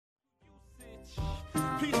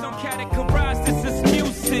Please don't categorize this as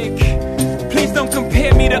music. Please don't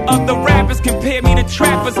compare me to other rappers. Compare me to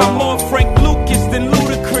trappers. I'm more Frank Lucas than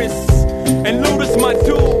Ludacris. And Luda's my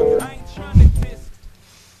dude. I ain't trying to diss.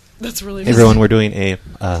 That's really Hey everyone, we're doing a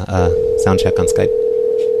sound check on Skype.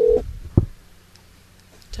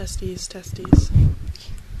 Testes. Touch the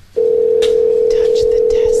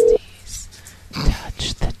testes.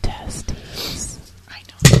 Touch the testes. I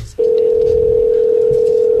know.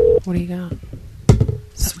 What do you got?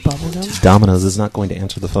 Bubblegum? Domino's is not going to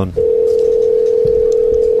answer the phone.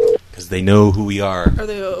 Because they know who we are. Are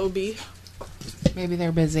they OB? Maybe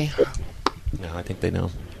they're busy. No, I think they know.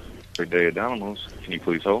 Great day at Domino's. Can you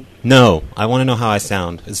please hold? No, I want to know how I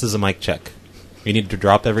sound. This is a mic check. You need to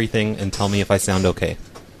drop everything and tell me if I sound okay.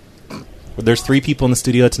 There's 3 people in the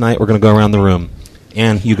studio tonight. We're going to go around the room.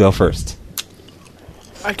 Ann, you go first.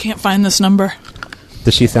 I can't find this number.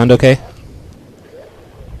 Does she sound okay?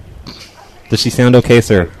 Does she sound okay,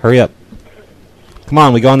 sir? Hurry up. Come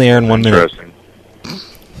on, we go on the air in 1 minute.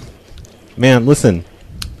 Man, listen.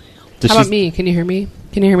 How about me? Can you hear me?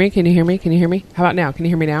 Can you hear me? Can you hear me? Can you hear me? How about now? Can you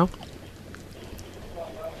hear me now?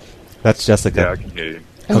 That's Jessica. Yeah, I can hear you.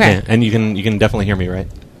 Okay, and you can definitely hear me, right?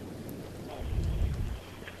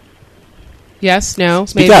 Yes, no,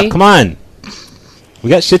 Speak maybe. up, come on. We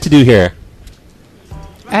got shit to do here.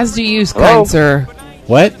 As do you, kind sir.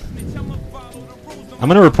 What? I'm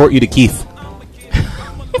going to report you to Keith.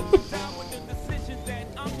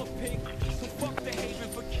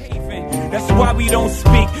 That's why we don't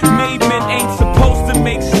speak. Made men ain't supposed to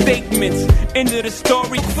make statements. End of the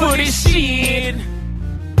story for this shit.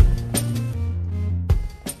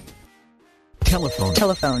 Telephone.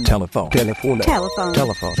 Telephone. Telephone. Telephone. Telephone.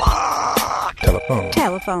 Telephone. Telephone. Telephone.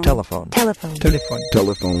 Telephone. Telephone. Telephone.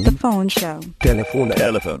 Telephone. The phone show. Telephone.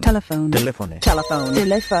 Telephone. Telephone. Telephone. Telephone.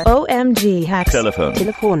 Telephone. OMG hacks. Telephone.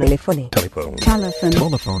 Telephone. Telephone. Telephone. Telephone.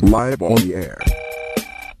 Telephone. Live on the air.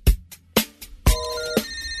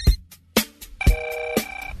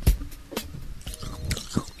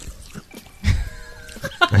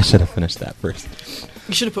 I should have finished that first.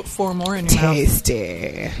 You should have put 4 more in your mouth. Tasty.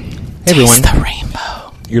 Hey everyone. Taste the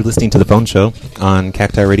rainbow. You're listening to The Phone Show on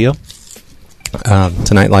Cacti Radio.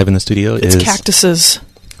 Tonight live in the studio It's is... Cactuses.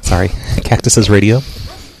 Sorry, Cactuses Radio.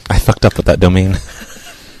 I fucked up with that domain.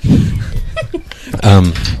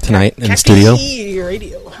 Tonight in the studio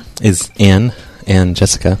Radio. is Ann and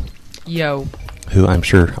Jessica, Yo. who I'm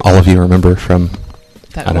sure all of you remember from... I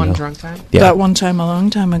That don't one know. drunk time? Yeah. That one time a long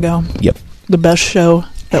time ago. Yep. The best show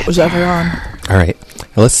that was ever on. All right.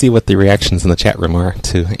 Well, let's see what the reactions in the chat room are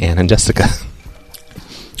to Ann and Jessica.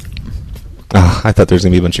 Oh, I thought there was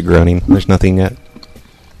going to be a bunch of groaning. There's nothing yet.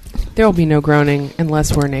 There will be no groaning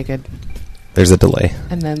unless we're naked. There's a delay.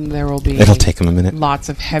 And then there will be... It'll take them a minute. Lots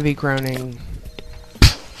of heavy groaning.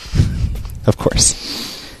 Of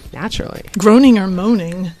course. Naturally. Groaning or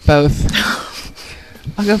moaning? Both.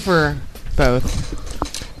 I'll go for both.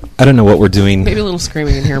 I don't know what we're doing. Maybe a little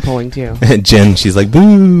screaming and hair pulling, too. Jen, she's like,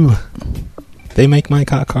 boo! They make my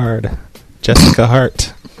cock hard. Jessica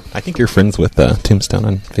Hart. I think you're friends with Tombstone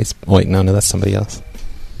on Facebook. Wait, no, that's somebody else.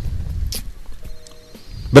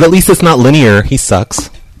 But at least it's not linear. He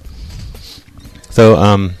sucks. So,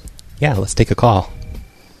 yeah, let's take a call.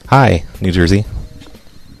 Hi, New Jersey.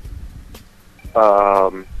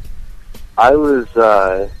 I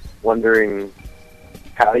was wondering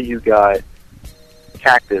how you got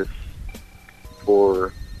cactus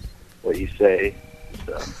for what you say and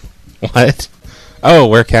stuff. What? Oh,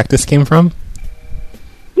 where cactus came from?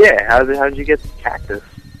 Yeah, how did you get cactus?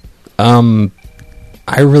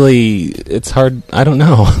 It's hard. I don't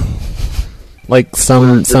know. Like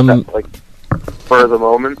some. Like for the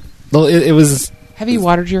moment. Well, it was. Have you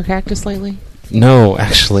watered your cactus lately? No,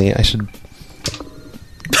 actually, I should.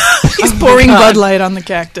 He's pouring Bud Light on the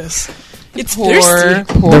cactus. It's thirsty.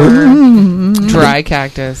 Poor dry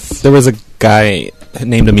cactus. There was a guy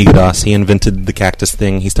named Amigodas. He invented the cactus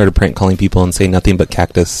thing. He started prank calling people and saying nothing but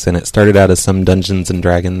cactus, and it started out as some Dungeons and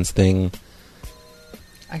Dragons thing.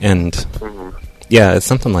 And yeah, it's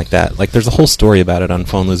something like that. Like there's a whole story about it on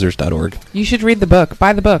phonelosers.org. You should read the book.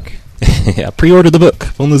 Buy the book. Yeah, pre-order the book.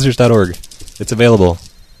 phonelosers.org. It's available.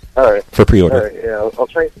 All right. For pre-order. All right, yeah, I'll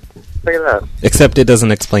try check it out. Except it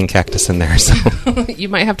doesn't explain cactus in there, so You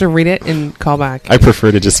might have to read it and call back. I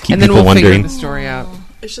prefer to just keep and then people we'll wondering. Figure the story out.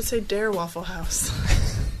 It should say Dare Waffle House.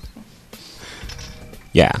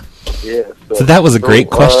 Yeah. Yeah. So that was a great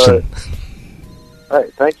question. All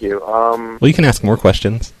right, thank you. Well, you can ask more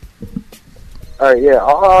questions. All right, yeah,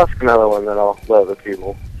 I'll ask another one, then I'll let other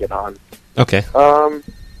people get on. Okay. What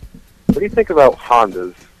do you think about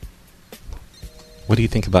Hondas? What do you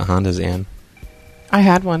think about Hondas, Ann? I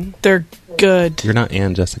had one. They're good. You're not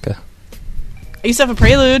Ann, Jessica. I used to have a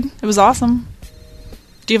Prelude. It was awesome.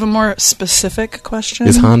 Do you have a more specific question?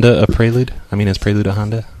 Is Honda a Prelude? I mean, is Prelude a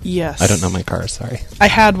Honda? Yes. I don't know my car, sorry. I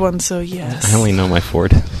had one, so yes. I only know my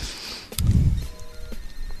Ford.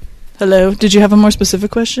 Hello? Did you have a more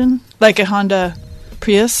specific question? Like a Honda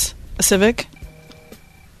Prius? A Civic?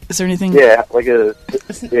 Is there anything? Yeah, like a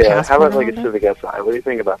yeah. How about like a Honda? Civic Si? What do you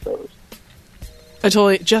think about those?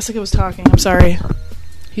 Jessica was talking. I'm sorry.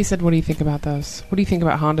 He said, what do you think about those? What do you think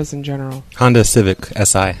about Hondas in general? Honda Civic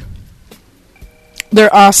Si.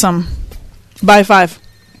 They're awesome. Buy 5.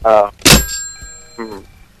 Mhm.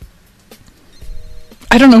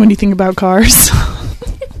 I don't know anything about cars.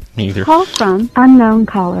 Me either. Call from unknown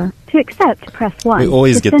caller. To accept, press 1. We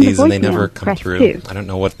always To get send a these and they voicemail, never come press through. 2. I don't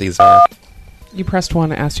know what these are. You pressed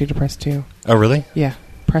 1. I asked you to press 2. Oh, really? Yeah,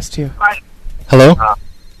 press 2. Hello?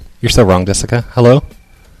 You're so wrong, Jessica. Hello?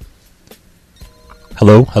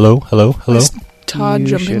 Hello? Hello? Hello? Hello? Is Todd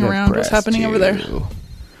jumping around? What's happening over there?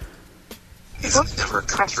 Never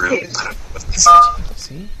come through.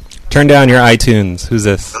 See? Turn down your iTunes. Who's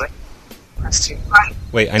this?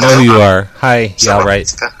 Wait, I know who you are. Hi. Yeah, all right.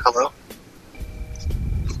 Hello?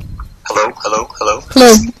 Hello? Hello? Hello?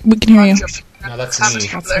 Hello, we can hear you. No, that's me.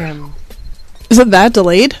 That's him. Is it that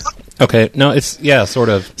delayed? Okay, no, it's, yeah, sort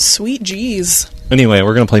of. Sweet G's. Anyway,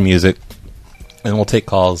 we're going to play music. And we'll take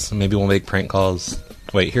calls. Maybe we'll make prank calls.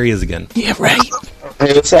 Wait, here he is again. Yeah, right.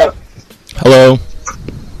 Hey, what's up? Hello?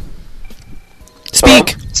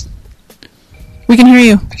 Speak. We can hear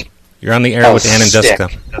you. You're on the air with Ann and Jessica.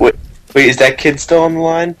 Wait, is that kid still on the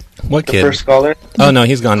line? What The kid? first caller? Oh, no,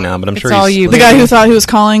 he's gone now, but I'm sure all he's... you, The guy who thought he was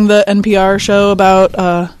calling the NPR show about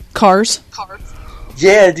cars.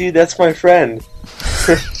 Yeah, dude, that's my friend.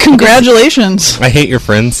 Congratulations. I hate your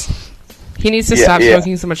friends. He needs to Yeah, stop yeah.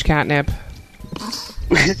 smoking so much catnip.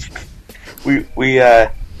 we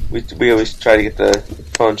always try to get the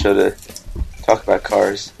phone show to talk about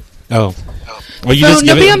cars. Oh. Well, you So just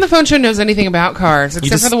nobody on the phone show knows anything about cars,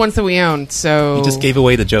 except just- for the ones that we own, so... You just gave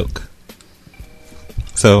away the joke.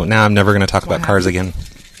 So now I'm never going to talk about cars again.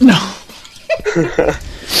 No.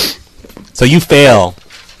 So you fail.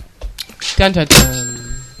 Dun dun dun.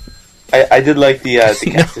 I did like the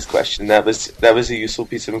cactus question. That was a useful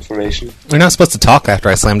piece of information. We're not supposed to talk after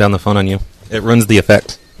I slam down the phone on you. It ruins the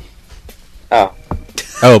effect. Oh.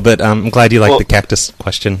 Oh, but I'm glad you liked Well- the cactus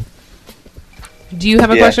question. Do you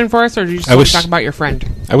have a question for us, or do you just I want wish- to talk about your friend?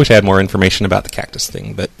 I wish I had more information about the cactus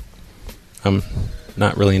thing, but I'm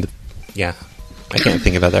not really into... Yeah, I can't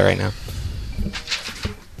think about that right now.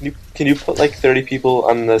 Can you put like 30 people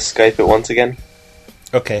on the Skype at once again?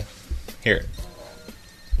 Okay. Here.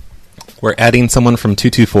 We're adding someone from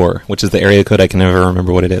 224, which is the area code I can never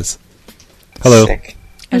remember what it is. Hello. Sick.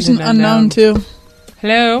 There's an unknown, too.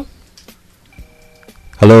 Hello?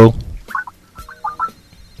 Hello.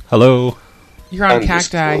 Hello. You're on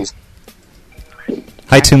Cacti.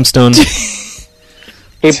 Hi, Tombstone.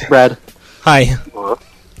 Hey, Brad. Hi.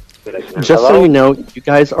 Just so you know, you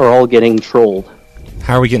guys are all getting trolled.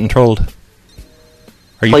 How are we getting trolled?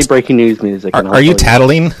 Are you Play breaking news music. and I'll Are you tell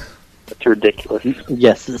tattling? That's ridiculous.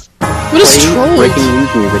 Yes. What is Play trolled? breaking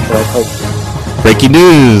news music. and I'll tell you. Breaking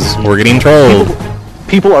news. We're getting trolled.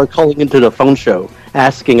 People are calling into the phone show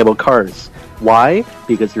asking about cars. Why?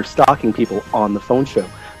 Because you're stalking people on the phone show.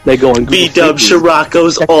 They go on Google B-dub Street View.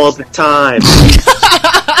 Scirocco's all the time.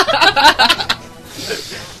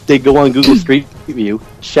 They go on Google Street View,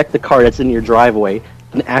 check the car that's in your driveway,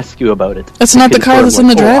 and ask you about it. That's not the car that's in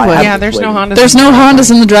the driveway. Yeah, there's no Hondas. There's no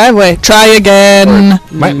Hondas in the driveway. Try again.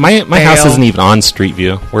 My house isn't even on Street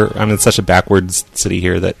View. I'm in such a backwards city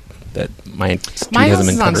here that my street My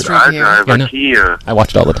hasn't house been is on covered. Street View. I drive Yeah, a no. Kia. I watch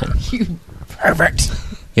it all the time. You perfect.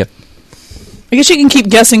 Yep. I guess you can keep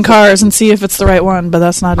guessing cars and see if it's the right one, but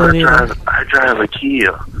that's not it either. I drive a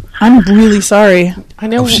Kia. I'm really sorry. I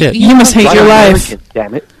know. Oh, shit. You must hate your life.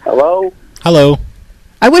 Damn it. Hello? Hello.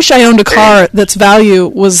 I wish I owned a car that's value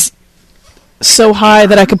was so high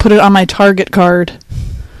that I could put it on my Target card.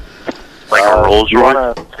 Like a Rolls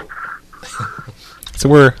Royce?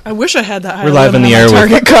 So I wish I had that high we're live in limit the on air my with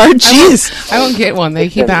Target card. Jeez. I won't get one. They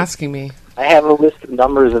keep asking me. I have a list of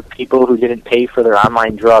numbers of people who didn't pay for their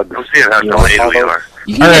online drugs. Let's see how delayed we are.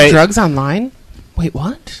 You can All get right. drugs online? Wait,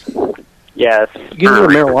 what? Yes. You can get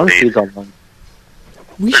marijuana seeds online.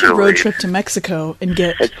 We should road trip to Mexico and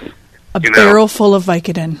get a you know- barrel full of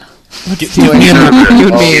Vicodin.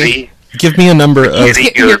 Give me a number of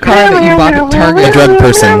Get your car that you bought at Target. a drug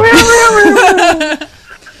person.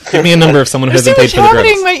 Give me a number of someone who hasn't paid for the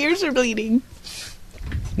drugs. My ears are bleeding.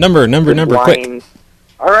 Number, quick. Wine,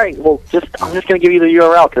 All right. Well, I'm just going to give you the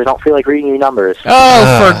URL because I don't feel like reading your numbers.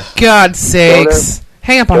 Oh, for God's sakes!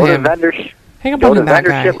 Hang up on him. Hang up on that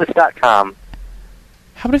guy. VendorShitlist.com.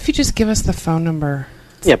 How about if you just give us the phone number?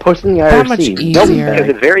 Yeah, post in the IRC. That much easier. Nope, because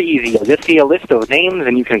it's very easy. You'll just see a list of names,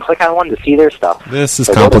 and you can click on one to see their stuff. This is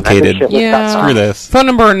complicated. Yeah. Screw this. Phone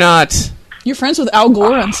number or not? You're friends with Al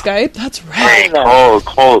Gore on Skype? That's Hey, right.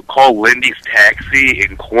 call Lindy's Taxi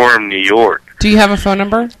in Quorum, New York. Do you have a phone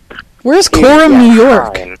number? Where's Quorum, New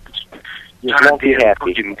York? You won't be happy.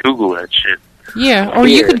 You can Google that shit. Yeah, or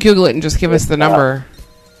you could Google it and just give us the number.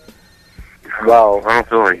 Well, I don't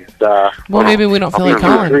feel like it. Well, maybe we don't feel like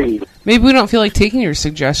calling. Maybe we don't feel like taking your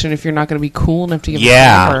suggestion if you're not going to be cool enough to give us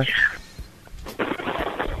the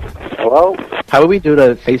number. Hello? How would we do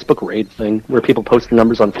the Facebook raid thing where people post their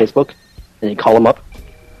numbers on Facebook and you call them up?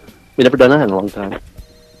 We've never done that in a long time.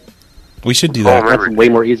 We should do that. That's way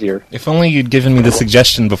more easier. If only you'd given me the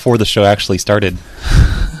suggestion before the show actually started.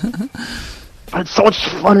 But it's so much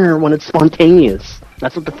funner when it's spontaneous.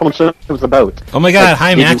 That's what the phone show was about. Oh my God!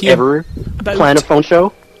 Hi, did Matthew. you ever plan a phone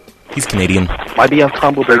show? He's Canadian. Why be a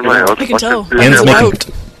combo breaker? I can tell. And It's making- out.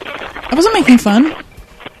 I wasn't making fun.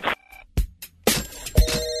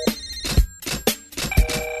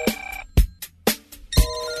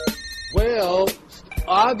 Well,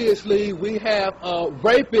 obviously we have a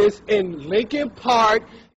rapist in Lincoln Park.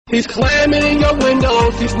 He's climbing in your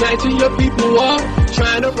windows, he's snatching your people up,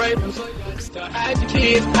 trying to rape them. So youngster, hide your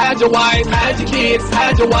kids, hide your wife, hide your kids,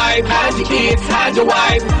 hide your wife, hide your kids, hide your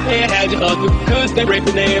wife, and hide your husband, cause they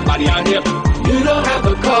raping everybody out here. You don't have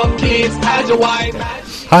to call kids, hide your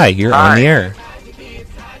wife. Hi, you're on the air.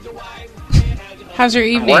 How's your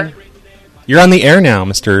evening? You're on the air now,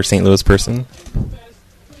 Mr. St. Louis person.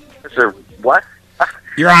 Mr. What?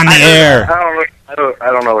 You're on the air. I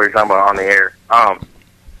don't know what you're talking about on the air.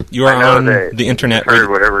 You are on the internet. I heard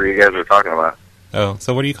whatever you guys were talking about. Oh,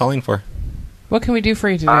 so what are you calling for? What can we do for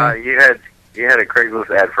you today? You had a Craigslist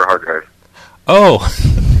ad for hard drives. Oh.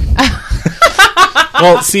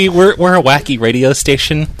 Well, see, we're a wacky radio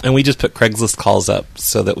station, and we just put Craigslist calls up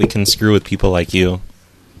so that we can screw with people like you.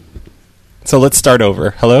 So let's start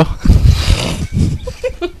over. Hello?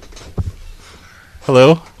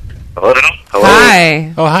 Hello? Hello?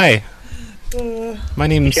 Hi. Oh, hi. My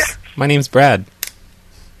name's Brad.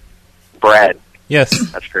 Brad.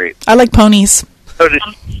 Yes. That's great. I like ponies. So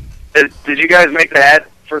did you guys make the ad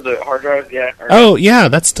for the hard drive? Yeah. Oh, yeah,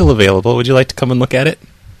 that's still available. Would you like to come and look at it?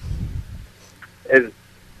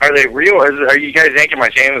 Are they real? Are you guys yanking my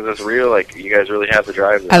chain? Is this real? Like, you guys really have the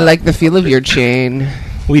drive? I like the feel of your chain.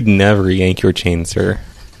 We'd never yank your chain, sir.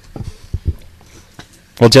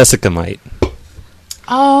 Well, Jessica might.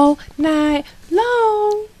 All night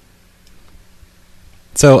long.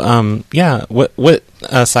 So, yeah, what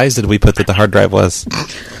size did we put that the hard drive was?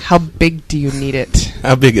 How big do you need it?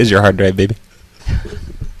 How big is your hard drive, baby?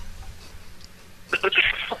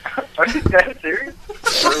 Are you guys serious?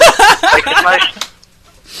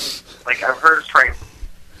 Like, I've heard prank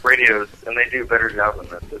radios, and they do a better job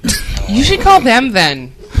than this. You should call them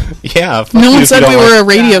then. Yeah. No one said we were a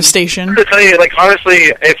radio station. To tell you, like,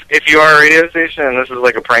 honestly, if you are a radio station and this is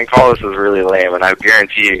like a prank call, this is really lame, and I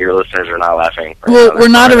guarantee you your listeners are not laughing. Well, we're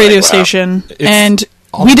not a radio station, and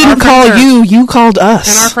we didn't call you. You called us.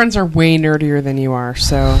 And our friends are way nerdier than you are,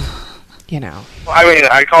 so, you know. Well, I mean,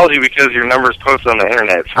 I called you because your number's posted on the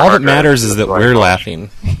internet. All that matters is that we're laughing.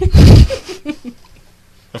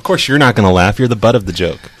 Of course, you're not going to laugh. You're the butt of the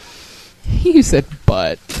joke. You said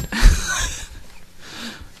butt.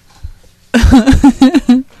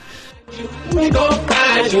 We gon'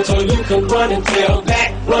 find you so you can run and tell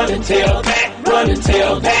that, run and tell that, run and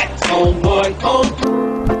tell that, homeboy,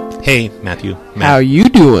 home. Hey, Matthew. How you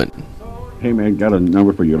doing? Hey, man, got a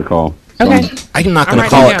number for you to call. Okay. I'm not going to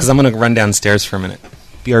call it because I'm going to run downstairs for a minute.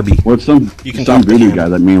 BRB. Well, it's some voodoo guy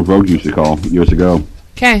that me and Rogue used to call years ago.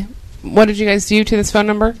 Okay. What did you guys do to this phone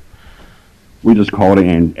number? We just called it,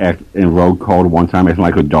 and Rogue called one time acting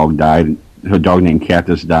like her dog died. Her dog named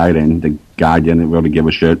Cactus died, and the guy didn't really give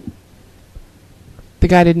a shit. The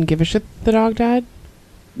guy didn't give a shit the dog died?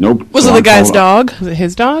 Nope. Was it the guy's dog? Was it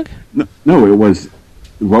his dog? No, it was...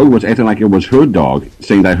 Rogue was acting like it was her dog,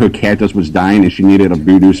 saying that her cactus was dying and she needed a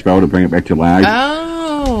voodoo spell to bring it back to life.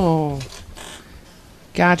 Oh.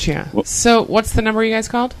 Gotcha. Well, so, what's the number you guys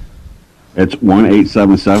called? It's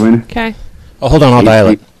 1-877. Okay. Oh, hold on, I'll dial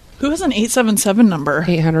it. Who has an 877 number?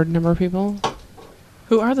 800 number people.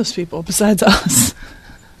 Who are those people besides us?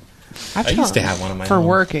 I used to have one of my for own.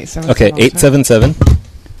 work. 877. Okay, 877.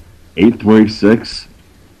 836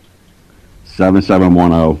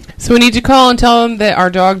 7710. So we need to call and tell them that our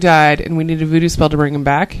dog died and we need a voodoo spell to bring him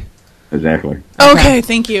back? Exactly. Okay,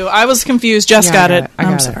 thank you. I was confused. Jess Yeah, got I it. got it. I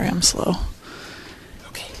I'm got sorry, it. I'm slow.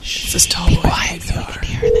 Shh. This is totally quiet so we can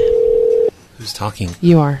hear them. Who's talking?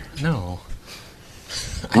 You are. No.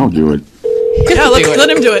 I'll do it. Yeah, let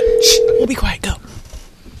him do it. Shh, we'll be quiet. Go.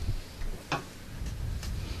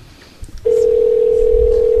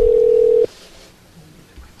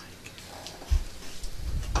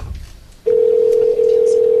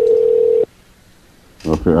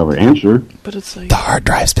 Well, if I ever answer. But it's like... The hard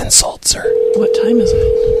drive's been sold, sir. What time is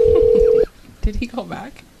it? Did he call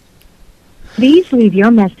back? Please leave your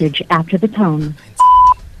message after the tone.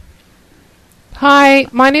 Hi,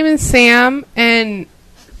 my name is Sam, and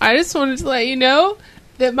I just wanted to let you know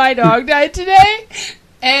that my dog died today,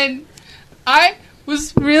 and I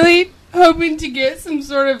was really hoping to get some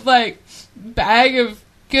sort of, like, bag of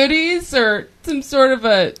goodies or some sort of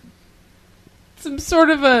a,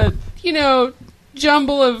 you know,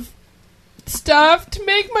 jumble of stuff to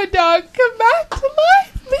make my dog come back to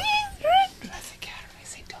life, please. Did I say cat or did I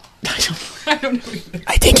say dog? I don't know either.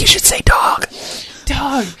 I think you should say dog.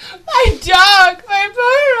 Dog. My dog. My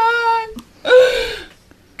poor dog.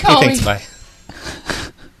 Call Hey, thanks, me. bye.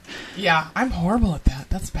 Yeah, I'm horrible at that.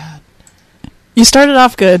 That's bad. You started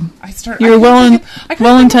off good. You were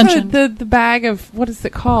well intentioned. The bag of, what is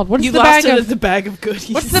it called? What is You the lost bag it of at the bag of goodies.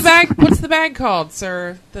 What's the bag? What's the bag called,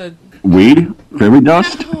 sir? The Weed? Fairy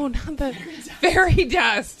dust? No, not the fairy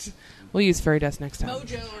dust. We'll use fairy dust next time.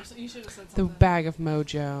 Mojo, or so, you should have said The something. bag of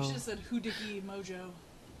mojo. You should have said hoodookie mojo.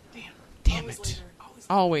 Damn it.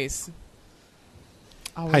 Always.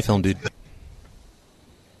 Hi, film dude.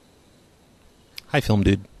 Hi, film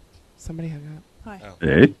dude. Somebody hung up. Hi.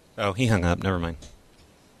 Hey. Oh, he hung up. Never mind.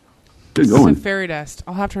 Good So going. fairy dust.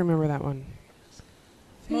 I'll have to remember that one.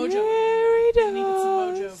 Mojo. Fairy You needed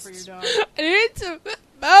some mojo for your dog. I need some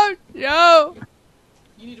mojo.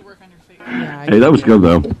 You need to work on your face. Yeah, Hey, that was good,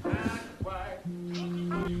 though.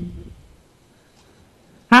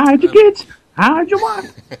 How'd you get? How'd you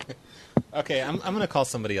want? Okay, I'm going to call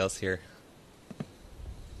somebody else here.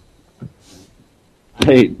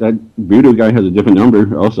 Hey, that voodoo guy has a different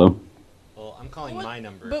number, also. Well, I'm calling my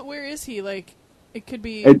number. But where is he? Like, it could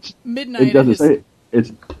be It's midnight. It doesn't at his... say.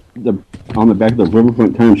 It's on the back of the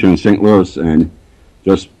Riverfront Times here in St. Louis, and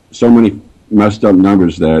just so many messed up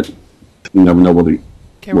numbers that you never know where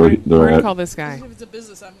Okay, we're they're going to at. call this guy. If it's a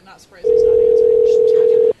business, I'm not surprised he's not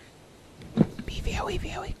answering. Be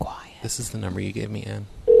very quiet. This is the number you gave me, Ann,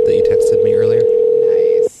 that you texted me earlier.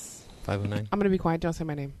 Nice. 509. I'm going to be quiet. Don't say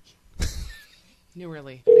my name. No,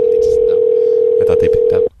 really. I thought they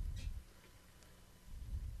picked up.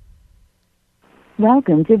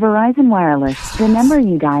 Welcome to Verizon Wireless. The number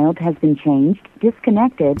you dialed has been changed,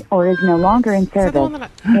 disconnected, or is no longer in service.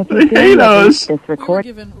 If you feel this We were record.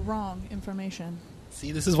 given wrong information.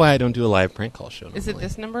 See, this is why I don't do a live prank call show. Is it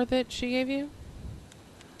this number that she gave you?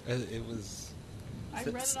 It was... I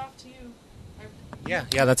read it off to you. Yeah,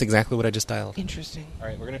 that's exactly what I just dialed. Interesting. All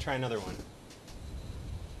right, we're going to try another one.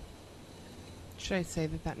 Should I say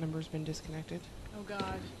that number's been disconnected? Oh,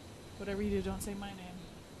 God. Whatever you do, don't say my name.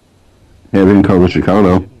 Hey, I didn't call Richard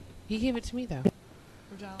Cardo. He gave it to me, though.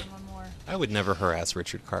 We're dialing one more. I would never harass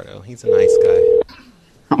Richard Cardo. He's a nice guy.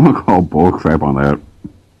 I'm gonna call bull crap on that.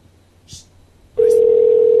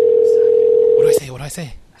 What do I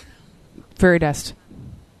say? Fairy dust.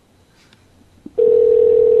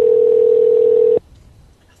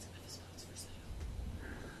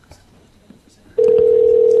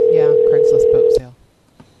 Yeah, Craigslist boat sale.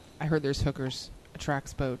 I heard there's hookers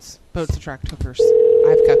attracts boats. Boats attract hookers. I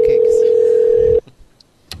have cupcakes.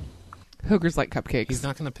 Hookers like cupcakes. He's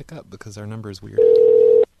not going to pick up because our number is weird.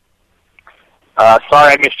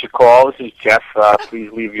 Sorry I missed your call. This is Jeff.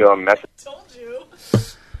 Please leave your message. I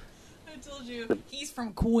told you. He's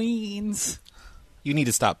from Queens. You need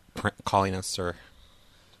to stop calling us, sir.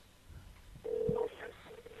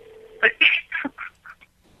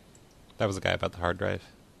 That was a guy about the hard drive.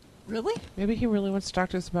 Really? Maybe he really wants to talk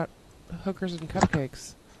to us about hookers and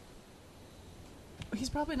cupcakes. He's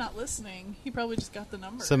probably not listening. He probably just got the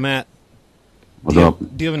number. So, Matt, What's do up?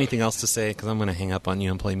 you have anything else to say? Because I'm going to hang up on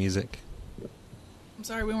you and play music. I'm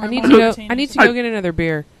sorry, we weren't I need more to go get another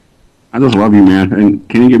beer. I just love you, man. And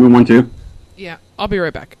can you give me one too? Yeah, I'll be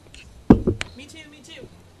right back. Me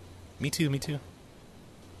too. Me too.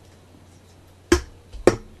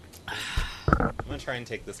 I'm going to try and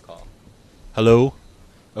take this call. Hello?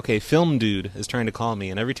 Okay, Film Dude is trying to call me,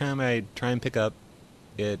 and every time I try and pick up,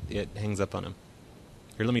 it hangs up on him.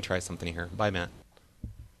 Here, let me try something here. Bye, Matt.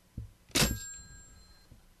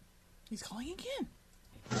 He's calling again.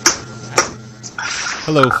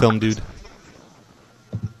 Hello, Film Dude.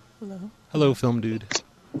 Hello? Hello, Film Dude.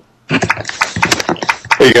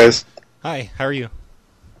 Hey, guys. Hi, how are you?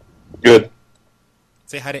 Good.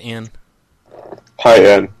 Say hi to Ann. Hi,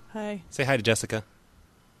 Ann. Hi. Say hi to Jessica.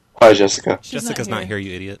 Hi, Jessica. She's Jessica's not not here,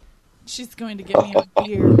 you idiot. She's going to get me a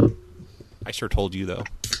beer. I sure told you, though.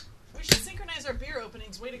 We should synchronize our beer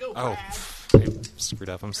openings. Way to go, Oh, Brad. I screwed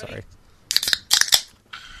up. I'm sorry.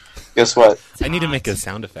 Guess what? I need to make a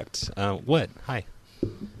sound effect. What? Hi.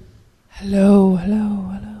 Hello, hello,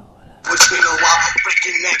 hello. It's been a while,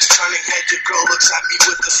 breaking necks, turning head. Your girl looks at me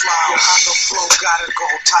with a smile. Your Honda flow, gotta go.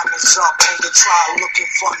 Time is up, end the trial. Looking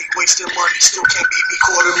funny, wasting money, still can't beat me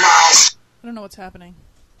quarter miles. I don't know what's happening.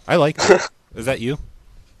 I like it. Is that you?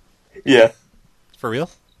 Yeah. For real?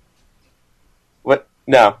 What?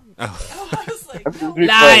 No. Oh. I was like, no.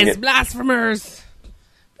 Lies, blasphemers.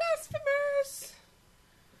 Blasphemers.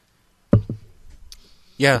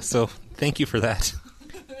 Yeah, so thank you for that.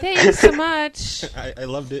 Thanks so much. I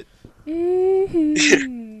loved it. Not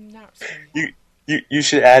really. You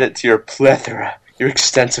should add it to your plethora, your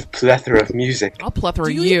extensive plethora of music. I'll plethora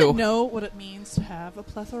Do you even know what it means to have a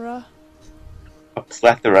plethora? A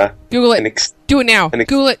plethora. Google it. Do it now.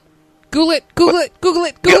 Google it. Google it. Google it. Google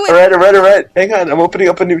it. Google it. All right. Hang on, I'm opening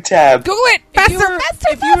up a new tab. Google it. Faster.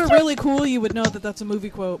 If you were really cool, you would know that that's a movie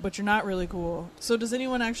quote, but you're not really cool. So does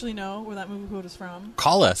anyone actually know where that movie quote is from?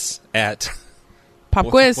 Call us at... Pop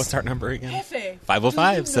quiz. What's our number again? Jefe,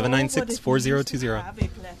 505-796-4020.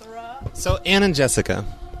 So, Ann and Jessica,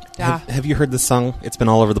 have you heard this song? It's been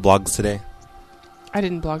all over the blogs today. I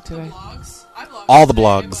didn't blog today. All the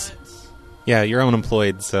blogs. Yeah, you're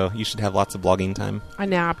unemployed, so you should have lots of blogging time. I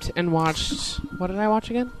napped and watched... What did I watch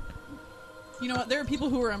again? You know what? There are people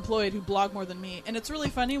who are employed who blog more than me. And it's really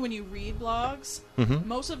funny when you read blogs. Mm-hmm.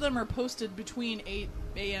 Most of them are posted between 8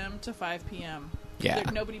 a.m. to 5 p.m. Yeah.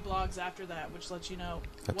 Nobody blogs after that, which lets you know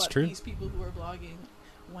That's what true. these people who are blogging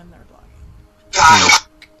when they're blogging.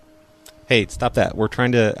 Hey, stop that. We're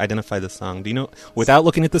trying to identify the song. Do you know, without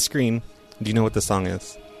looking at the screen, do you know what the song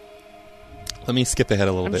is? Let me skip ahead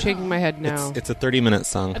a little I'm bit. shaking my head now. It's a 30-minute I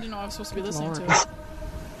song. didn't know I was supposed to be listening to it.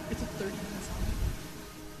 It's a 30-minute song.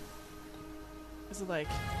 Is it like...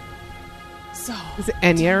 So... Is it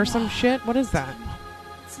Enya or some shit? What is that?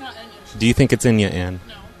 It's not Enya. Do you think it's Enya, Ann?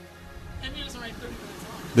 No. Enya doesn't write 30 minutes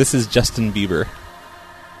long. This is Justin Bieber.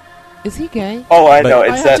 Is he gay? Oh, I know. I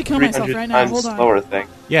It's have that to kill myself 300 right now. times Hold on. slower thing.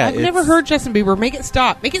 Yeah, I've never heard Justin Bieber. Make it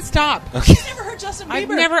stop. Make it stop. Okay. I've never heard Justin Bieber. I've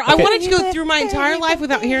never. I wanted to go through my entire life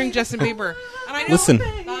without hearing Justin Bieber. And I know. Listen. You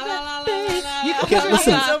can Okay, put your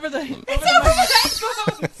listen. hands over the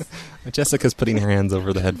headphones. Jessica's putting her hands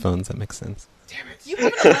over the headphones. That makes sense. Damn it. You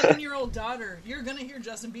have an 11-year-old daughter. You're going to hear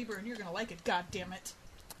Justin Bieber and you're going to like it. God damn it.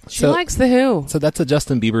 She likes The Who. So that's a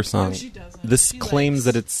Justin Bieber song. No, she doesn't. This She claims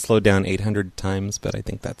that it's slowed down 800 times, but I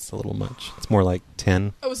think that's a little much. It's more like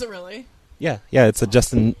 10. Oh, is it really? Yeah, it's a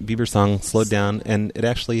Justin Bieber song slowed down, and it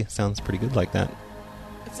actually sounds pretty good like that.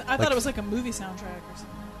 I thought it was like a movie soundtrack or something.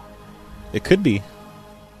 It could be.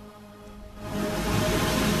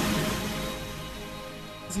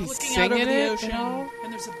 Is he Looking singing out over the it? ocean, No?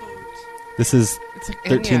 and there's a boat. This is It's like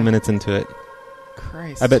 13 Enya. minutes into it.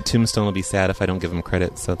 Christ. I bet Tombstone will be sad if I don't give him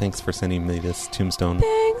credit, so thanks for sending me this Tombstone.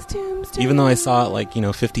 Thanks, Tombstone. Even though I saw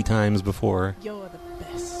it 50 times before. You're the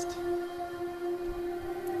best.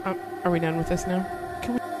 Are we done with this now?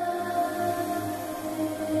 Can we?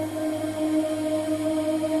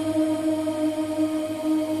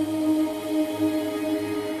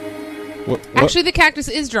 What? Actually, the cactus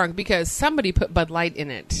is drunk because somebody put Bud Light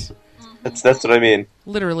in it. That's what I mean.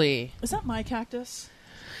 Literally. Is that my cactus?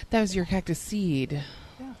 That was your cactus seed.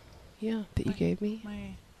 Yeah. Yeah, that you gave me.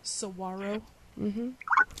 My saguaro. Mm-hmm.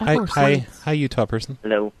 Hi, Utah person.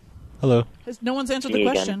 Hello. Hello. No one's answered Me the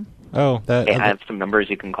again. question. Oh, that. Hey, I have some numbers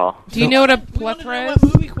you can call. Do you know what a We want to plethora know is?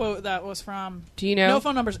 what movie quote that was from. Do you know? No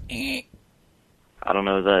phone numbers. I don't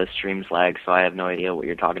know, the stream's lag, so I have no idea what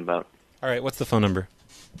you're talking about. All right, what's the phone number?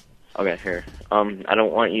 Okay, here. I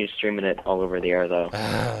don't want you streaming it all over the air, though.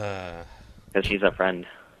 Because she's a friend.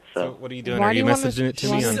 So what are you doing? Why Are do you you wanna- messaging it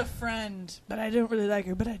to me? She's On, a friend, but I don't really like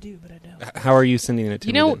her. But I do. But I don't. how are you sending it to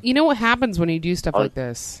You me? know, then? you know what happens when you do stuff like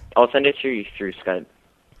this I'll send it to you through Skype.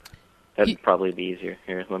 That'd probably be easier.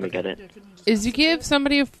 Here, let me get it. is you give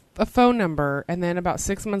somebody a phone number, and then about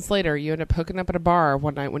 6 months later, you end up hooking up at a bar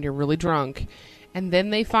one night when you're really drunk, and then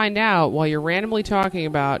they find out while you're randomly talking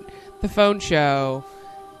about the phone show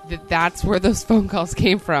that's where those phone calls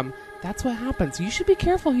came from. That's what happens. You should be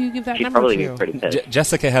careful who you give that She'd number probably to. be pretty pissed.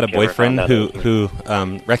 Jessica had a She ever boyfriend found out who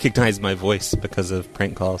recognized my voice because of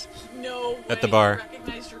prank calls. No way. At the bar.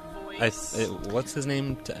 Recognized your voice. What's his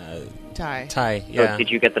name? Ty. Ty. So Yeah. did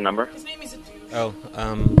you get the number? His name is a dude. Oh,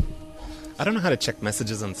 I don't know how to check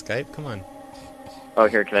messages on Skype. Come on. Oh,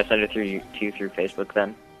 here, can I send it to you through Facebook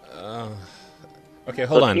then? Okay,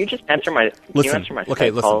 hold on. Can you just answer my? Listen. Can you answer my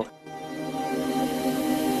Okay, Skype listen. call?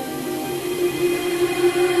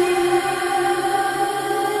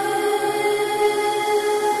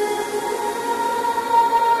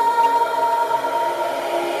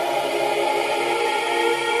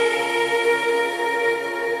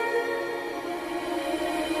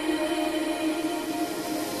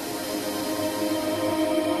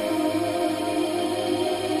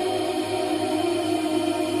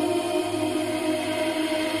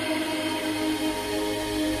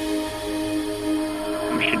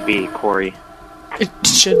 Be Corey. It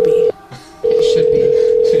should be. It should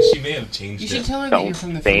be. She may have changed You it. should tell her that Don't you're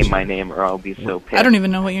from the say future. my name or I'll be so pissed. I don't even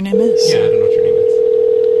know what your name is. Yeah, I don't know what your name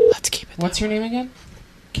is. Let's keep it. What's your name again?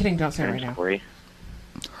 Kidding, don't say it My right name's now. Corey.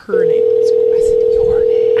 Her name. I said your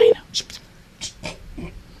name. I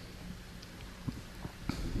know.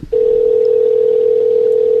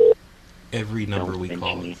 Every number we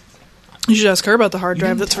call. You should ask her about the hard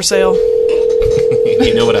drive that's for sale.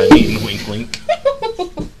 You know what I mean, wink wink.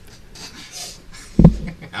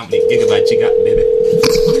 How many gigabytes you got, baby?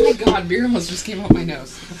 Oh my god, beer almost just came out my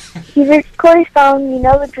nose. You've reached Corey's phone. You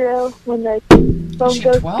know the drill. When the phone goes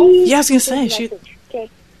 12? beep, Yeah, I was going to say, leave a she... message. Okay, I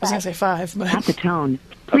was going to say 5, but... At the tone,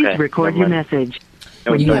 please Okay, record your never mind. message.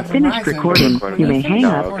 No, When you you have have finished Verizon. recording, Recording you may this? hang No,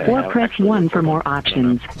 up okay, or I'll press actually 1 for record more it.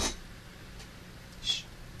 options.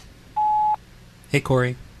 Hey,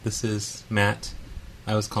 Corey. This is Matt.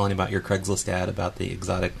 I was calling about your Craigslist ad about the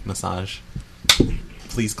exotic massage.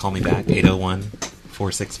 Please call me back,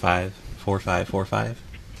 801-465-4545.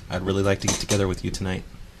 I'd really like to get together with you tonight.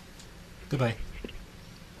 Goodbye.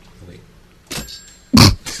 Oh, wait.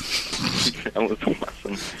 That was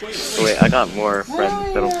awesome. So wait, I got more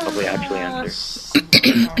friends that'll probably actually answer.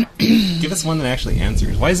 Give us one that actually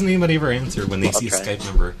answers. Why doesn't anybody ever answer when they I'll see a try. Skype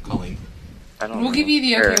number calling? I don't We'll know. give you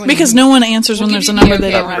the okay when Because you, no one answers when we'll there's a give you number the they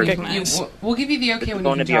okay don't when recognize. we'll give you the okay It's when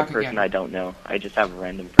going you to can be a talk person again. I don't know. I just have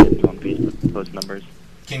random friends on Facebook that post numbers.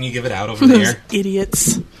 Can you give it out over the Those air?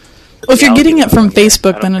 idiots. Well, if Yeah, you're I'll getting give it it from out here. I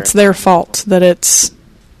Facebook, don't then care. it's their fault that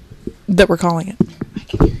we're calling it.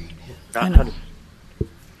 Not I know.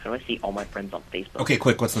 how do I see all my friends on Facebook? Okay,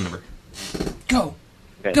 quick. What's the number? Go.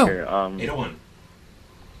 Okay, Go. Here, 801.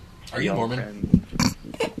 Are you all Mormon? friends.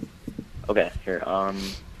 Okay, here,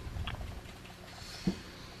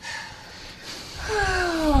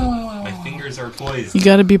 My fingers are poised. You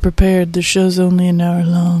gotta be prepared. The show's only an hour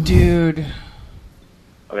long. Dude.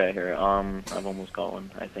 Okay, here, I've almost got one,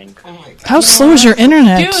 I think. Oh my God. How slow is your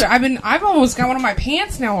internet? Dude, I've almost got one of my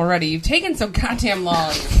pants now already. You've taken so goddamn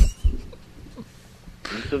long.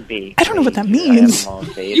 This would be I don't know what that crazy. I have means. them all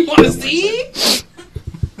saved. You want to see?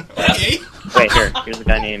 Okay. Wait, here's a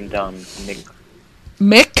guy named, Nick.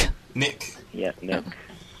 Mick? Nick. Yeah, Nick.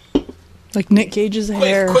 Like Nick Cage's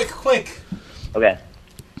hair. Quick. Okay.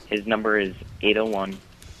 His number is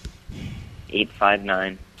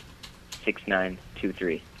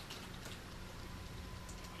 801-859-6923.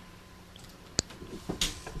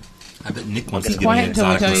 I bet Nick wants Be to give me quiet an until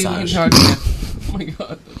we exotic tell you you can massage. talk again. Oh my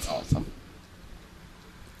god, that's awesome.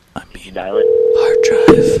 Did you dial it? Hard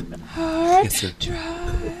drive. Hard Yes, sir.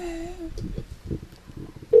 drive.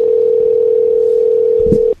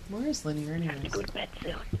 Where is Linear anyways? Go to bed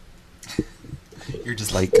soon. You're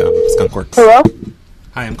just like Skunkworks. Hello?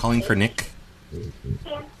 Hi, I'm calling for Nick.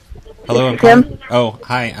 Hello, I'm calling. Oh,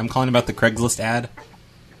 hi, I'm calling about the Craigslist ad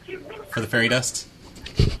for the fairy dust.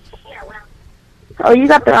 Oh, you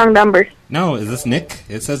got the wrong number. No, is this Nick?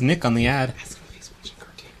 It says Nick on the ad.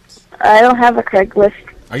 I don't have a Craigslist.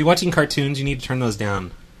 Are you watching cartoons? You need to turn those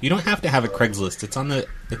down. You don't have to have a Craigslist. It's on the.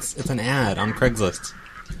 It's an ad on Craigslist.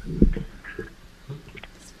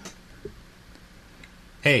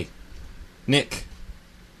 Hey, Nick.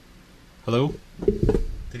 Hello?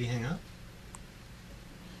 Did he hang up?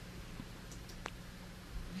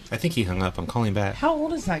 I think he hung up. I'm calling back. How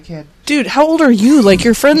old is that kid? Dude, how old are you? Like,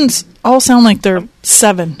 your friends all sound like they're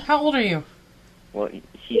 7. How old are you? Well, he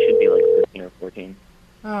should be like 13 or 14.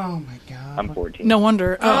 Oh my god. I'm 14. No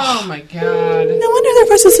wonder. Oh my god. No wonder their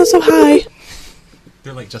voices are so high.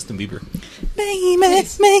 They're like Justin Bieber.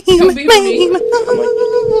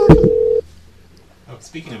 Oh,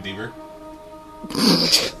 speaking of Bieber.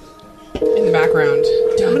 In the background.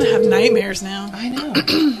 I'm gonna have nightmares now. I know.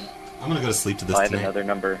 I'm gonna go to sleep to this Find tonight. another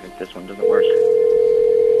number if this one doesn't work.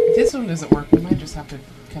 If this one doesn't work, we might just have to...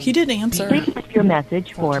 He did answer. Please leave your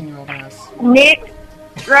message for 14-year-old ass. Nick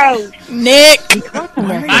Rose. Nick!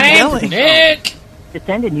 I'm Nick! to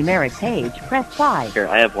send a numeric page, press 5. Here,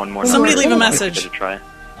 I have one more. Somebody number. leave a Give message. it a try.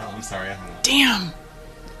 Oh, I'm sorry. I hung up. Damn.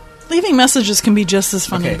 Leaving messages can be just as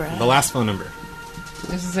funny, Okay, Brad. the last phone number.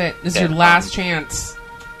 This is it. This is Okay, your last chance.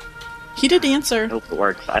 He did answer. I hope it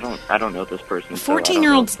works. I don't know this person.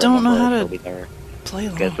 14-year-olds don't know how to play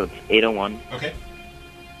along. Okay, so it's 801. Okay.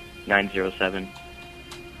 907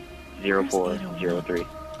 0403.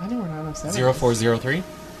 I know we're 907. 0403?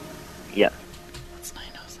 Yes. It's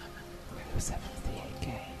 907. 907.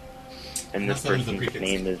 And this person's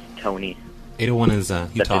name is Tony. 801 is Utah.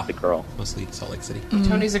 That is the girl. Mostly Salt Lake City.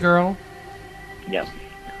 Tony's a girl. Yep.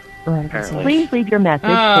 Apparently. Please leave your message for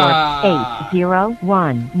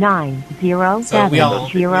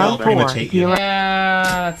 801-907-0404. Yeah,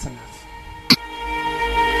 that's enough.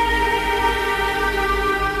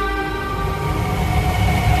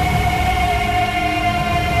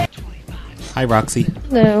 Hi, Roxy.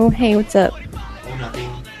 Hello. Hey, what's up?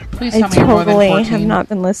 Please I tell me you're more than totally 14. have not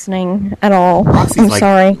been listening at all. Roxy's I'm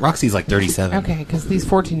sorry. Roxy's like 37. Okay, because these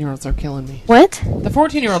 14-year-olds are killing me. What? The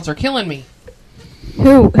 14-year-olds are killing me.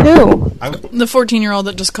 Who? The 14-year-old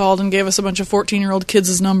that just called and gave us a bunch of 14-year-old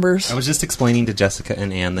kids' numbers. I was just explaining to Jessica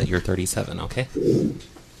and Ann that you're 37, okay?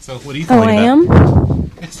 So what are you Oh, calling I about?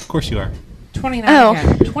 am? Yes, of course you are. 29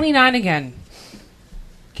 again. 29 again.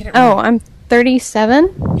 Get it Oh, right. I'm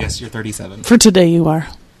 37? Yes, you're 37. For today, you are.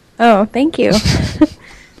 Oh, thank you.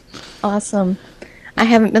 Awesome. I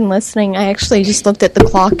haven't been listening. I actually just looked at the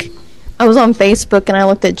clock. I was on Facebook and I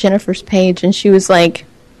looked at Jennifer's page and she was like,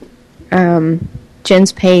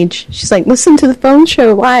 Jen's page. She's like, listen to the phone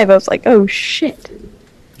show live. I was like, oh shit.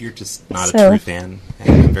 You're just not a true fan,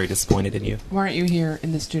 and I'm very disappointed in you. Why aren't you here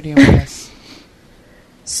in the studio with us?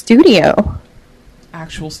 Studio?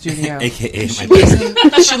 Actual studio. AKA She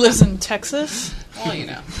my she lives in Texas. Well, you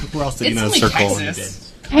know. We're all sitting in a only circle Texas. and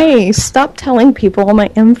Hey, stop telling people all my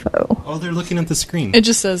info. Oh, they're looking at the screen. It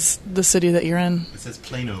just says the city that you're in. It says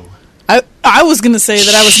Plano. I was going to say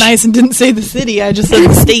that I was nice and didn't say the city. I just said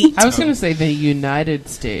the state. I was going to say the United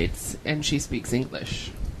States, and she speaks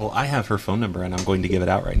English. Well, I have her phone number, and I'm going to give it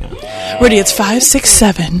out right now. Ready, it's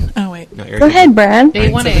 567. Oh, wait. No, Go ahead, Brad.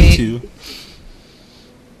 818.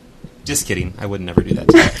 Just kidding. I would never do that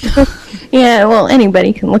to you. Yeah, well,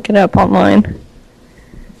 anybody can look it up online.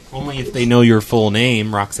 Only if they know your full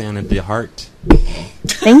name, Roxanne and DeHart.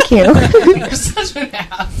 Thank you. You're such an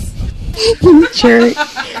ass. Jerk.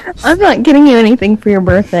 I'm not getting you anything for your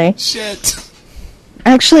birthday. Shit.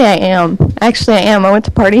 Actually, I am. I went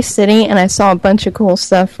to Party City and I saw a bunch of cool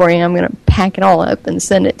stuff for you. I'm going to pack it all up and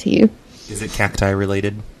send it to you. Is it cacti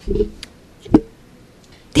related?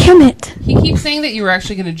 Damn it. He keeps saying that you were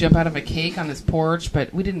actually going to jump out of a cake on his porch,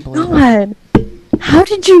 but we didn't believe him. God. How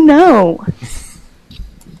did you know?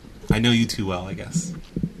 I know you too well, I guess.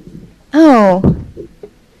 Oh.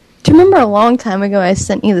 Do you remember a long time ago I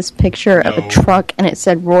sent you this picture of a truck and it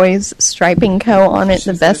said Roy's Striping Co. on it,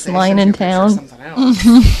 the best line in town?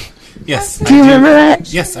 Yes. Do you remember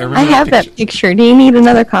that? Yes, I remember I have that picture. Do you need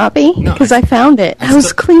another copy? No, Because I found it. I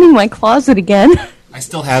was cleaning my closet again. I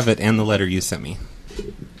still have it and the letter you sent me.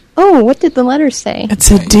 Oh, what did the letter say? It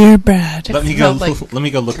said, Dear Brad. Let me go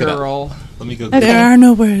look it up. Let me go. Okay. There are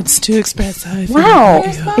no words to express how I feel. Wow.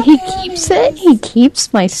 He keeps it? He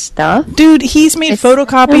keeps my stuff? Dude, he's made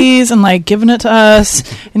photocopies and, like, given it to us.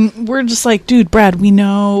 And we're just like, dude, Brad, we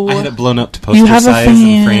know. I had it blown up to poster You have a size fan.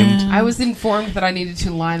 and framed. I was informed that I needed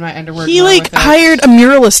to line my underwear. He, drawer like, with it. hired a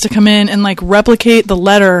muralist to come in and, like, replicate the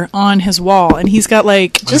letter on his wall. And he's got,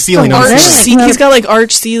 like, Just feeling arch unsafe. he's got, like,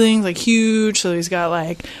 arch ceilings, like, huge. So he's got,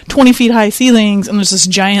 like, 20 feet high ceilings. And there's this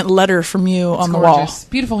giant letter from you on the wall. Gorgeous.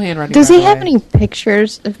 Beautiful handwriting. Does by he the have way. any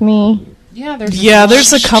pictures of me? Yeah, there's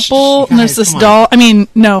There's a couple. And there's this doll. I mean,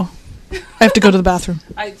 no. I have to go to the bathroom.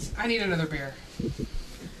 I need another beer.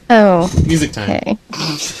 Oh. Music time. Okay.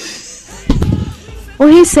 Well,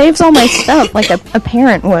 he saves all my stuff like a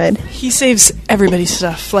parent would. He saves everybody's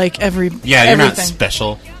stuff. Like, Yeah, you're everything. not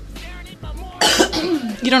special.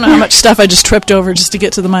 You don't know how much stuff I just tripped over just to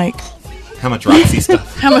get to the mic. How much Roxy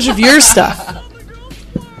stuff? How much of your stuff?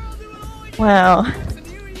 Wow.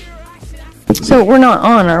 So we're not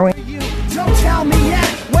on, are we? Don't tell me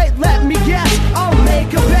yet, wait, let me guess. I'll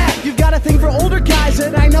make a bet. You've got a thing for older guys,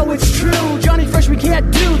 and I know it's true. Johnny Fresh, we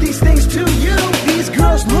can't do these things to you. These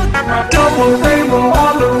girls look double rainbow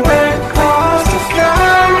all the way across the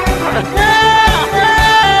sky.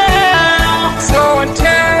 So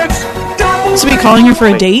intense. So we calling her for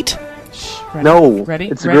a date? No, Ready?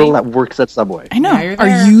 it's a girl that works at Subway. I know. Now you're Are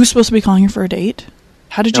there. you supposed to be calling her for a date?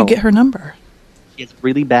 How did you No. get her number? She has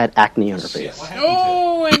really bad acne on her face.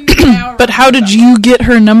 Oh, and now But how did you get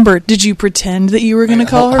her number? Did you pretend that you were going to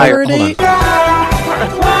call her Hold for a on. date? Oh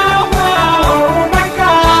my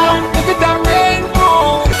God, look at that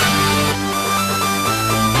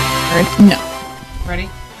rainbow. No. Ready?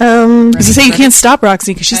 I was to say you can't stop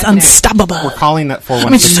Roxy because she's unstoppable. We're calling that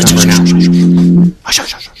 416 number now.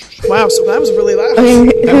 Wow, so that was really loud. Okay,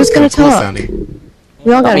 That who's was going to cool talk? sounding.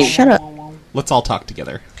 We all got to shut up. Let's all talk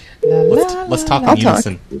together. Let's talk I'll in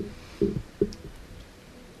unison.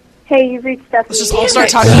 Hey, you reached Stephanie. Let's just all start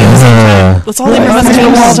talking at the same time. Let's all leave our messages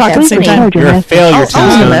and all talk at the same time. You're a failure,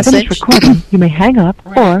 Tombstone. Finish recording. You may hang up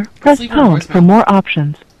or press pound for more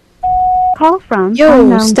options. Call from Yo,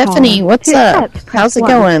 unknown Stephanie, caller. what's To up? accept, How's it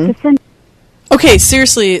press one. going? To send- Okay,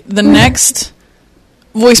 seriously, the next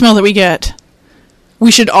voicemail that we get, we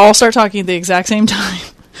should all start talking at the exact same time.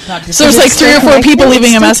 So there's like 3 or 4 people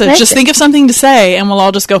leaving a message. Just think of something to say, and we'll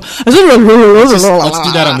all just go. Let's do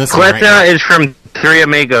that on this one right now. Quetta is from Three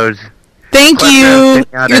Amigos. Thank you.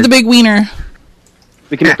 You're the big wiener.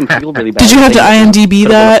 We can make them feel really bad. Did you have to Thank you. IMDb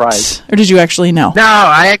Put 'em on the prize. that, or did you actually know? No,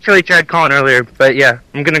 I actually tried calling earlier, but yeah,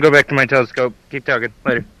 I'm gonna go back to my telescope. Keep talking.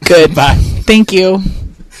 Later. Good. Bye. Thank you.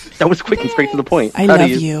 That was quick and straight to the point. I Proud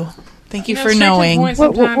love of you. Thank you You know, for straight to the knowing. point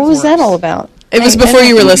What sometimes was that works. all about? It was I before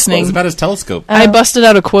you were It listening. was about his telescope. I busted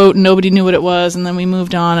out a quote, and nobody knew what it was, and then we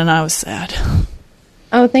moved on, and I was sad.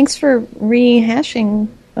 Oh, thanks for rehashing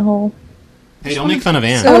the whole... Hey, don't make fun of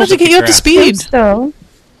Ann. I wanted to get you up to speed. So,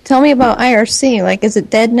 tell me about IRC. Like, is it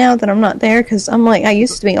dead now that I'm not there? Because I'm like, I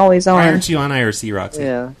used to be always Why on. aren't you on IRC, Roxy?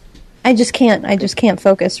 Yeah. I just can't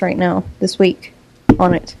focus right now, this week,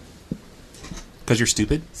 on it. Because you're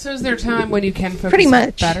stupid? So is there a time when you can focus Pretty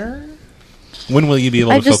much. better? When will you be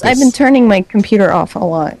able to focus? I've been turning my computer off a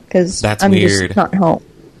lot, because That's I'm weird. just not home.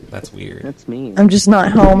 That's weird. That's mean. I'm just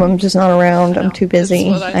not home. I'm just not around. I'm too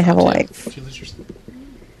busy. I have a life.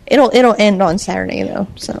 It'll end on Saturday though,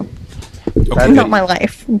 so Okay, not good. my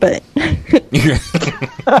life, but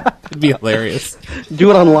It'd be hilarious. Do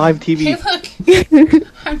it on live TV. Hey, look,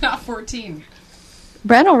 I'm not 14.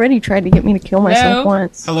 Brad already tried to get me to kill myself No.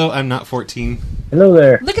 once. Hello, I'm not 14. Hello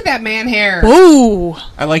there. Look at that man hair. Ooh,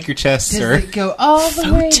 I like your chest, Does sir. it go all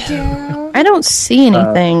the way down? I don't see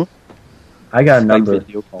anything. I got a number.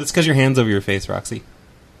 That's because your hand's over your face, Roxy.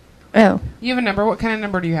 Oh, You have a number? What kind of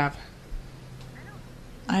number do you have?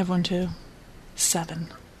 I have one too. 7.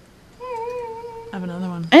 I have another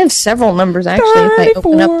one. I have several numbers actually. If I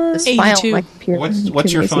open up this file on 82. my computer,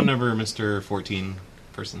 What's your Too phone busy. number, Mr. 14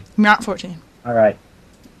 person? Not 14. All right.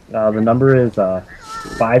 The number is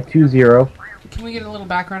 520-2043. Can we get a little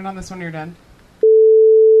background on this when you're done?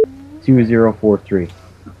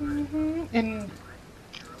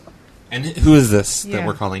 And who is this Yeah. that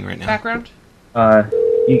we're calling right now? Background?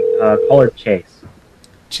 You call her Chase.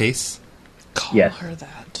 Chase? Call Yes. her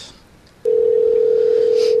that.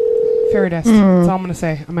 Fairy dust. That's all I'm going to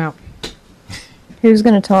say. I'm out. Who's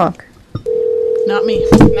gonna talk? Not me.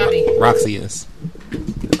 Not me. Roxy is.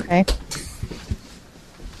 Okay.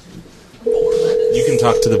 You can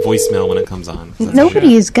talk to the voicemail when it comes on.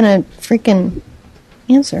 Nobody is gonna freaking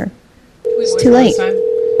answer. It's too late.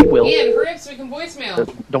 Will. Ian, hurry up so we can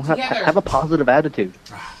voicemail. Don't Together. have a positive attitude.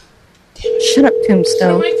 Shut up, Turn the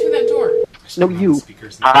Tombstone. mic through that door. No, you.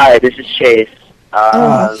 Hi, this is Chase.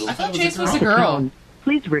 I thought Chase was a girl.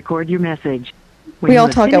 Please record your message. We all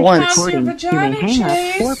talk at once. Recording, How's your you may vagina, hang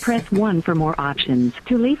Chase? up or press 1 for more options.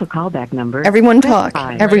 To leave a callback number, Everyone press talk.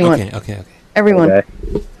 5. Everyone. Okay. Everyone. Okay.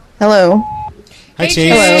 Hello. Hi, Hey,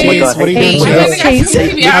 Chase. Hello. Chase, Oh my God. what are you Hey, doing? Chase.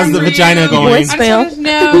 today? Chase. How's the vagina going? I just Voicemail. wanted to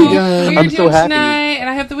know what you're I'm so doing happy. tonight, and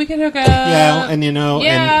I have the weekend hookup. Yeah, and you know,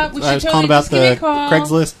 Yeah, and we I should was totally calling about just give me the a call.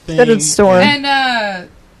 Craigslist thing. Go to the store. And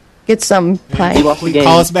Get some pie. You lost the game.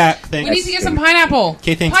 Call us back. Thanks. we need to get some pineapple.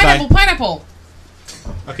 Okay, thanks, Pineapple, bye. pineapple.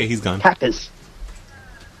 Okay, he's gone. Cactus.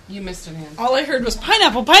 You missed it, Han. All I heard was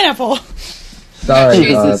pineapple, pineapple. Sorry,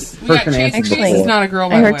 Jesus. We got person Chase. answered Chase is before. not a girl,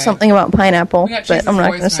 by I the heard way. something about pineapple, We got but Chase's I'm not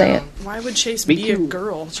going to say voicemail. it. Why would Chase Me be a too.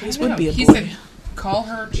 girl? Chase I know. would be a He boy. said, call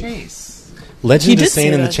her Chase. He Legend did is saying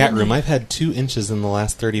say in the that, chat didn't room, he? I've had 2 inches in the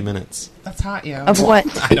last 30 minutes. That's hot, yo. Of what?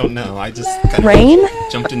 I don't know. I just kind of Rain?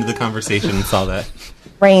 jumped into the conversation and saw that.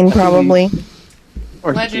 Rain, probably.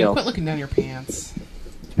 Or Legend, quit looking down your pants.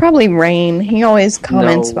 Probably rain. He always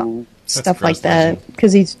comments No. about stuff That's like gross, that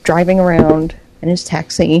because he's driving around in his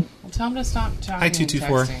taxi. Well, tell him to stop talking. Hi, and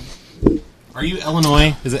 224. texting. Are you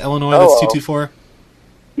Illinois? Is it Illinois Hello. that's 224?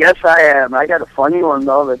 Yes, I am. I got a funny one,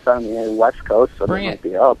 though, that's on the West Coast, so Bring that it.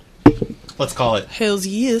 might be up. Let's call it. Hells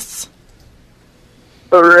yes.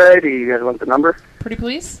 Alrighty, you guys want the number? Pretty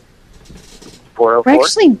please? 404? We're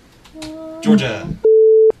actually Georgia.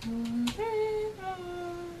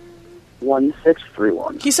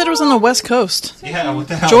 1631. He said it was on the West Coast. Yeah, what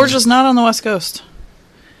the hell? Georgia's not on the West Coast.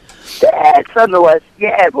 Yeah, it's on the West.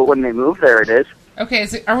 Yeah, but when they move there, it is. Okay,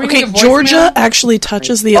 are we Okay, gonna get Georgia voicemail? actually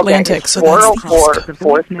touches the Atlantic, so that's the East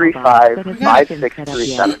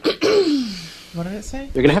 404-435-5637. What did it say?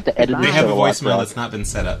 You're gonna have to edit. They this have a show lot, voicemail bro. that's not been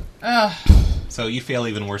set up. Ugh. So you fail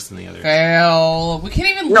even worse than the other. Fail. We can't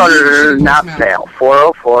even No, leave not voicemail. fail.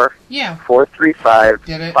 404 Yeah. 435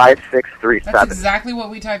 Did it? 5637. That's exactly what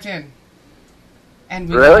we typed in. And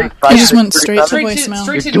we Really? got- You just went straight to Straight voicemail.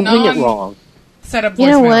 straight to You're doing it non- wrong. set up voicemail. You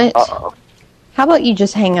know what? Uh-oh. How about you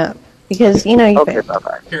just hang up? Because, you know, you Okay, failed.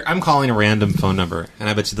 bye-bye. Here, I'm calling a random phone number, and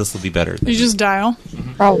I bet you this will be better. You just dial.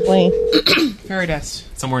 Probably. Fairy dust.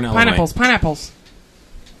 Somewhere in Pineapples. Pineapples.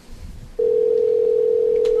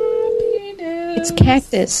 It's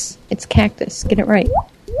cactus. It's cactus. Get it right.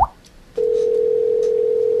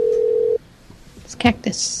 It's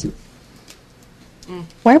cactus.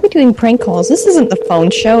 Why are we doing prank calls? This isn't the phone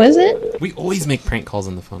show, is it? We always make prank calls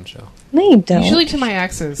on the phone show. No, you don't. Usually to my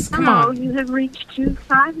exes. Come Hello, on. you have reached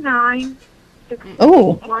 259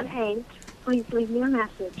 Oh. 18. Please leave me a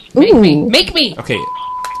message. Make me. Ooh. Make me. Okay.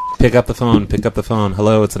 Pick up the phone. Pick up the phone.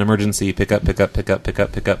 Hello, it's an emergency. Pick up. Pick up. Pick up. Pick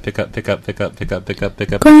up. Pick up. Pick up. Pick up. Pick up. Pick up. Pick up.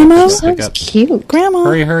 Pick up. Grandma? Pick up. Sounds cute. Grandma.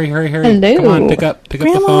 Hurry! Hurry! Hurry! Hurry! Hello. Come on! Pick up! Pick up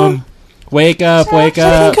the Grandma. phone. Wake up! Wake I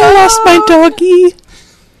up! think I lost my doggy.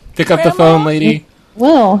 Pick up the phone, lady.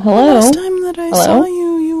 Well, hello. Last time that I Hello? saw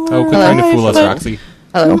you, you were Oh, quit trying to fool us, alive, Roxy.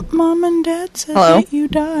 Hello. but Mom and Dad said Hello? that you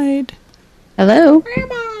died. Hello.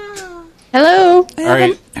 Hello. I All right.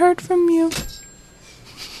 haven't heard from you.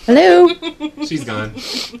 Hello. She's gone.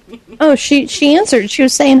 Oh, she answered. She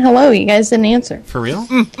was saying hello. You guys didn't answer. For real?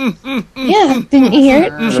 Yeah, didn't you hear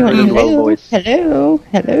it? She went, Really low hello, voice. hello,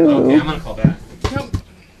 hello. Okay, I'm gonna call back.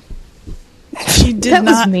 She did That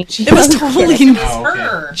was not. me. It was totally Oh, okay.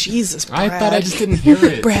 Her. Jesus, Brad. I thought I just didn't hear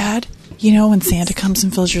it. Brad, you know when Santa comes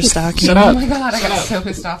and fills your stocking? Shut Oh up. my god, I got so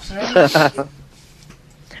pissed off today.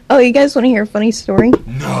 Oh, you guys want to hear a funny story?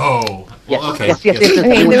 No. Yes, Well, okay. yes. Okay,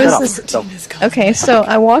 there Shut was up. this. So, Okay, so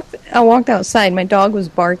I walked outside. My dog was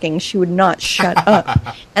barking. She would not shut up,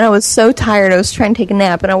 and I was so tired. I was trying to take a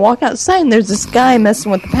nap, and I walk outside, and there's this guy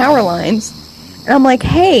messing with the power lines, and I'm like,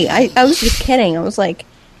 "Hey, I was just kidding." I was like,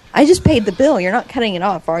 "I just paid the bill. You're not cutting it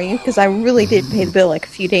off, are you?" Because I really did pay the bill like a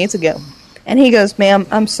few days ago. And he goes, "Ma'am,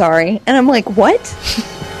 I'm sorry," and I'm like, "What?"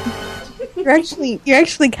 You're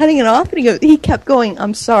actually cutting it off? And he kept going,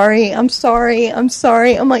 I'm sorry. I'm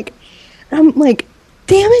like,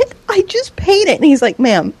 damn it, I just paid it. And he's like,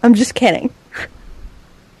 ma'am, I'm just kidding.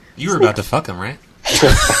 You were about to fuck him, right?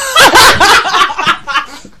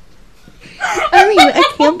 I mean, I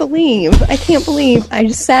can't believe I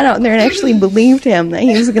just sat out there and actually believed him that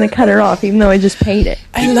he was going to cut her off, even though I just paid it.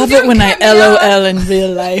 I love it when I LOL in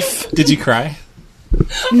real life. Did you cry?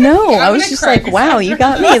 No, I was just like, wow, you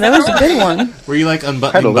got me. That was a good one. Were you like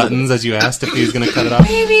unbuttoning buttons as you asked if he was going to cut it off?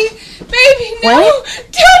 Baby, no! What?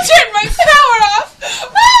 Don't turn my power off!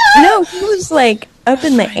 No, he was like up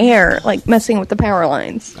in the air, like messing with the power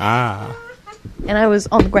lines. Ah. And I was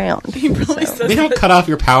on the ground. So. They don't cut off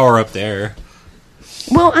your power up there.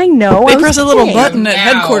 Well, I know. They I was press a little kidding. button at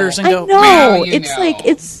headquarters and I go, know. Now you It's know. like,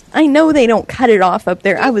 it's, I know they don't cut it off up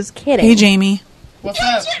there. I was kidding. hey, Jamie. What's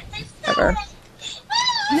up? Whatever.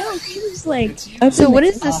 No, he was like, so what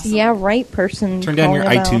is this yeah right person Turn down your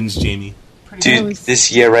calling about? iTunes, Jamie. Dude, this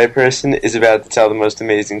yeah right person is about to tell the most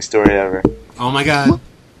amazing story ever. Oh my god.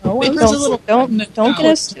 Oh, They well, press a little don't button. get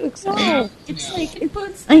us too excited. No, it's like,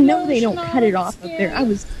 I know they don't cut it off up there. I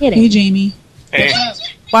was kidding. Hey, Jamie. Hey.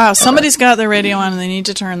 Wow, somebody's got their radio on and they need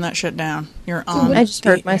to turn that shit down. You're on. I just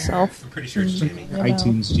heard myself. I'm pretty sure it's Jamie.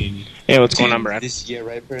 iTunes, Jamie. Hey, what's going on, Brad? This yeah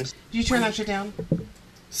right person. Did you turn that shit down?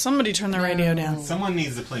 Somebody turn their radio down. Someone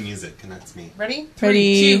needs to play music, and that's me. Ready?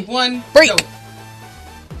 Ready. 3, 2, 1, break! Go.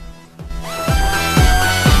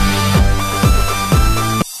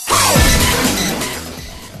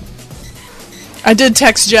 I did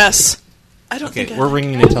text Jess. I don't Okay, think we're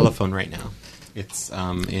ringing a telephone right now. It's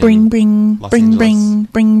in bring, Los bring, Angeles.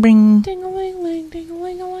 bring. Ding-a-ling-ling,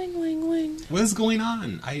 ding-a-ling-a-ling-ling-ling. What is going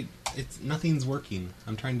on? Nothing's working.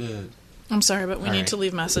 I'm trying to. I'm sorry, but we All need right. to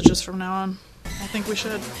leave messages from now on. I think we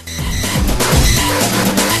should.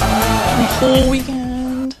 The whole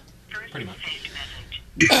weekend. Pretty much.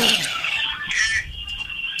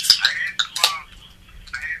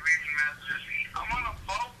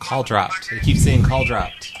 Call dropped. They keep saying call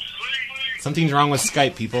dropped. Something's wrong with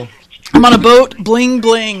Skype, people. I'm on a boat. Bling,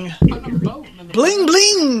 bling. Bling,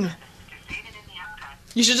 bling.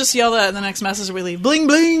 You should just yell that in the next message we leave. Bling,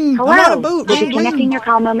 bling. Hello. I'm on a boat. We'll Bling, be connecting bling. your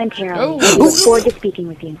call momentarily. Oh. We look forward to speaking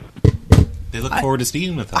with you. They look forward to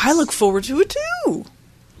speaking with us. I look forward to it too.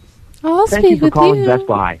 I'll Thank you for calling Best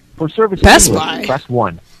Buy. For service in Best English, Buy. press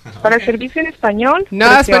 1. Para servicio en español, No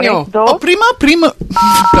presione español. Oh, prima.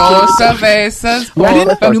 Dos veces We por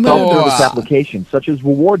access our self-service favor. applications such as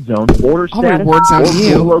Reward Zone, order I'll status, reward zone or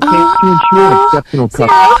you. locate to ensure an exceptional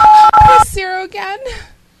customer. Press 0 again.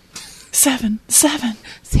 7, 7,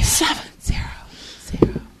 7, 0.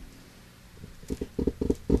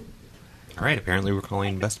 All right, apparently we're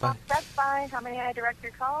calling Best Buy. Best Buy, how may I direct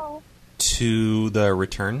your call? To the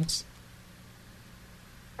returns.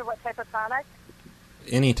 For what type of product?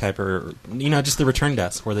 Any type of, just the return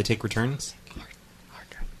desk where they take returns.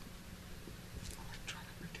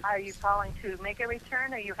 Are you calling to make a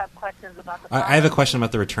return, or you have questions about the I have a question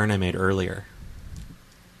about the return I made earlier.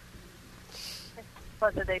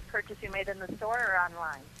 Was it a purchase you made in the store or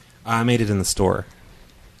online? I made it in the store.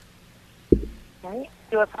 Okay.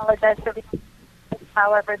 Do apologize for the.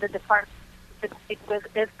 However, the department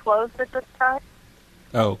is closed at this time.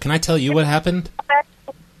 Oh, can I tell you what happened?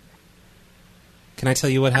 Can I tell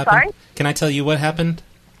you what happened? Sorry? Can I tell you what happened?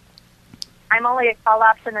 I'm only a call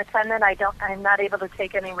option attendant. I'm not able to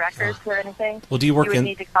take any records or anything. Well, do you work would in?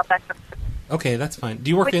 need to call back. Okay, that's fine.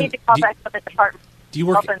 Do you work we in? need to call back to the department. Do you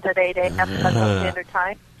work? Opens at 8 a.m. Central Standard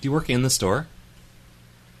Time. Do you work in the store?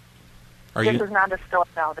 This is not a store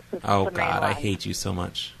now. This is Oh the main God, line. I hate you so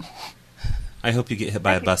much. I hope you get hit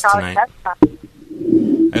by a Thank you bus for calling tonight. Best Buy.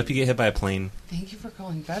 I hope you get hit by a plane. Thank you for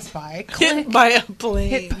calling Best Buy. Hit by a plane.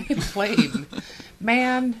 Hit by a plane.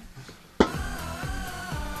 Man.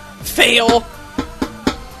 Fail.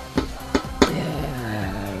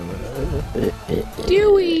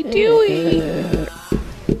 Dewey.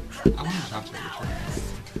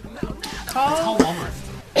 Call Walmart.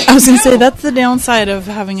 I was going to say, that's the downside of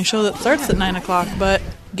having a show that starts at 9 o'clock, but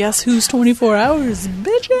guess who's 24 hours?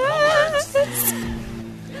 Bitches!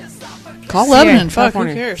 Call Lebanon, fuck, who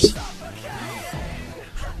cares?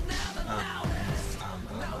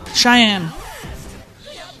 Cheyenne.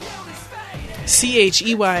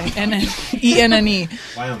 CHEYNNE.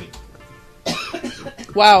 Wyoming.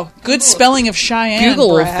 Wow, good spelling of Cheyenne.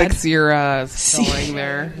 Google will Brad. fix your spelling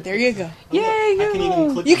there. There you go. Yay,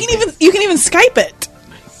 Google. You can even Skype it.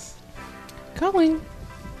 Calling.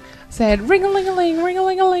 Said ring-a-ling-a-ling,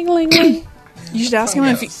 ring-a-ling-a-ling-a-ling. You should ask him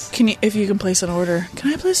if you can place an order.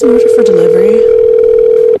 Can I place an order for delivery?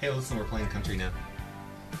 Hey, listen, we're playing country now.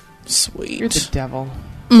 Sweet. You're the devil.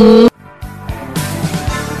 Only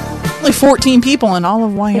 14 people in all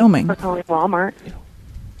of Wyoming. We're calling Walmart.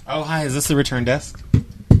 Oh, hi, is this the return desk?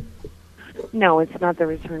 No, it's not the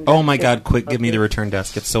return desk. Oh my God, quick, give me the return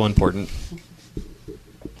desk. It's so important.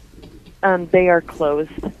 They are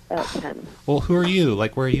closed at 10. Well, who are you?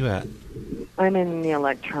 Like, where are you at? I'm in the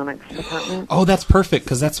electronics department. Oh, that's perfect,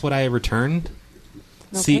 because that's what I returned.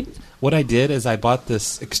 Okay. See, what I did is I bought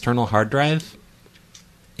this external hard drive,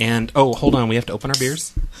 and, oh, hold on, we have to open our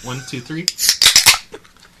beers. 1, 2, 3.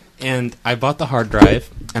 And I bought the hard drive,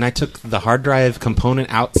 and I took the hard drive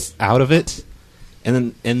component out of it,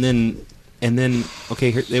 and then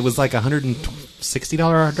okay, here, it was like $160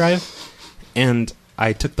 hard drive, and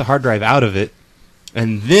I took the hard drive out of it,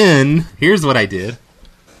 and then here's what I did: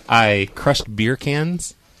 I crushed beer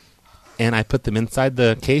cans, and I put them inside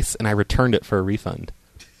the case, and I returned it for a refund,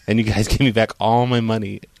 and you guys gave me back all my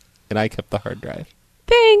money, and I kept the hard drive.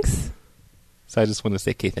 Thanks. So I just want to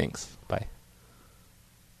say, okay, thanks, bye.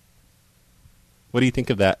 What do you think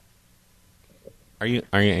of that? Are you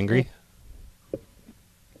angry?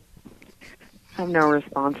 I have no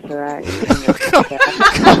response to that.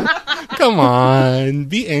 Come on,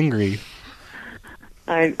 be angry.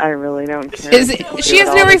 I really don't care. She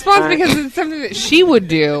has no response because it's something that she would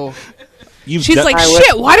do. She's like,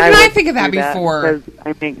 shit, why didn't I think of that before? Because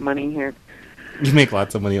I make money here. You make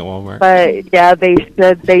lots of money at Walmart. But yeah, they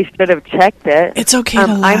should have checked it. It's okay to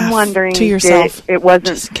laugh I'm wondering to yourself. It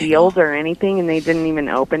wasn't sealed or anything, and they didn't even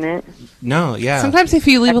open it. No, yeah. Sometimes if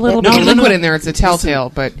you leave a little bit of liquid in there, it's a telltale.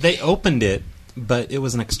 But they opened it, but it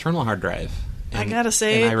was an external hard drive. I gotta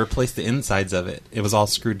say, and I replaced the insides of it. It was all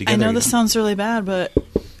screwed together. I know again. this sounds really bad, but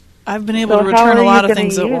I've been able So to how return are a you lot of gonna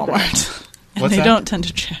things at use Walmart, and What's they that? don't tend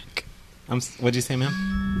to check. What'd you say,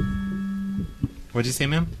 ma'am? What'd you say,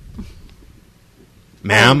 ma'am?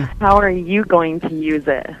 Ma'am? How are you going to use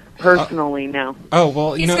it personally now? Oh,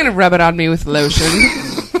 well, he's going to rub it on me with lotion.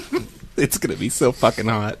 It's going to be so fucking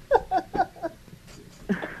hot. Do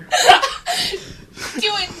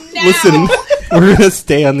it now. Listen, we're going to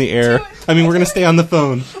stay on the air. I mean, we're going to stay on the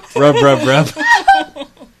phone. Rub, rub, rub.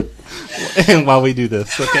 And while we do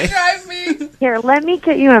this, okay? Drive me. Here, let me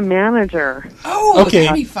get you a manager. Oh, okay.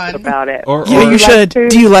 that'd be fun. About it. Yeah, you should.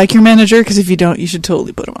 Do you like your manager? Because if you don't, you should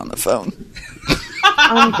totally put him on the phone.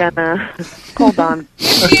 I'm gonna. Hold on.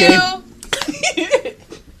 Okay.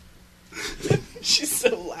 She's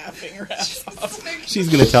so laughing her ass off. She's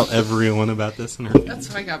going to tell everyone about this in her. That's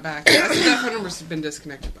what I got back. That phone number's been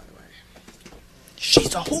disconnected, by the way.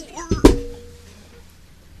 She's a whore.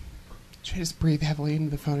 Should I just breathe heavily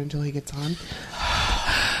into the phone until he gets on?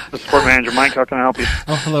 The support manager, Mike, how can I help you?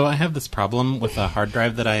 Oh, hello. I have this problem with a hard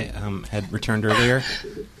drive that I had returned earlier.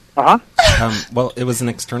 Well, it was an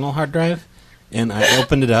external hard drive, and I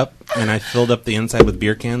opened it up, and I filled up the inside with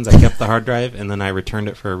beer cans. I kept the hard drive, and then I returned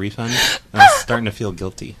it for a refund. I was starting to feel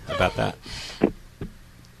guilty about that.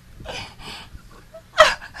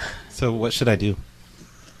 So what should I do?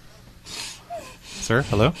 Sir,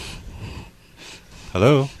 hello?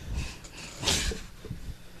 Hello?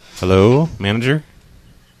 Hello, manager?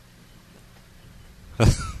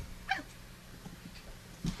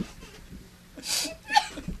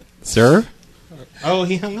 Sir? Oh,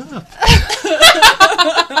 he hung up.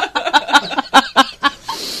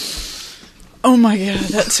 Oh my god,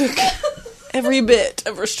 that took every bit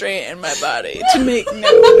of restraint in my body to make no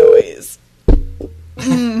noise.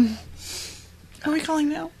 Are we calling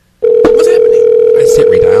now? What's happening? I just hit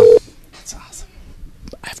redial. That's awesome.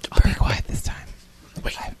 I have to be quiet this time.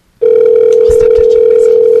 Wait. I'll stop touching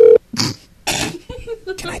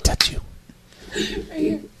myself. Can I touch you? Right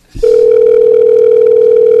here.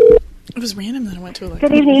 It was random that I went to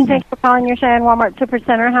Good evening. Thanks for calling your Cheyenne Walmart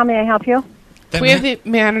Supercenter. How may I help you? Can we have the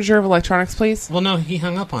manager of electronics, please? Well, no, he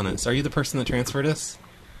hung up on us. Are you the person that transferred us?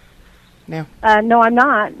 No. No, I'm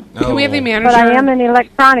not. Can we have the manager? But I am in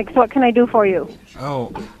electronics. What can I do for you?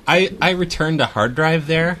 Oh, I returned a hard drive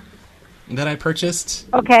there that I purchased.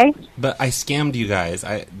 Okay. But I scammed you guys.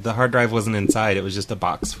 The hard drive wasn't inside. It was just a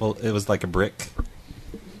box full. It was like a brick.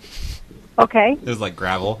 Okay. It was like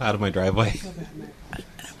gravel out of my driveway.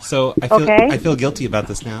 So I feel guilty about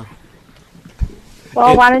this now.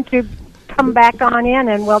 Well, why don't you come back on in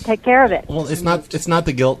and we'll take care of it. Well, it's not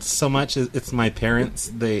the guilt so much. It's my parents.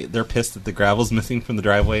 They're pissed that the gravel's missing from the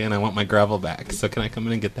driveway, and I want my gravel back. So can I come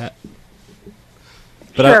in and get that?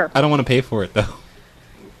 But sure. I don't want to pay for it though.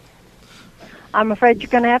 I'm afraid you're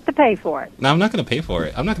going to have to pay for it. No, I'm not going to pay for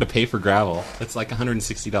it. I'm not going to pay for gravel. It's like a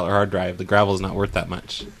 $160 hard drive. The gravel is not worth that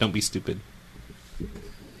much. Don't be stupid.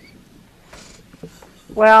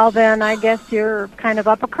 Well, then I guess you're kind of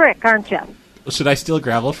up a creek, aren't you? Should I steal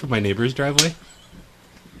gravel from my neighbor's driveway?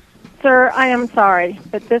 Sir, I am sorry,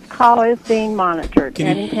 but this call is being monitored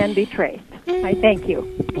and can be traced. I thank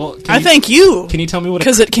you. Well, I thank you. Can you tell me what?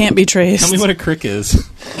 Because it can't be traced. Tell me what a crick is.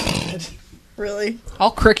 Really?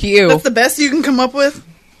 I'll crick you. That's the best you can come up with?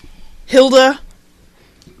 Hilda?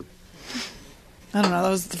 I don't know. That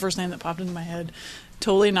was the first name that popped into my head.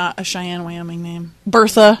 Totally not a Cheyenne, Wyoming name.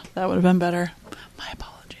 Bertha. That would have been better. My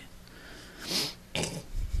apologies.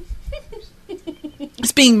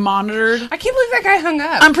 It's being monitored. I can't believe that guy hung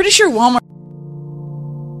up. I'm pretty sure Walmart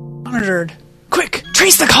monitored. Quick,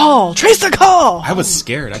 trace the call. Trace the call. I was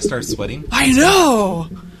scared. I started sweating. I know.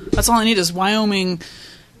 That's all I need is Wyoming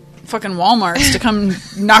fucking Walmarts to come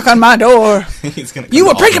knock on my door. He's gonna You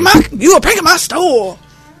were breaking my store.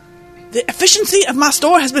 The efficiency of my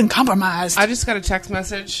store has been compromised. I just got a text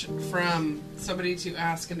message from somebody to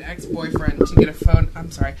ask an ex-boyfriend to get a phone.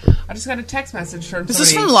 I'm sorry. I just got a text message from somebody. Is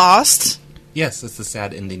this from Lost? Yes, it's the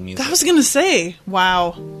sad ending music. I was going to say,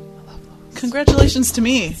 wow. Congratulations to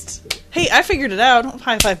me. Hey, I figured it out.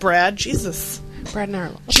 High five, Brad. Jesus. Brad and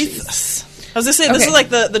I. Jesus. I was going to say, this is like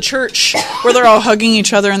the church where they're all hugging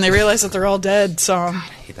each other and they realize that they're all dead song. God,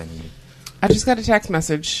 I hate that music. I just got a text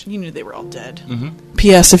message. You knew they were all dead. Mm-hmm.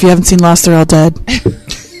 P.S. If you haven't seen Lost, they're all dead.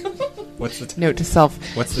 What's the note to self?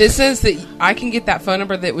 What's this says that I can get that phone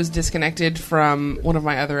number that was disconnected from one of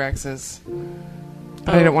my other exes.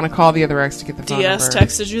 But I don't want to call the other ex to get the phone DS number.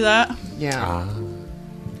 texted you that? Yeah.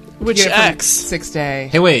 Which ex? 6 Day.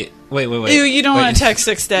 Hey, wait. Ew, you don't want to text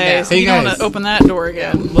 6 days. Hey, you don't guys. want to open that door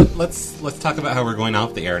again. Let's talk about how we're going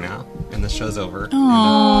off the air now, and the show's over.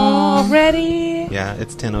 Already? Yeah,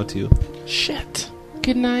 it's 10:02. Shit.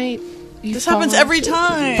 Good night. This happens every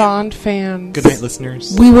time. Bond fans. Good night,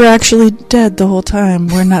 listeners. We were actually dead the whole time.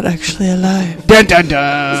 We're not actually alive. Dun dun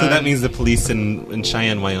dun. So that means the police in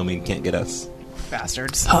Cheyenne, Wyoming can't get us.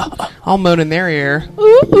 Bastards. I'll moan in their ear.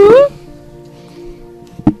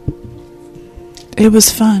 It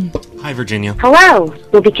was fun. Hi, Virginia. Hello.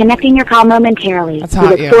 We'll be connecting your call momentarily. That's we hot,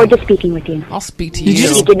 look yeah. forward to speaking with you. I'll speak to If you.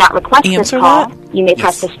 you did not request this Answer call, that? you may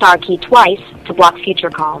press the star key twice to block future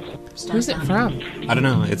calls. Who's it from? I don't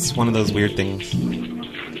know. It's one of those weird things.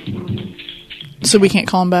 So we can't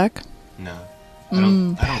call him back? No. I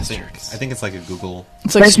don't think. I think it's like a Google.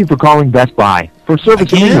 It's like Thank you for calling Best Buy. For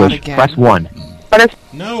service in Again? English, press 1.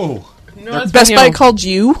 No. Best Buy called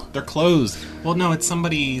you? They're closed. Well, no, it's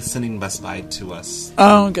somebody sending Best Buy to us.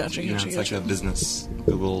 Oh, gotcha, You know, gotcha, it's gotcha. like a business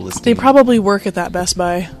Google listing. They probably work at that Best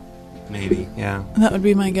Buy. Maybe, yeah. That would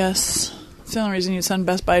be my guess. It's the only reason you send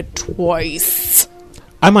Best Buy twice.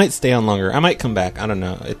 I might stay on longer. I might come back. I don't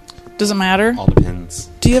know. It doesn't matter. all depends.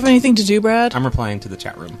 Do you have anything to do, Brad? I'm replying to the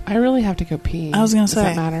chat room. I really have to go pee. I was going to say.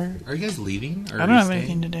 Does that matter? Are you guys leaving? Or I don't have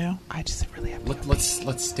anything to do. I just really have to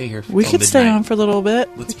Let's stay here. We could stay on for a little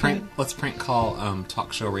bit. Let's prank call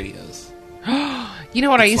talk show radios. You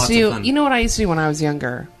know what I used to do? Fun. You know what I used to do when I was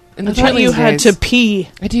younger? In I thought you had to pee.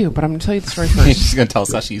 I do, but I'm going to tell you the story first. She's going to tell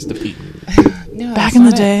us how she used to pee. No, back in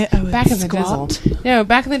the day, I would back in the squat. dizzle. No,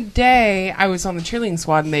 back in the day, I was on the cheerleading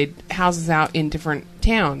squad, and they'd houses out in different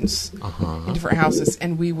towns, in different houses,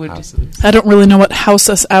 and we would. I don't really know what house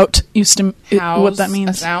us out used to. What that means.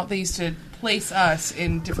 Us out. They used to place us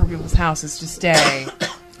in different people's houses to stay.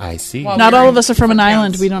 I see. Not all of us are from an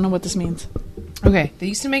island. We don't know what this means. Okay, they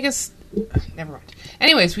used to make us. Never mind.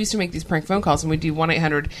 Anyways, we used to make these prank phone calls, and we'd do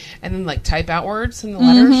 1-800, and then like type out words in the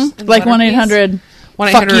letters, in the like letter 1-800. piece.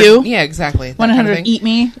 Fuck you. Yeah, exactly. 1-800 eat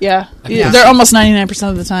me. Yeah. They're almost 99%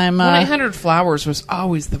 of the time. 1-800 flowers was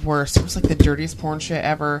always the worst. It was like the dirtiest porn shit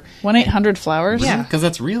ever. 1-800 flowers. Yeah, because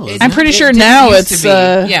that's real. I'm pretty sure now it's.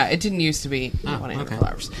 Yeah, it didn't used to be 1-800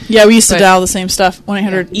 flowers. Yeah, we used to dial the same stuff.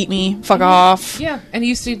 1-800 eat me. Fuck off. Yeah, and you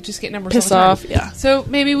used to just get numbers. Piss all the time. off. Yeah. So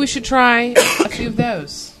maybe we should try a few of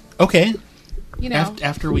those. Okay. You know,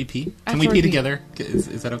 after we pee, can we pee together?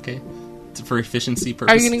 Is that okay? For efficiency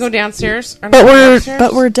purposes. Are you going to go downstairs? But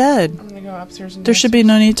we're dead. I'm going to go upstairs. And there should be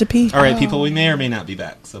no need to pee. All right, people. We may or may not be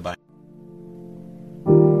back. So bye.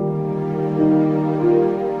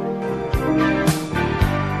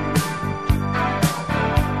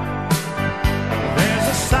 There's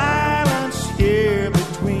a silence here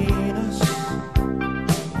between us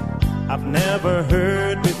I've never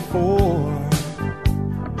heard before,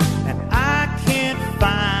 and I can't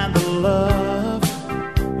find the love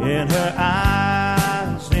in her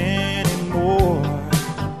eyes anymore.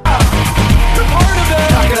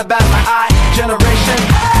 Talking about my I generation.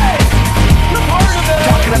 Hey!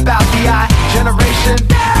 Talking about the I generation.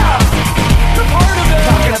 Yeah!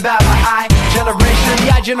 Talking about my I generation.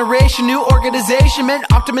 The I generation, new organization meant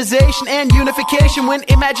optimization and unification when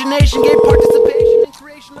imagination gave participation in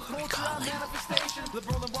creation of cultural manifestation.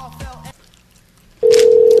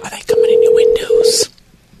 Are they coming in your windows?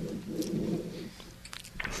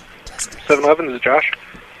 7-Eleven, this is Josh.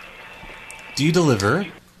 Do you deliver?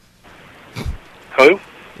 Who?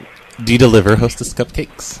 Do you deliver Hostess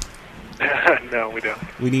cupcakes? No, we don't.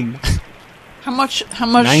 We need. How much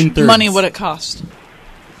 9/3. money would it cost?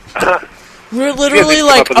 We're You literally guys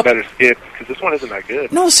like come up with a better skit because this one isn't that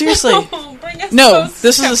good. No, seriously. No,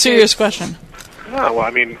 this is a serious question. No, well,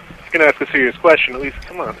 I mean, if you're gonna ask a serious question, at least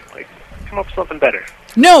come on, like, come up with something better.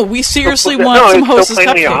 No, we seriously No, want some it's Hostess so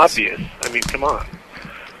plainly cupcakes. obvious. I mean, come on.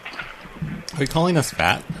 Are you calling us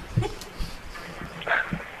fat?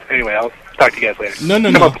 Anyway, I'll talk to you guys later. No.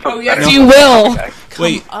 Come up with something better. You will.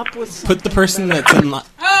 Wait. Up with Put the person that's in line.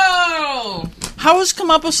 Oh! How has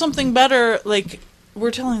come up with something better? Like,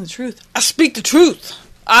 we're telling the truth. I speak the truth.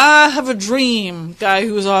 I have a dream. Guy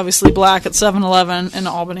who is obviously black at 7-Eleven in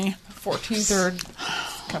Albany. 14-3rd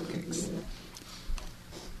cupcakes.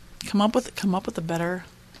 Come up with a better.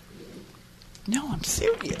 No, I'm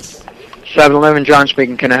serious. 7-Eleven, John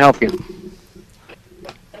speaking. Can I help you?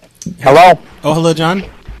 Hello? Oh, hello, John.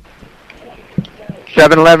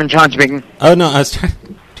 7-Eleven, John speaking. Oh, no, I was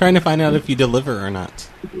trying to find out if you deliver or not.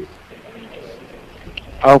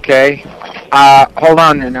 Okay. Hold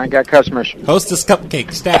on, then. I got customers. Hostess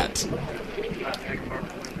cupcake stat.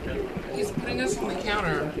 He's putting us on the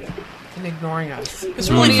counter and ignoring us.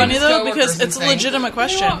 It's really funny, though, because it's a legitimate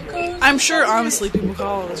question. I'm sure, honestly, people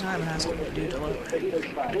call all the time and ask me to do delivery.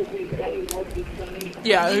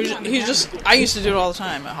 Yeah, he's just... I used to do it all the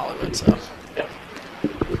time at Hollywood, so...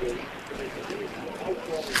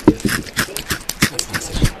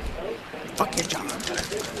 Fuck your job.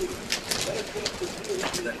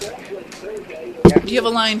 Do you have a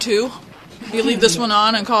line, too? You leave this one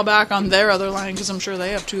on and call back on their other line, because I'm sure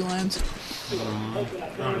they have 2 lines.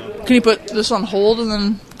 Can you put this on hold and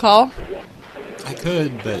then call? I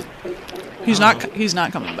could, but... He's not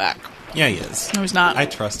coming back. Yeah, he is. No, he's not. I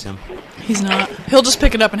trust him. He's not. He'll just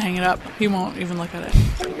pick it up and hang it up. He won't even look at it.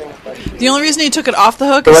 The only reason he took it off the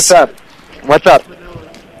hook is... What's up? What's up?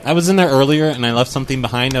 I was in there earlier, and I left something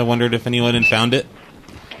behind. I wondered if anyone had found it.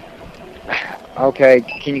 Okay,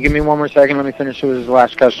 can you give me one more second? Let me finish with his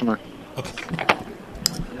last customer. Okay.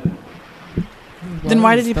 Then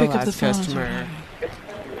why did he pick up the phone?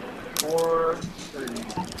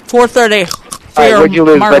 4:30. All right, what'd you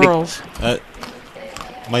lose, buddy?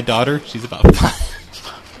 My daughter, she's about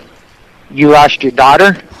 5. You lost your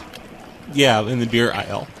daughter? Yeah, in the beer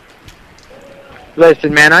aisle.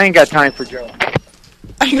 Listen, man, I ain't got time for Joe.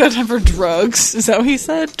 I ain't got time for drugs. Is that what he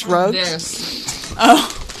said? Drugs? Yes.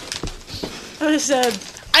 Oh. I said,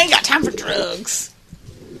 I ain't got time for drugs.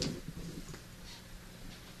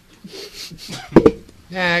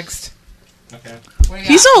 Next. Okay.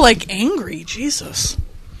 He's all like angry. Jesus.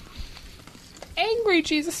 Angry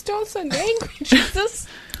Jesus. Don't send angry Jesus.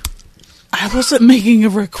 I wasn't making a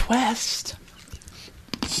request.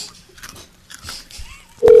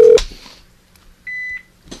 Who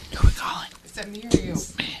are we calling? Is that me or you?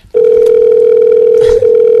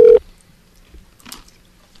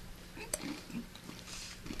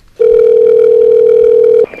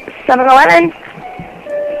 7-Eleven.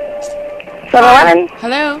 7-Eleven.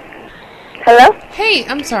 Hello. Hello. Hey,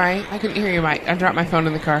 I'm sorry. I couldn't hear you. I dropped my phone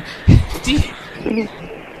in the car. Do you...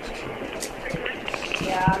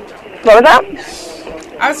 What was that?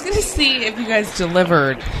 I was going to see if you guys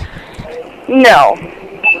delivered. No.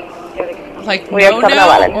 Like, We are no,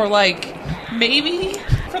 7-Eleven. or like, maybe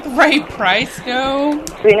for the right price, no?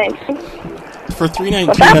 $3.19. For $3.19,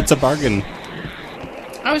 What's that? that's a bargain.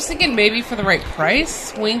 I was thinking maybe for the right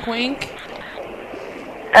price. Wink, wink.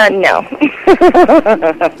 No.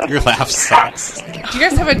 Your laugh sucks. Do you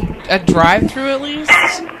guys have a drive-through at least?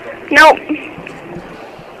 Nope.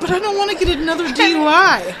 But I don't want to get another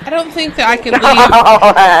DUI. I don't think that I can leave.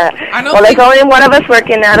 Well, there's only one of us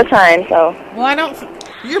working at a time, so. Well, I don't...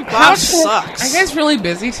 Your boss sucks. Are you guys really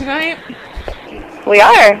busy tonight? We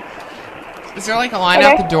are. Is there like a line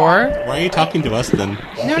out the door? Why are you talking to us then?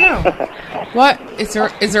 No. What? Is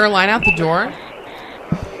there a line out the door?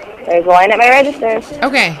 There's a line at my register.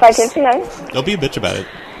 Okay. 559. Don't be a bitch about it.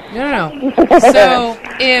 No. So,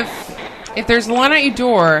 if there's a line at your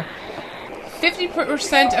door,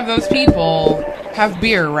 50% of those people have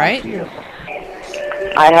beer, right?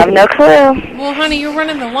 I have no clue. Well, honey, you're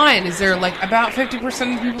running the line. Is there like about 50% of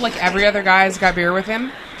the people, like every other guy's got beer with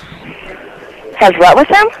him? Has what with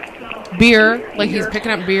him? Beer. Like he's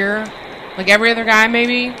picking up beer. Like every other guy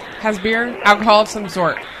maybe has beer. Alcohol of some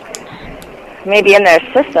sort. Maybe in their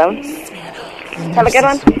system. Have a good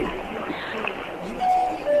one.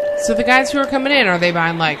 So the guys who are coming in, are they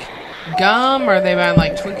buying like gum? Or are they buying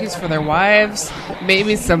like Twinkies for their wives?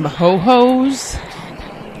 Maybe some ho-hos?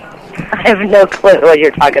 I have no clue what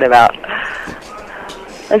you're talking about.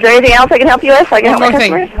 Is there anything else I can help you with? So I can help my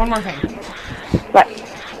customers? One more thing. What?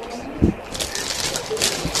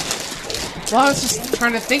 Well, I was just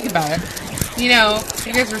trying to think about it. You know,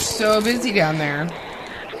 you guys are so busy down there.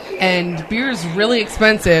 And beer is really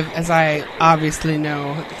expensive, as I obviously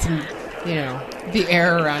know. It's, the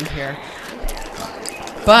air around here.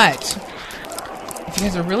 But if you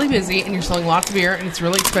guys are really busy and you're selling lots of beer and it's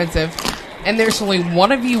really expensive, and there's only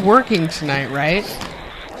one of you working tonight, right?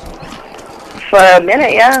 For a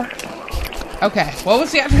minute, yeah. Okay. What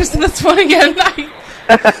was the address of this one again?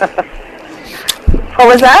 What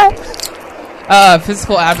was that?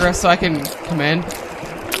 Physical address so I can come in.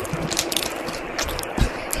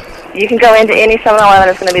 You can go into any 7-Eleven.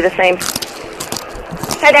 It's going to be the same.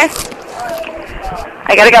 Hi there.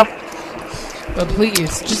 I gotta go. But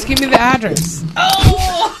please, just give me the address.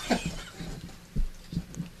 Oh!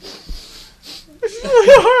 It's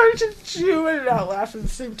really hard to chew and not laugh at the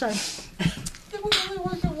same time. We only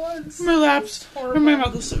worked at once. My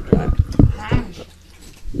mouth is so dry.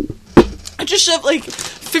 I just shoved like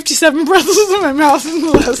 57 pretzels in my mouth in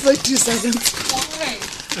the last like 2 seconds. Why?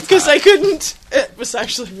 Because I couldn't. It was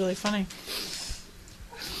actually really funny.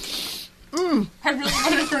 I really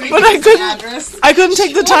wanted to But I couldn't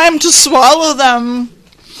take the time to swallow them.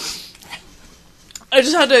 I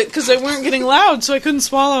just had to, because they weren't getting loud, so I couldn't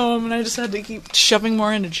swallow them, and I just had to keep shoving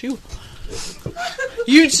more in to chew.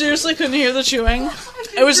 You seriously couldn't hear the chewing?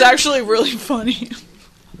 It was actually really funny.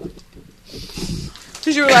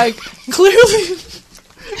 Because you were like, clearly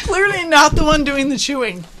not the one doing the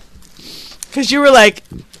chewing. Because you were like,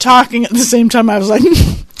 talking at the same time I was like...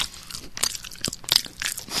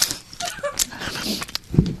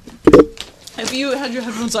 If you had your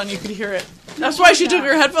headphones on, you could hear it. That's why she took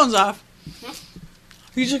her headphones off.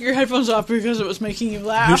 You took your headphones off because it was making you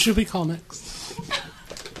laugh. Who should we call next?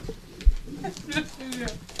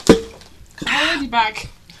 I'll be back.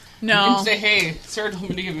 No. And say, hey, Sarah told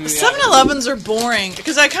me to give you the 7-Elevens are boring,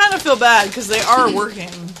 because I kind of feel bad, because they are working.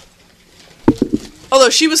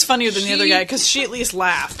 Although she was funnier than the other guy, because she at least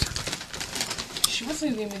laughed. She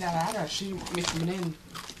wasn't giving me that address. She didn't want me coming in.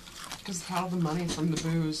 Because of all the money from the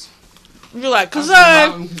booze. You're like, because I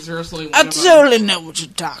totally know what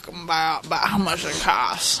you're talking about how much it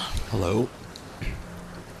costs. Hello?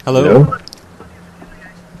 Hello?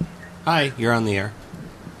 Hi, you're on the air.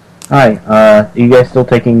 Hi, are you guys still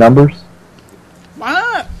taking numbers? Why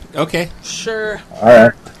not? Okay. Sure.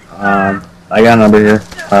 Alright. I got a number here.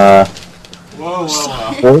 Whoa.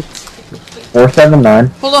 479.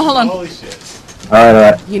 Hold on. Holy shit.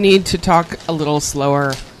 Alright. You need to talk a little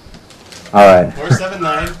slower. Alright.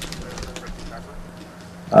 479.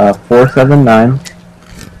 479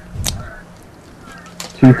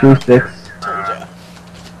 236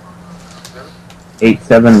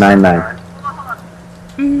 8799.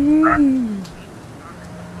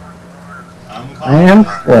 I am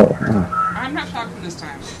slow. I'm not talking this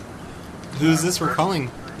time. Who's this we're calling?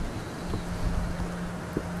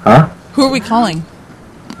 Huh? Who are we calling?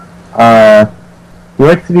 He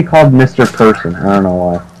likes to be called Mr. Person. I don't know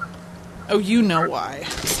why. Oh, you know why.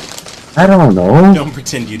 I don't know. Don't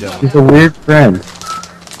pretend you don't. He's a weird friend.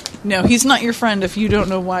 No, he's not your friend if you don't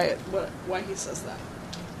know why he says that.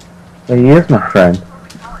 But he is my friend.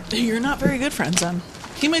 You're not very good friends, then.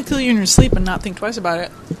 He might kill you in your sleep and not think twice about it.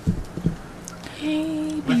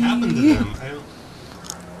 What happened to them?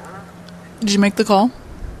 Did you make the call?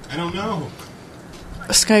 I don't know.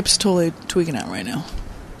 Skype's totally tweaking out right now.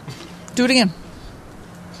 Do it again.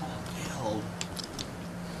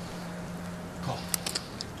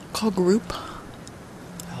 Call group.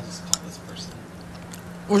 I'll just call this person.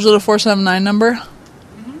 Was it a 479 number?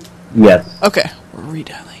 Yes. Okay, we're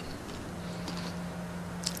redialing.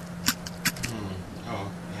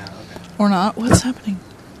 Oh, yeah, okay. Or not? What's happening?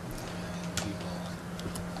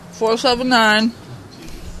 479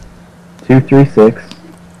 236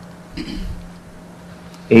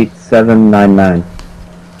 8799.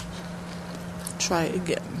 Try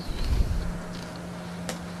again.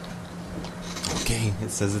 Okay, it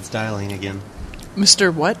says it's dialing again.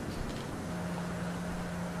 Mr. what?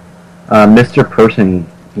 Mr. Person,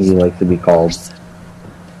 he likes to be called.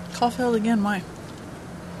 Call failed again, why?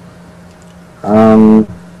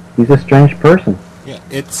 He's a strange person. Yeah,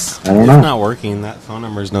 it's I don't know. not working. That phone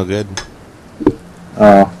number is no good.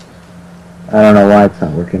 Oh. I don't know why it's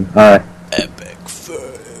not working. Alright. Epic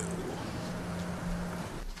fail.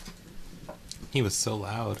 He was so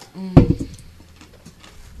loud. I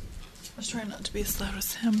was trying not to be as loud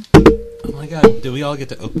as him. Oh my god, do we all get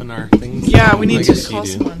to open our things? Yeah, we need I to guess call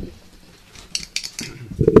you do. someone.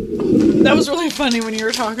 That was really funny when you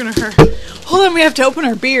were talking to her. Hold on, we have to open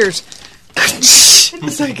our beers.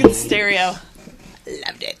 It's like in stereo.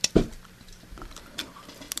 Loved it.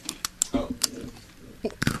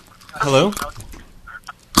 Hello?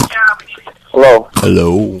 Hello.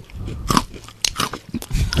 Hello.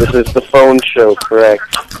 This is the phone show, correct?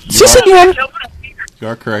 Sí, señor. You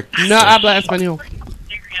are correct. No habla español.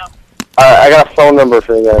 I got a phone number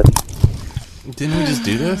for you guys. Didn't we just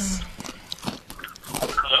do this?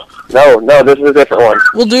 No, this is a different one.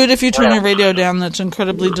 We'll do it if you turn your radio down. That's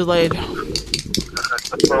incredibly delayed.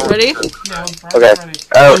 Ready? Okay.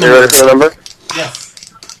 Oh, you ready for the number? Yes.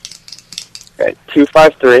 Okay,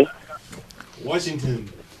 253 Washington.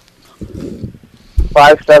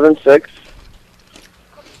 576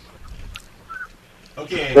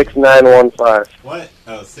 Okay. 6915. What?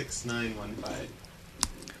 Oh, 6915.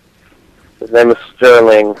 His name is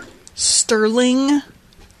Sterling. Sterling?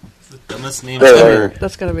 The dumbest name Sterling. ever.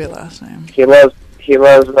 That's got to be a last name. He loves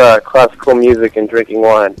classical music and drinking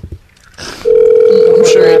wine. I'm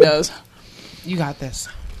sure he does. You got this.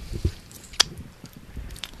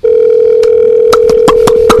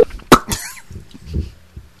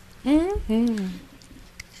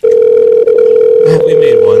 Have we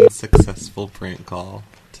made one successful prank call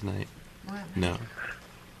tonight? No.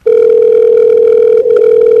 I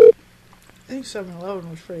think 7-Eleven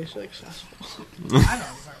was pretty successful. I don't know.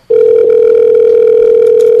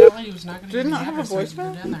 That lady was not going to Did it not have a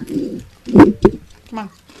voicemail? down there. Come on.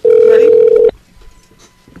 Ready?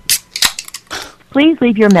 Please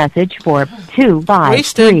leave your message for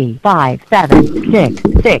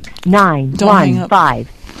 25357666915.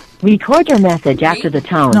 Record your message after the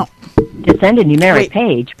tone. No. To send a numeric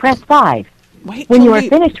page, press 5. Wait When till you are we-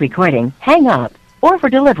 finished recording, hang up. Or for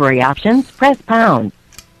delivery options, press pound.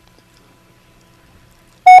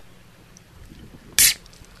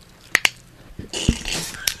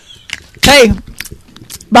 Hey,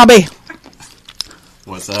 Bobby.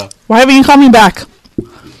 What's up? Why haven't you called me back?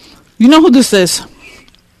 You know who this is.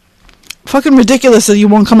 Fucking ridiculous that you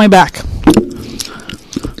won't call me back.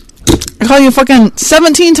 I call you fucking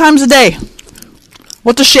 17 times a day.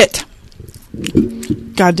 What the shit?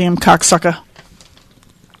 Goddamn cocksucker.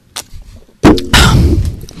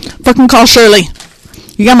 Fucking call Shirley.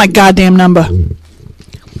 You got my goddamn number.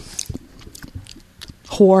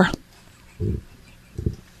 Whore.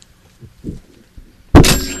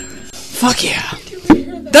 Fuck yeah.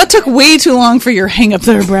 That took way too long for your hang up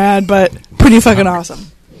there, Brad, but pretty fucking awesome.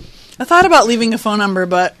 I thought about leaving a phone number,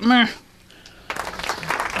 but meh.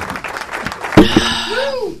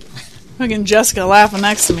 Fucking Jessica laughing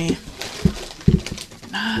next to me.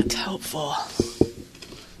 Not helpful.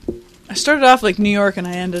 I started off like New York and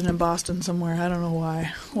I ended in Boston somewhere. I don't know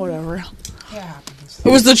why. Whatever. Yeah, happens. It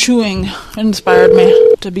was the chewing that inspired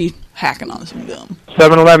me to be hacking on some gum.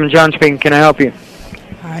 7-Eleven, John speaking. Can I help you?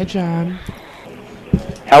 Hi, John.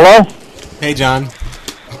 Hello? Hey, John.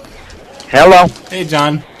 Hello? Hey,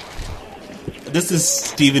 John. This is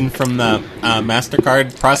Steven from the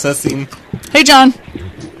MasterCard processing. Hey, John.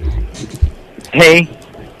 Hey.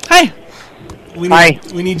 Hi. We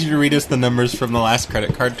need you to read us the numbers from the last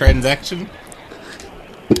credit card transaction.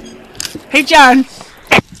 Hey, John.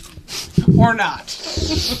 Or not.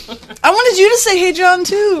 I wanted you to say hey, John,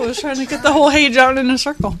 too. I was trying to get the whole hey, John in a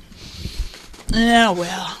circle. Yeah,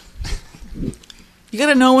 well. You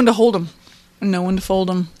gotta know when to hold them. And know when to fold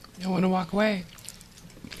them. Know when to walk away.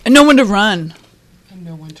 And know when to run. And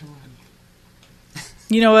know when to run.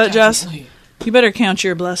 You know what, Jess? Definitely. You better count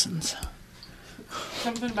your blessings.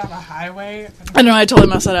 Something about a highway. I know, I totally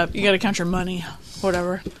messed that up. You gotta count your money.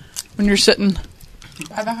 Whatever. When you're sitting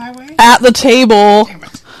By the highway? at the table.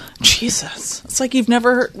 Jesus. It's like you've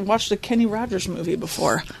never watched a Kenny Rogers movie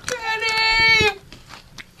before. Kenny!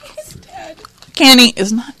 He's dead. Kenny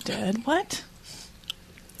is not dead. What?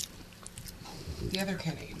 The other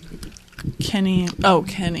Kenny. Kenny. Oh,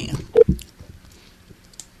 Kenny.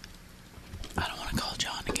 I don't want to call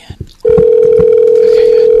John again. Okay,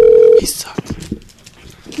 good. He sucks.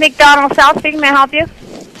 McDonald's South speaking. May I help you?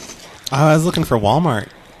 I was looking for Walmart.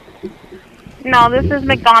 No, this is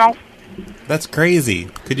McDonald's. That's crazy.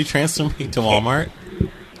 Could you transfer me to Walmart?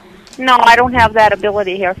 No, I don't have that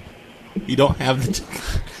ability here. You don't have the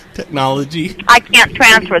technology? I can't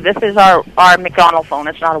transfer. This is our McDonald's phone.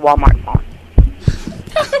 It's not a Walmart phone.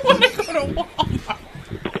 I want to go to Walmart.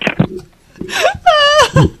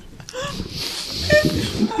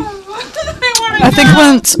 I think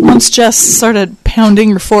once Jess started pounding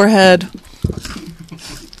your forehead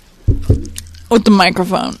with the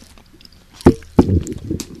microphone,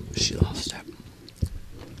 she lost it.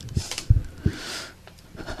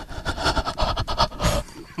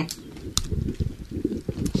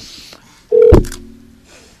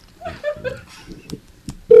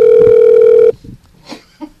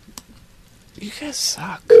 You guys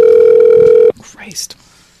suck. Christ.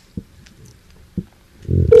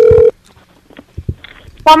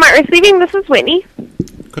 Walmart receiving, this is Whitney.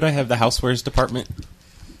 Could I have the housewares department?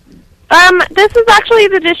 This is actually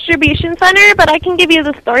the distribution center, but I can give you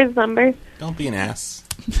the store's number. Don't be an ass.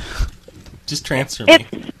 Just transfer me.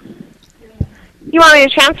 You want me to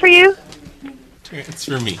transfer you?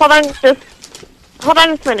 Transfer me. Hold on just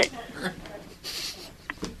a minute.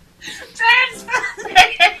 Transfer me!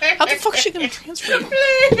 How the fuck is she gonna transfer you?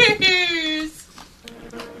 Please!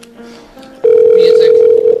 Music.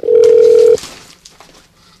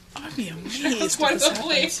 I'd be amazed if this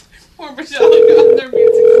Wonderfully. happens. Poor Michelle got their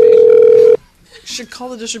music station. You should call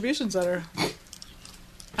the distribution center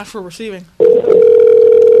after receiving.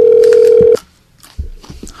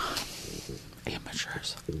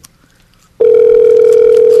 Amateurs.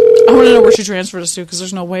 I want to know where she transferred us to because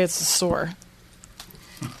there's no way it's the store.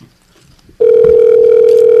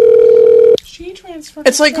 She transferred.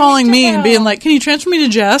 It's like calling me and being like, "Can you transfer me to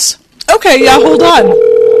Jess?" Okay, yeah, hold on.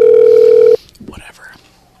 Whatever.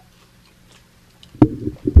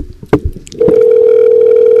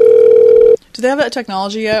 Do they have that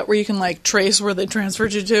technology yet where you can like trace where they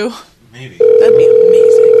transferred you to? Maybe. That'd be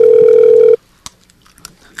amazing.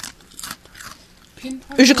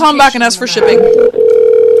 You should call him back and ask for shipping.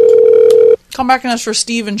 Come back and ask for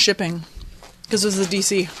Steve and shipping. Because this is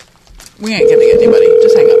DC. We ain't gonna get anybody.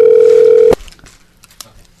 Just hang up.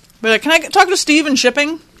 But can I talk to Steve and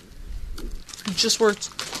shipping? It just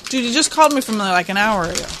worked. Dude, he just called me from like an hour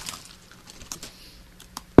ago.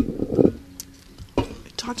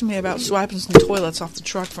 He talked to me about swiping some toilets off the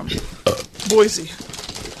truck from Boise.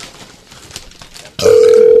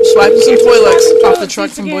 Swiping some toilets off the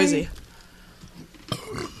truck from Boise.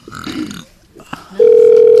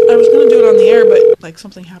 I was going to do it on the air, but like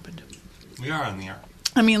something happened. We are on the air.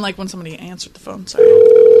 I mean, like when somebody answered the phone. Sorry.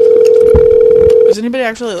 Is anybody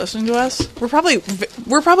actually listening to us? We're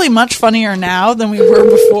probably much funnier now than we were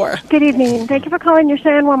before. Good evening. Thank you for calling your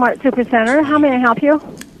Cheyenne Walmart Supercenter. How may I help you?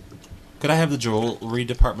 Could I have the jewelry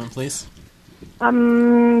department, please?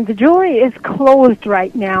 The jewelry is closed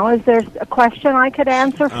right now. Is there a question I could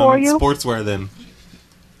answer for you? Sportswear, then.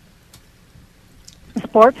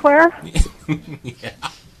 Sportswear? Yeah.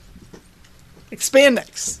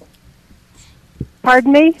 Expandex.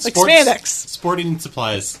 Pardon me? Expandex. Sporting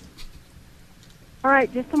supplies. All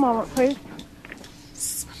right, just a moment, please.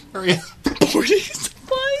 Hurry up. Sporting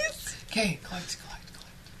supplies? Okay, collect.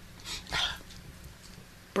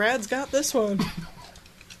 Brad's got this one.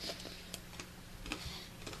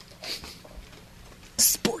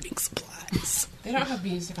 Sporting supplies. They don't have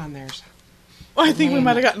music on theirs. Well, I think we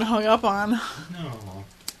might have gotten hung up on. No.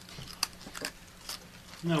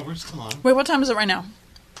 No, we're still on. Wait, what time is it right now?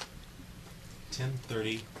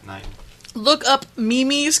 10:39. Look up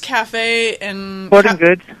Mimi's Cafe and... Sporting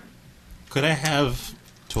goods. Could I have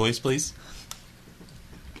toys, please?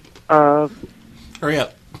 Hurry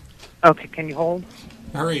up. Okay, can you hold?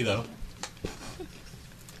 Hurry, though.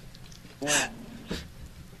 Yeah.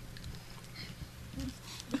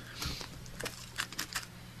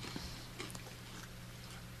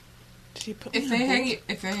 If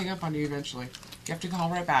they hang up on you eventually, you have to call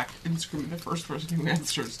right back and scream at the first person who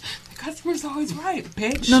answers. The customer's always right,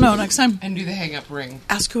 bitch. No, next time. And do the hang up ring.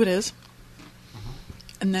 Ask who it is.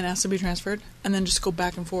 And then ask to be transferred. And then just go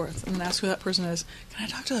back and forth. And then ask who that person is. Can I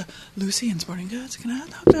talk to Lucy in Sporting Goods? Can I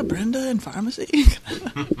talk to Brenda in Pharmacy?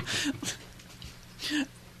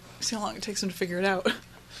 See how long it takes them to figure it out.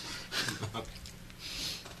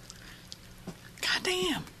 God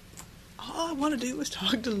damn. All I want to do is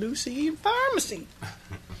talk to Lucy in Pharmacy.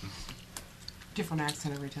 Different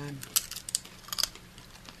accent every time.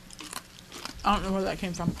 I don't know where that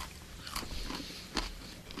came from.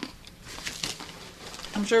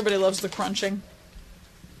 I'm sure everybody loves the crunching.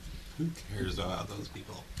 Who cares about those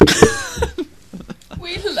people?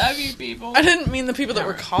 We love you, people. I didn't mean the people that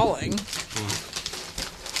were calling.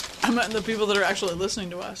 I meant the people that are actually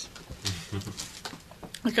listening to us.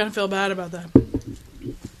 I kind of feel bad about that.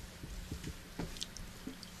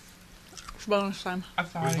 It's bonus time. I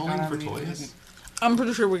thought holding for toys. I'm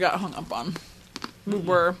pretty sure we got hung up on. We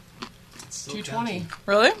were. 220.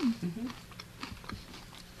 Really? Mm-hmm.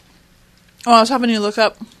 Oh, I was having you look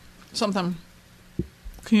up something.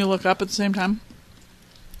 Can you look up at the same time?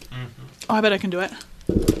 Mm-hmm. Oh, I bet I can do it.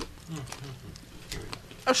 Mm-hmm.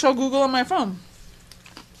 I'll show Google on my phone.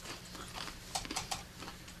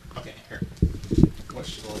 Okay, here. What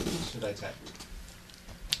should I type?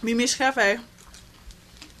 Mimi's Cafe.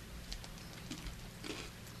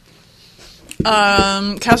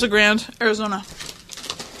 Casa Grande, Arizona.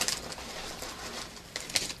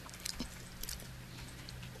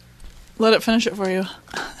 Let it finish it for you.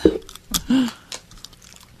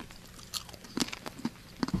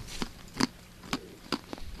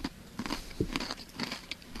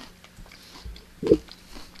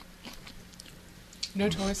 No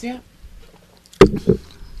toys yet?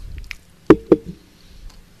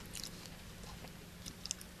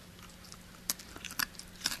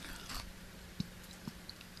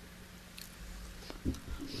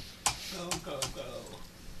 Go.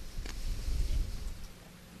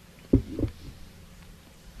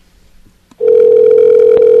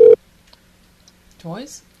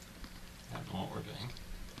 Toys? I don't know what we're doing.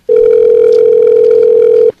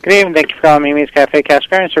 Good evening. Thank you for calling Mimi's Cafe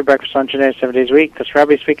Cascade. It's for breakfast, lunch, and dinner 7 days a week. This is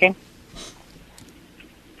Robbie speaking.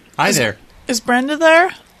 Hi there. Is Brenda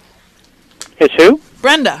there? Is who?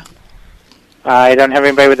 Brenda. I don't have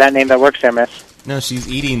anybody with that name that works there, miss. No, she's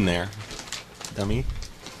eating there. Dummy.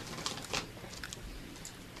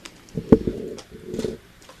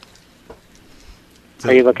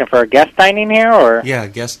 Are you looking for a guest dining here, or? Yeah,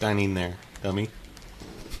 guest dining there. Dummy.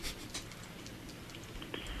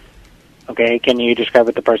 Okay, can you describe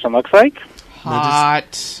what the person looks like?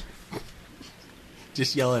 Hot. No,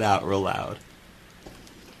 just yell it out real loud.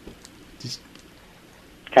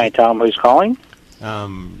 Can I tell him who's calling?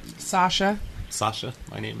 Sasha. Sasha,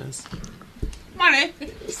 my name is. My name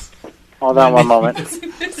is. Hold on one moment.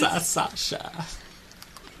 Sasha.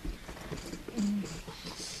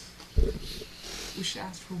 We should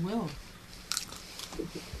ask for Will.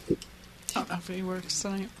 I don't know if he works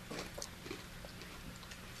tonight.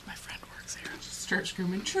 My friend works here. Just start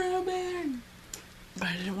screaming, Truman! But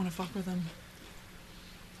I didn't want to fuck with him.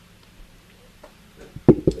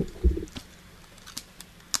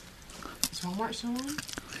 Is Walmart still on?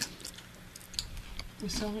 We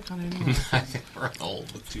still look on anyway. I think we're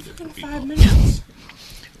old with two different people. 5 minutes.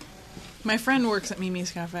 My friend works at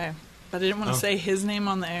Mimi's Cafe, but I didn't want to say his name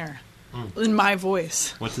on the air. In my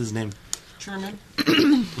voice. What's his name? Truman.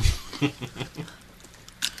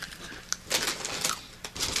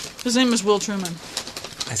 His name is Will Truman.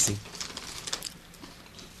 I see.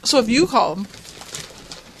 So if you call him,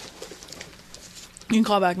 you can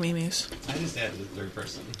call back Mimi's. I just added the third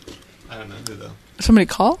person. I don't know who though. Somebody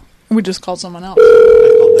call? Or we just called someone else? I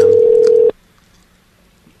called them.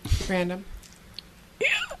 Random. Yeah.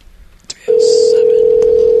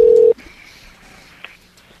 307.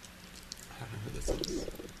 I don't know who this is.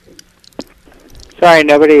 Sorry,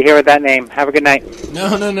 nobody here with that name. Have a good night.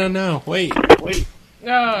 No. Wait.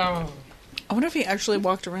 No. I wonder if he actually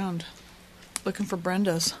walked around looking for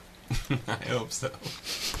Brenda's. I hope so.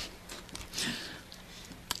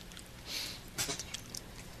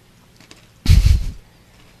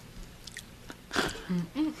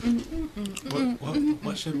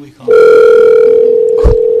 What should we call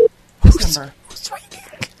This number.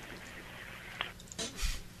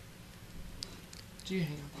 Do you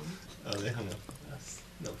hang up on me? Oh, they hung up on us.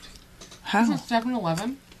 No. How? Is it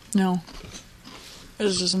 7-Eleven? No. It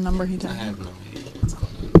was just a number he I told me. have no idea what's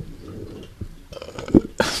going on.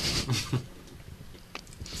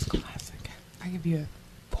 It's classic. I give you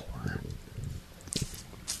a 4.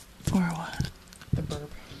 For what? The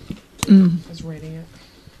burp. Mm. I was rating it.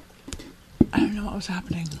 I don't know what was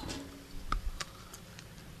happening.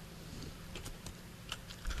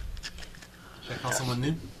 Should I call someone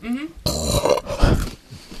new? Mm-hmm.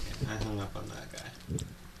 I hung up on that guy.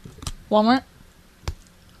 Walmart?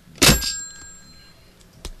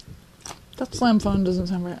 That slam phone doesn't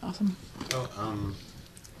sound very awesome. Oh,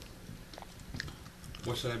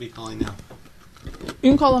 what should I be calling now? You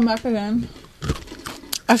can call them back again.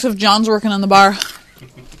 Ask if John's working on the bar.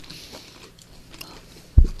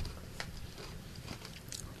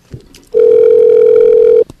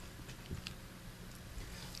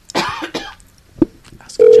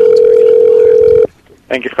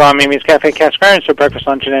 Thank you for calling Mimi's Cafe Cascade. So breakfast,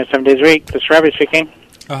 lunch, and dinner 7 days a week. This is Robbie speaking.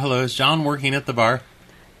 Oh, hello. Is John working at the bar?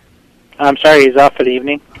 I'm sorry, he's off for the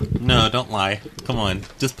evening. No, don't lie. Come on.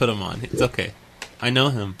 Just put him on. It's okay. I know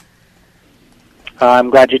him. I'm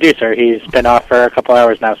glad you do, sir. He's been off for a couple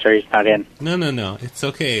hours now, sir. He's not in. No. It's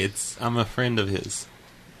okay. I'm a friend of his.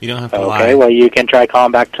 You don't have to lie. Okay, well, you can try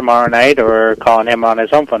calling back tomorrow night or calling him on his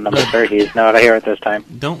home phone number, sir. He's not here at this time.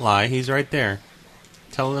 Don't lie. He's right there.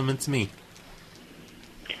 Tell him it's me.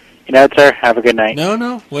 You know it, sir. Have a good night.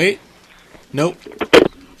 No. Wait. Nope.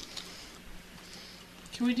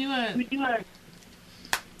 Can we do a...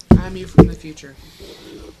 I'm you from the future.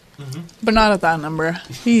 Mm-hmm. But not at that number.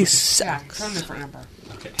 He Yeah, sucks. some different number.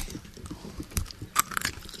 Okay.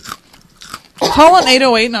 Call an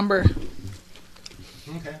 808 number.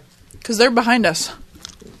 Okay. Because they're behind us.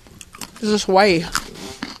 It's this way.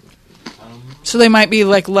 So they might be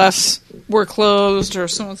like less, we're closed, or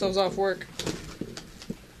so-and-so's off work.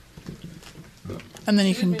 And then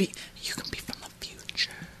you can be from the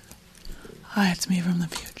future. Hi, it's me from the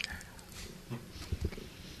future.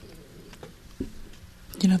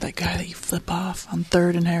 You know that guy that you flip off on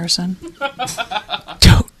 3rd and Harrison?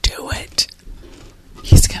 Don't do it.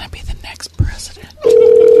 He's gonna be the next president.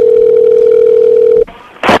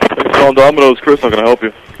 Thanks for calling Domino's. Chris, how can I help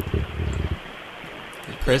you?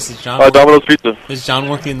 Chris, is John... Hi, Domino's Pizza. Is John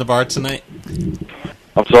working the bar tonight?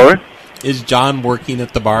 I'm sorry? Is John working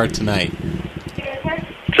at the bar tonight?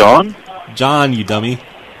 John? John, you dummy.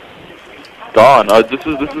 Don, this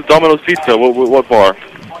is Domino's Pizza. What bar?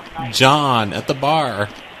 John, at the bar.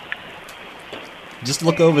 Just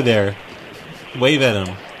look over there. Wave at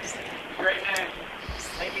him.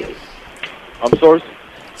 I'm sorry?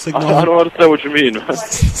 Signal I don't understand what you mean.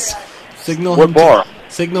 Signal what him bar?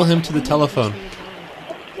 Signal him to the telephone.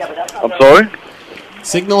 I'm sorry?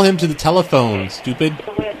 Signal him to the telephone, stupid.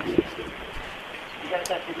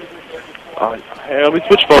 Hey, let me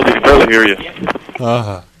switch phones. I can barely hear you.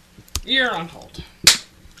 You're on hold.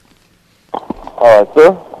 Alright,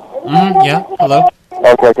 sir? Yeah, hello?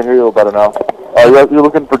 Okay, I can hear you a little better now. You're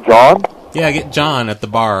looking for John? Yeah, get John at the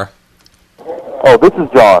bar. Oh, this is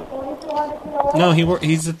John. No,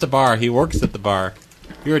 he's at the bar. He works at the bar.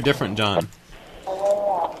 You're a different John.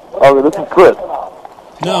 Okay, this is Chris.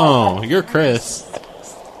 No, you're Chris.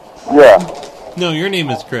 Yeah. No, your name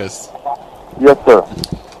is Chris. Yes, sir.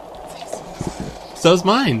 So's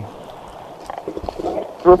mine.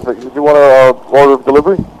 Terrific. Did you want to order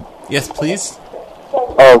delivery? Yes, please.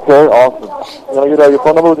 Okay, awesome. Can I get your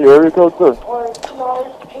phone number with your area code, sir?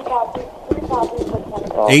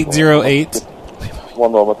 808.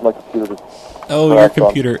 One moment, my computer just... Oh, your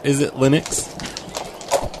computer. Is it Linux?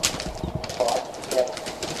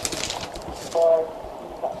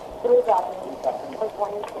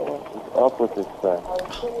 I'll put this thing.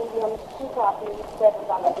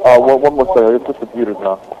 One more second. I'll switch computers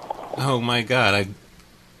now. Oh my god,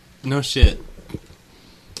 no shit.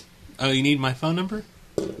 Oh, you need my phone number?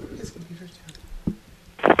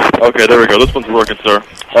 Okay, there we go. This one's working, sir.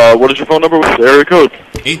 What is your phone number with the area code?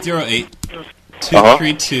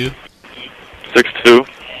 808-232. 62.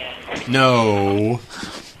 No.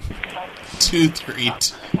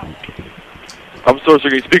 232. I'm sorry, sir.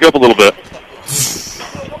 Can you speak up a little bit?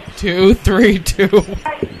 232.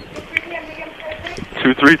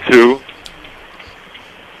 232.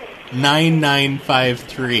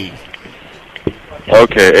 9953.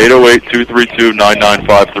 Okay,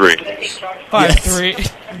 808-232-9953. 53.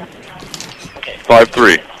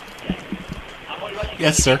 53.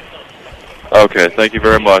 Yes, sir. Okay, thank you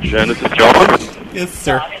very much. And this is John? Yes,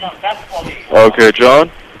 sir. Okay,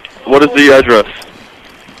 John. What is the address?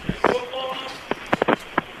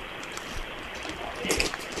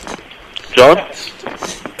 John?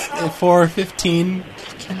 415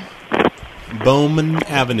 Bowman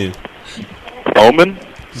Avenue. Bowman?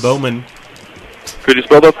 Bowman. Could you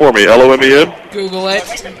spell that for me? L-O-M-E-N? Google it.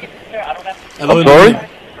 I'm sorry?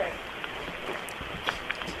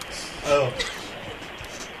 Oh.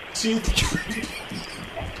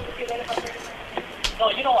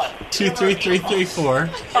 23334.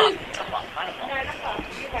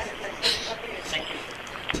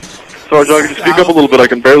 Sorry, John, can you speak up a little bit? I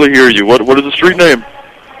can barely hear you. What is the street name?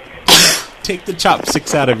 Take the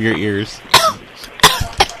chopsticks out of your ears.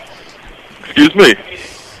 Excuse me?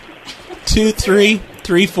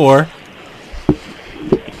 2334.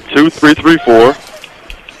 2334.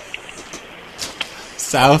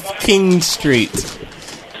 South King Street.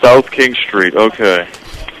 South King Street, okay.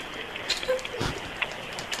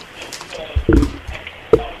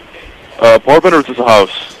 Apartment or is this a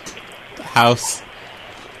house? House.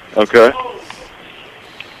 Okay.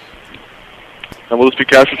 And will this be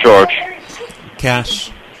cash or charge?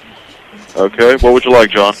 Cash. Okay, what would you like,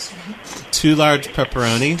 John? 2 large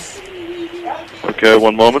pepperonis. Okay,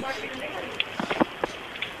 one moment.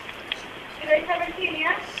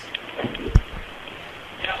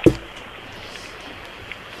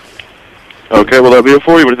 Okay, will that be it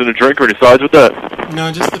for you? Anything to drink or any sides with that?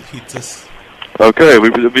 No, just the pizzas. Okay,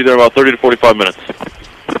 we'll be there in about 30 to 45 minutes.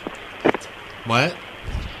 What?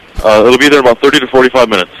 It'll be there in about 30 to 45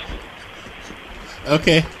 minutes.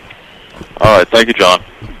 Okay. Alright, thank you, John.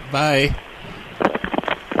 Bye.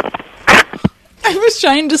 I was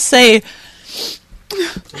trying to say,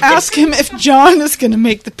 ask him if John is going to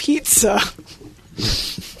make the pizza.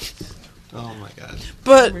 Oh my god.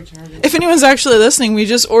 But if anyone's actually listening, we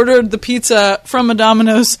just ordered the pizza from a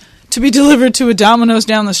Domino's to be delivered to a Domino's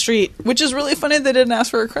down the street, which is really funny they didn't ask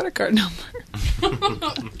for a credit card number.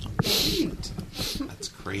 That's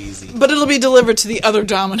crazy. But it'll be delivered to the other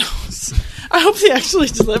Domino's. I hope they actually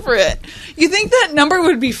deliver it. You think that number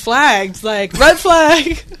would be flagged, like, red flag,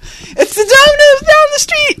 it's the Domino's down the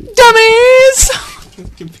street, dummies!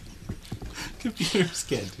 Computers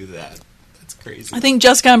can't do that. That's crazy. I think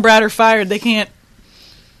Jessica and Brad are fired. They can't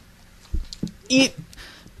eat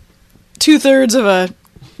 2/3 of a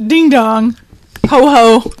ding-dong,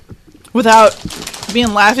 ho-ho, without being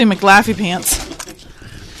Laffy McLaffy pants.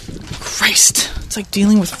 Christ. It's like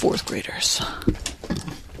dealing with 4th graders.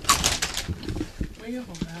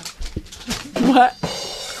 What?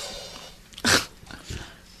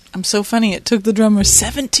 I'm so funny. It took the drummer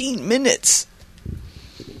 17 minutes.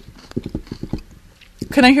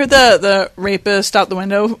 Can I hear the rapist out the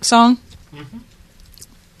window song? Mm-hmm.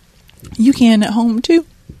 You can at home too.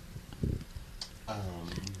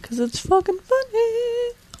 Because it's fucking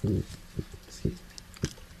funny.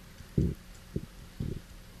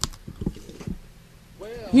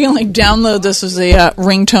 You can like download this as a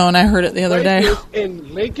ringtone. I heard it the other day.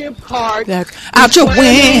 In Lincoln Park, out your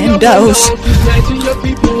windows.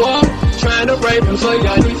 Trying to rape them, so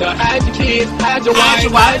y'all need to hide your kids, hide your wife,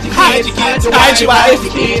 hide your wife,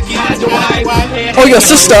 or your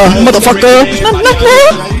sister, motherfucker. You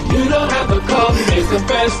don't have to call me and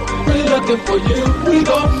confess. We're looking for you. We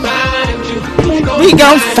gon' find you. We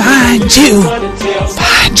gon' find you.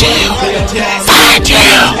 Find you. Find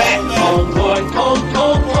you.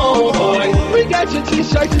 Oh boy. We got your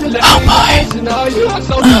t-shirts and oh boy. You are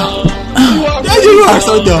so dumb. You are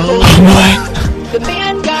so dumb. Oh boy. The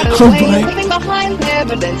man got away, living behind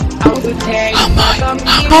evidence. Call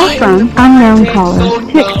from unknown caller.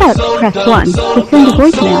 To accept, press 1. To send a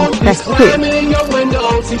voicemail, press 2.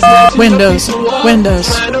 Windows.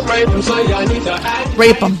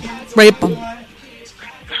 Rape them.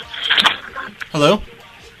 Hello?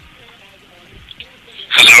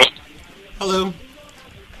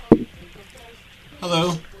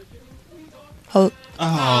 Oh,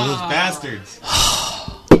 those bastards.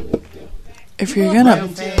 If you're gonna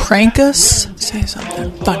prank us, say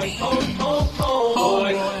something funny.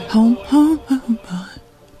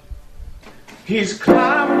 He's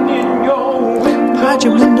climbing in your window. Hide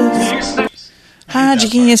your windows. Hide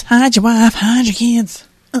your kids. Hide your wife. Hide your kids.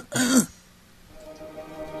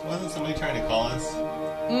 Wasn't somebody trying to call us?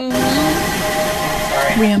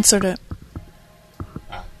 Sorry. We answered it.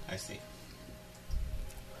 Ah, I see.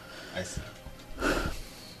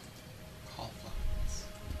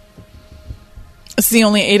 It's the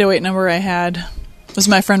only 808 number I had. It was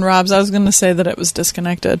my friend Rob's. I was going to say that it was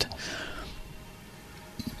disconnected.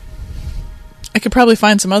 I could probably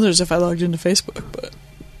find some others if I logged into Facebook, but...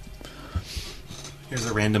 Here's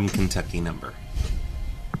a random Kentucky number.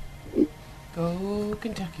 Go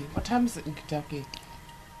Kentucky. What time is it in Kentucky?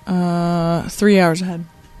 3 hours ahead.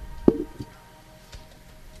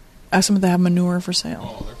 Ask them if they have manure for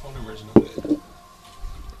sale. Oh, their phone number is no good.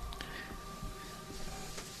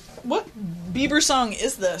 What Bieber song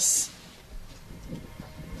is this?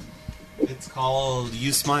 It's called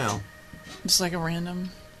You Smile. Just like a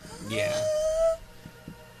random. Yeah.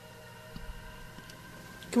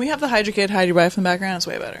 Can we have the Hydra Kid Hide Your Wife in the background? It's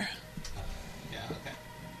way better. Yeah,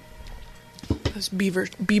 okay. This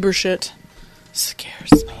Bieber shit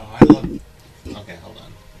scares me. Oh, I love... Okay, hold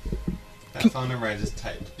on. That phone number I just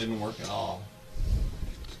typed didn't work at all.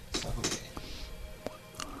 So, okay.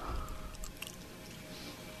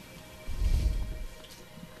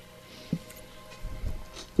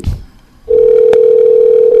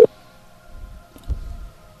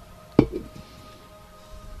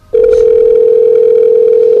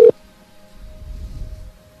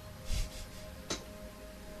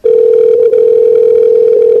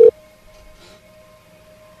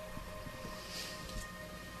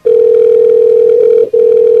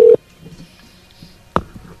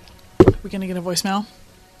 We gonna get a voicemail?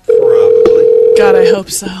 Probably. God, I hope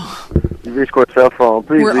so. You reached Court cell phone.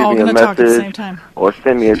 Please We're leave all me a gonna talk at the message same time. or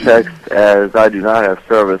send me a text, as I do not have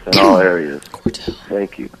service in all areas.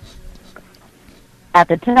 Thank you. At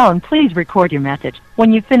the tone, please record your message.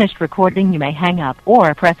 When you've finished recording, you may hang up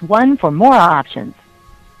or press 1 for more options.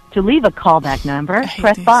 To leave a callback number,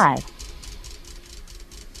 press 5.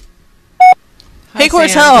 Hey, Cortel,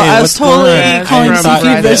 Sam. Hey, I was what's totally going on? calling I some thought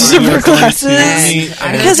few bitches you in were for going to classes meet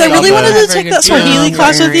because I really wanted to take that Swahili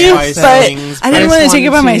class with you, but I didn't want to take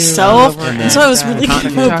it by myself, and so I was really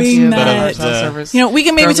hoping that, you know, we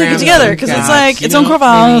can maybe take it together because it's like its own core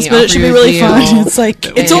files, but it should be really fun. It's like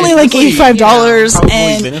it's only like $85,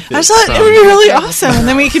 and I just thought it would be really awesome, and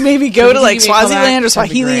then we could maybe go to like Swaziland or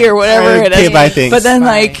Swahili or whatever it is. But then,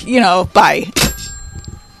 like, you know, bye.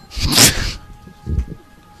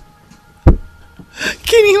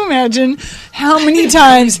 Can you imagine how many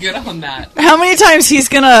times? Good on that. How many times he's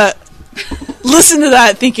gonna listen to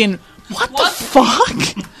that, thinking, "What the fuck?"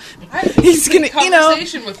 He's gonna, you know.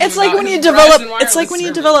 It's like when you develop. It's like when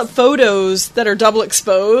you develop photos that are double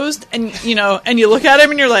exposed, and you know, and you look at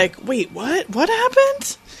him, and you're like, "Wait, what? What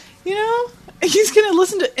happened?" You know. He's gonna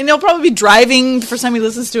listen to, and he'll probably be driving the first time he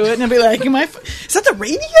listens to it, and he'll be like, "Am I? Is that the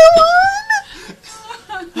radio on?"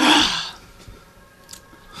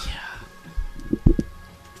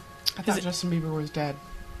 I thought Justin Bieber was dead.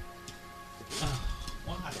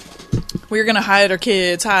 We're gonna hide our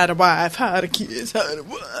kids, hide our wife, hide our kids, hide our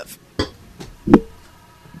wife.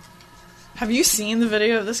 Have you seen the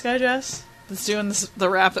video of this guy, Jess? That's doing the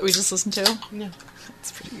rap that we just listened to? No.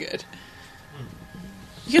 It's pretty good.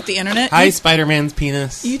 You got the internet? Hi, Spider-Man's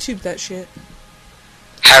penis. YouTube that shit.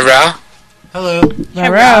 Hello? Hello.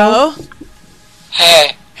 Hello.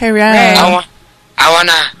 Hey. Hey, Ray.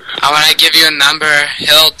 I wanna give you a number.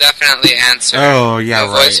 He'll definitely answer. Oh, yeah,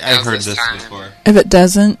 The right. voicemails I've heard this time. before.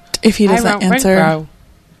 If he doesn't won't ring, answer, bro.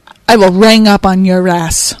 I will ring up on your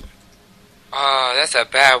ass. Oh, that's a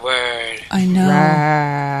bad word. I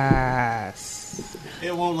know.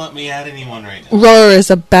 It won't let me add anyone right now. Roar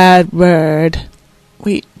is a bad word.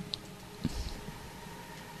 Wait.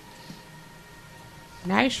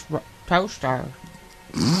 Nice toaster.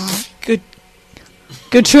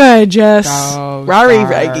 Good try, Jess. Toaster. Rari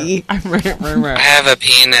Reggie. I have a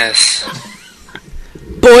penis.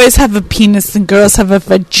 Boys have a penis and girls have a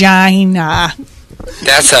vagina.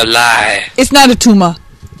 That's a lie. It's not a tumor.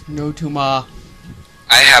 No tumor.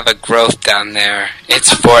 I have a growth down there.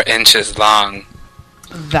 It's 4 inches long.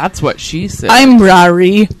 That's what she said. I'm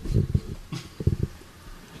Rari.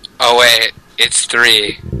 Oh wait, it's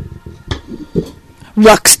 3.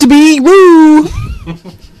 Ruxtaby, woo!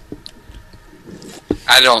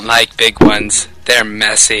 I don't like big ones. They're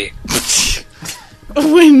messy.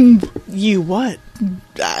 When you what?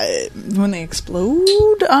 When they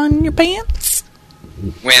explode on your pants?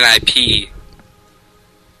 When I pee.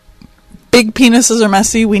 Big penises are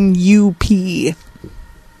messy when you pee.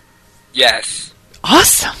 Yes.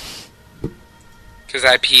 Awesome. Because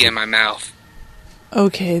I pee in my mouth.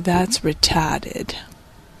 Okay, that's retarded.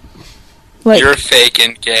 Like, You're fake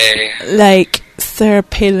and gay. Like Sarah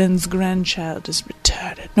Palin's grandchild is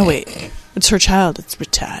retarded. No, wait. It's her child. It's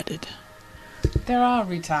retarded. They're all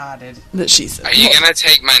retarded. That she said. Are you gonna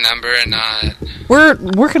take my number or not? We're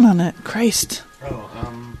working on it. Christ.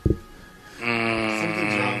 Something's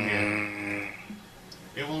wrong here.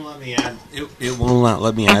 It won't let me add. It will not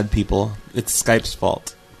let me add people. It's Skype's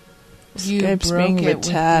fault. Skype's being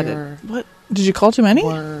retarded. What? Did you call too many?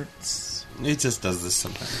 Words. It just does this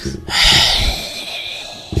sometimes.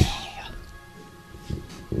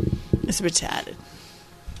 retarded.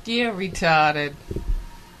 Yeah, retarded.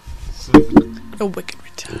 A wicked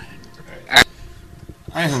retarded.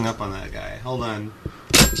 I hung up on that guy. Hold on.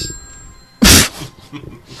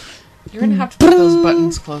 You're gonna have to put those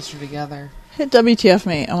buttons closer together. Hit WTF,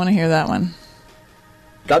 mate. I want to hear that one.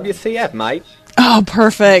 WTF, mate. Oh,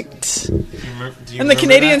 perfect. Do you And the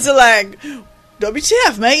Canadians are like,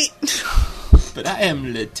 WTF, mate. But I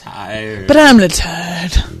am retired. But I'm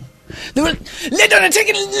retired. They were laid on a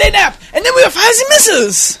taking a lay nap, and then we were firing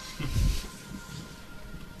missiles.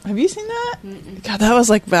 Have you seen that? God, that was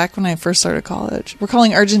like back when I first started college. We're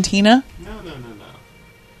calling Argentina. No.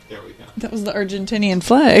 There we go. That was the Argentinian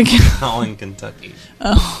flag. Calling Kentucky.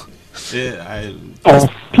 Oh. SP10.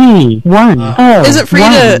 Is it free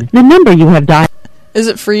to... The number you have dialed. Is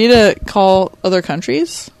it free to call other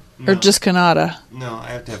countries? Or just Canada? No, I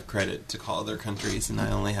have to have credit to call other countries, and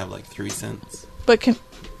I only have like 3 cents. But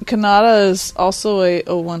Canada is also a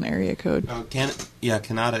 01 area code. Oh,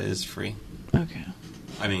 Canada is free. Okay.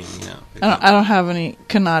 I mean, you know. I don't have any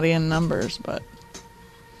Canadian numbers, but...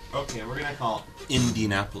 Okay, we're gonna call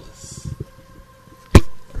Indianapolis.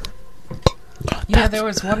 Yeah, there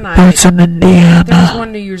was one night. That's in Indiana. There was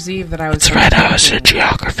one New Year's Eve that I was. That's right, I was a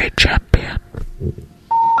geography champion.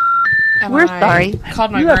 And We're I sorry.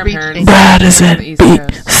 Called my You have grandparents. reached Brad is on it the East beat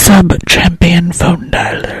Coast. sub-champion phone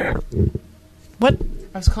dialer. What?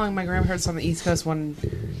 I was calling my grandparents on the East Coast one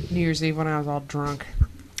New Year's Eve when I was all drunk.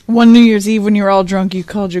 One New Year's Eve when you were all drunk, you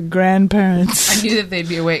called your grandparents. I knew that they'd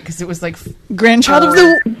be awake because it was like Grandchild of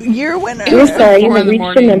the Year winner. It was like 4 in the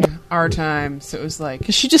morning our time, so it was like.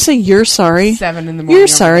 Did she just say you're sorry? 7 in the morning. You're over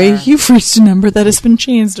sorry. there. You've reached a number that has been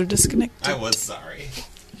changed or disconnected. I was sorry.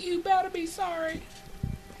 You better be sorry.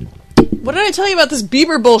 What did I tell you about this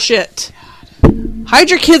Bieber bullshit? Hide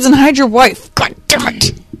your kids and hide your wife. God damn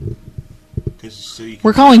it.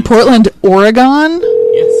 We're calling Portland, Oregon?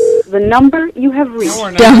 Yes. The number you have reached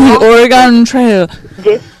Down the Oregon Trail.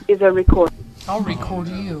 This is a record. I'll record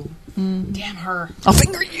you. Damn her. I'll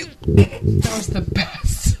finger you. That was the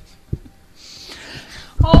best.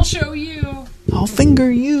 I'll show you. I'll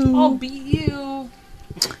finger you. I'll beat you.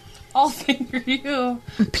 I'll finger you.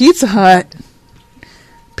 Pizza Hut.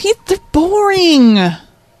 They're boring. I'm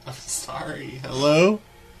sorry. Hello?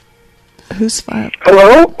 Who's five?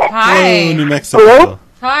 Hello? Hi. Hello, New Mexico. Hello?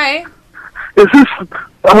 Hi. Is this...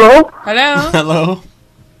 Hello? Hello. Hello?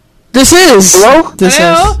 This is. Hello? This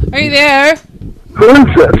Hello. is. Are you there? Who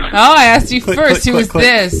is this? Oh, I asked you first. Who was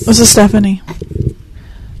this? This is Stephanie.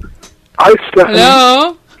 Hi, Stephanie.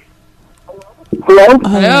 Hello. Hello?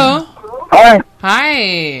 Hello. Hi.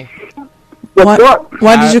 Hi. What's up?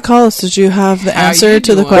 Why did you call us? Did you have the How answer you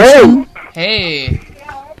to the doing? question? Hey.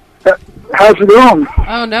 How's it going?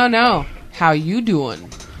 Oh, no. How you doing?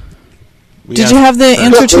 Did you have the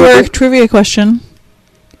answer to our trivia question?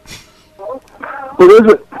 What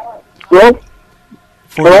is it? Hello?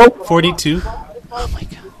 Hello? 42. Oh my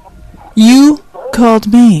god. You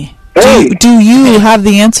called me. Hey. Do you have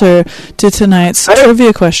the answer to tonight's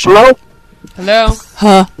trivia question? Hello?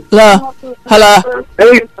 Hello. Hello. Hello.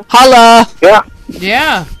 Hey. Hello. Yeah.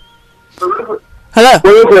 Yeah. Hello. What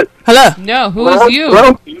is it? Hello. No, who is you?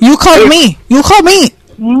 Hello? You called me. You called me.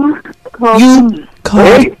 You You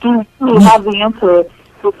called Hey. Do you have the answer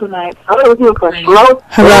for tonight? Hello? Hello?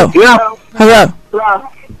 Hello. Yeah. Hello. Hello?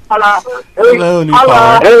 Hello? Hello, new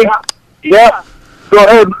caller. Hey. Yeah. Go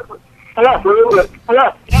ahead. Hello?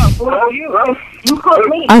 Hello? Yeah. Who are you? You called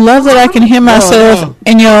me. I love that I can hear myself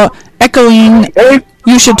and you're echoing.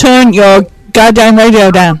 You should turn your goddamn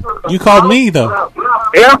radio down. You called me, though.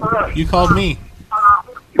 Yeah. You called me.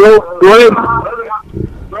 Go ahead.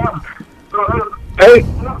 Hey.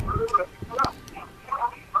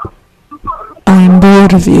 I'm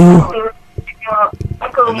bored of you.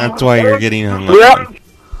 And that's why you're getting hung up. Yeah.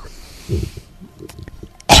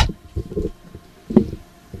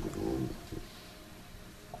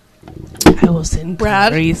 I will send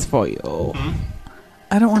Brad? praise for you.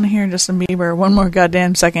 I don't want to hear Justin Bieber one more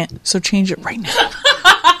goddamn second, so change it right now.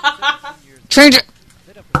 Change it.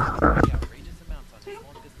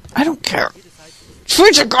 I don't care.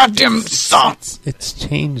 Change the goddamn song. It's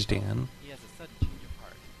changed, Dan.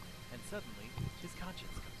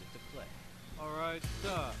 Alright,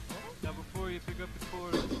 stop. Now before you pick up the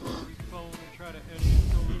cord of the phone and try to enter your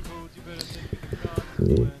stolen codes, you better think of the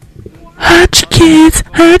consequence. Hurt your kids,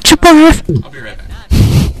 hurt your wife. I'll be right back.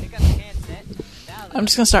 I'm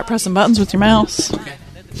just gonna start pressing buttons with your mouse. Okay.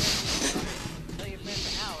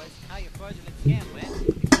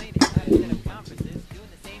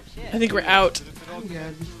 I think we're out. I'm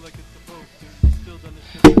good.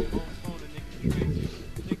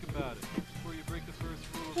 Think about it. Before you break the first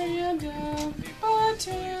rule.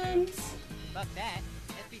 Buttons.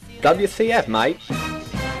 WCF, mate?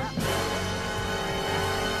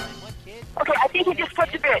 Okay, I think he just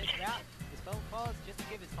put the bitch.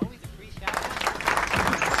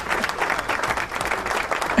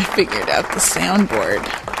 I figured out the soundboard.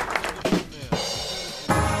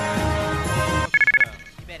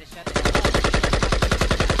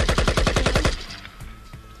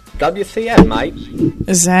 WCF, mate?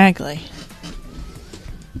 Exactly.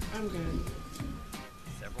 I'm good.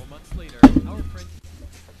 Several months later, our friend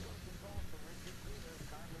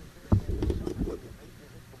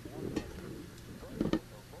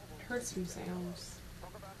Heard some sounds.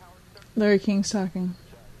 Larry King's talking.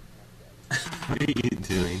 What are you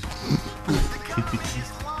doing?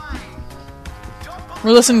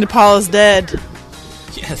 We're listening to Paula's Dead.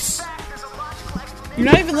 Yes. You're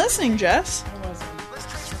not even listening, Jess. I wasn't.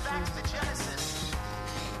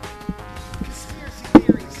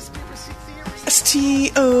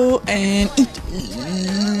 STONE.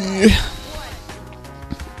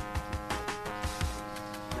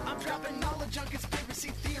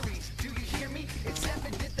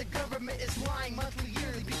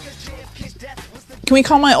 Can we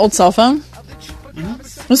call my old cell phone?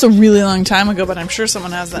 It was a really long time ago, but I'm sure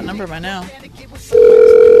someone has that number by now.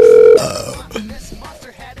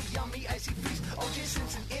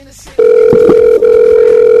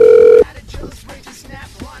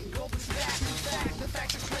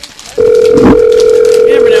 You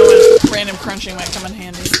never know when random crunching might come in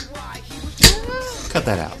handy. Cut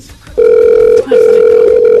that out.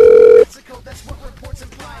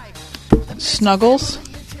 Snuggles?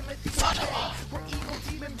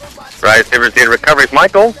 Right, Overseer Recoveries,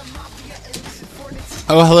 Michael.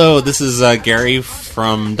 Oh, hello. This is Gary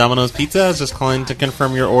from Domino's Pizza. I was just calling to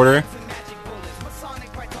confirm your order.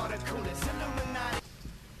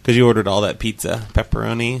 Because you ordered all that pizza.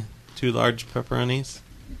 Pepperoni. 2 large pepperonis.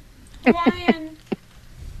 Brian!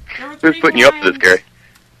 Who's putting you up to this, Gary?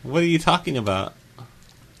 What are you talking about?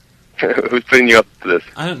 Who's putting you up to this?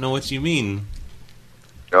 I don't know what you mean.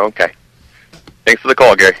 Okay. Thanks for the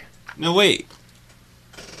call, Gary. No, wait.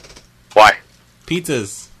 Why?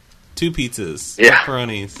 Pizzas. 2 pizzas. Yeah.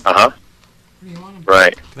 Pepperonis. Uh-huh. What do you want?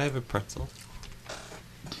 Right. Can I have a pretzel?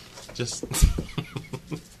 Just...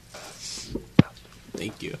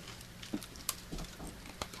 Thank you.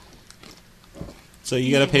 So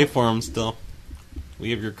you gotta pay for them still.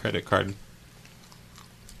 We have your credit card.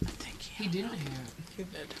 He didn't have. He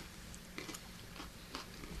did.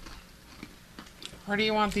 Where do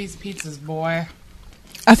you want these pizzas, boy?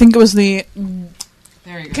 I think it was the...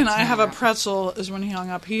 There you go. Can I have a pretzel is when he hung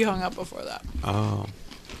up. He hung up before that. Oh.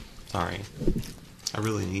 Sorry. I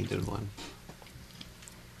really needed one.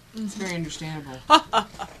 It's very understandable.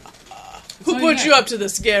 Who put you up to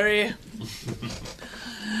this, Gary?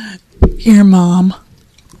 Your mom.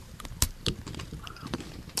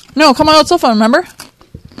 No, come on, old cell phone, remember?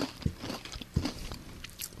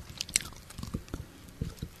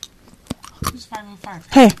 Who's 505?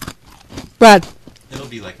 Hey, Brad. It'll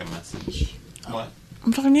be like a message. What?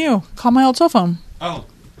 I'm talking to you. Call my old cell phone. Oh.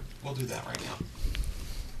 We'll do that right now.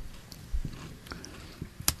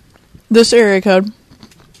 This area code.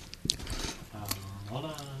 Hold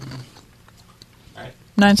on. Alright.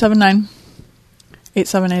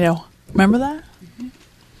 979-8780. Remember that?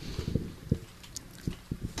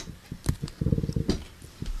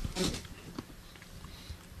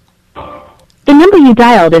 The number you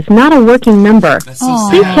dialed is not a working number. Please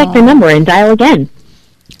check the number and dial again.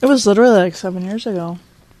 It was literally like 7 years ago.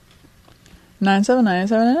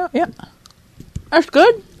 979-8780. Yep. That's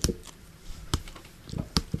good.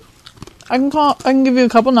 I can give you a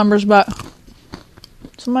couple numbers, but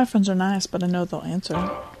some of my friends are nice, but I know they'll answer.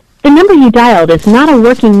 The number you dialed is not a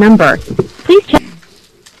working number. Please check.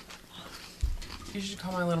 You should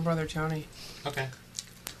call my little brother Tony. Okay.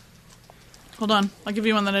 Hold on. I'll give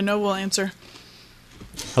you one that I know will answer.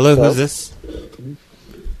 Hello, who's this?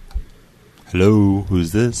 Hello,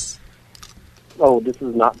 who's this? Oh, this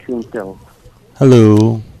is not Tombstone.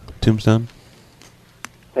 Hello, Tombstone.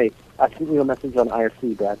 Hey, I sent you a message on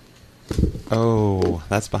IRC, Brad. Oh,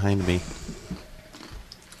 that's behind me.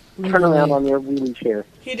 Turn around on your wheelie chair.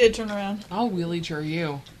 He did turn around. I'll wheelie chair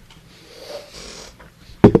you.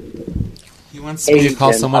 He wants me to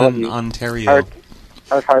call Jen, someone in Ontario.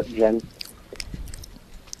 Heart, Jen.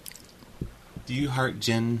 Do you heart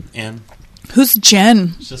Jen, Ann? Who's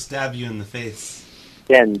Jen? She'll stab you in the face.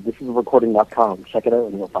 Jen, this is recording.com. Check it out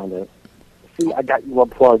and you'll find it. See, I got you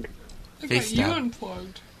unplugged. I Face got you stab.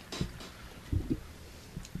 unplugged.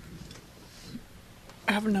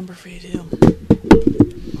 I have a number for you, too.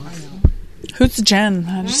 I know. Who's Jen?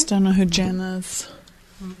 I just don't know who Jen is.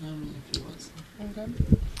 Okay.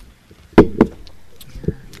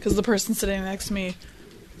 Because the person sitting next to me,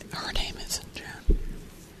 her name isn't Jen.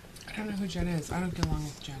 I don't know who Jen is. I don't get along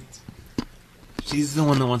with Jen. She's the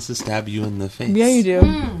one that wants to stab you in the face. Yeah, you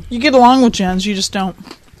do. You get along with Jens, you just don't.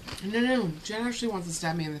 No. Jen actually wants to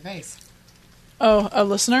stab me in the face. Oh, a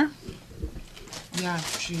listener? Yeah,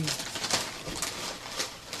 she...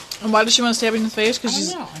 And why does she want to stab you in the face? Because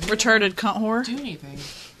she's I don't know. retarded cunt whore? Do anything.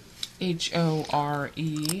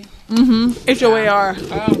 H-O-R-E. Mm-hmm. H-O-A-R.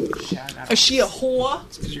 Oh, shut up. Is she a whore?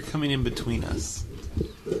 It's because you're coming in between us.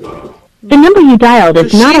 The number you dialed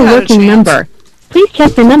is not a working number. Please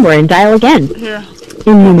check the number and dial again. Here.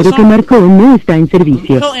 El número que marcó no está en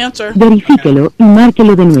servicio. He'll answer. Verifíquelo y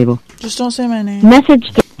márquelo de nuevo. Just don't say my name.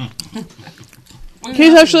 Message.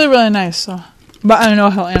 He's actually really nice, so. But I know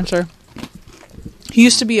he'll answer. He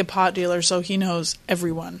used to be a pot dealer, so he knows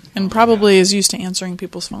everyone. And probably is used to answering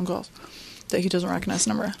people's phone calls that he doesn't recognize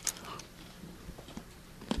the number.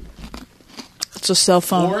 It's a cell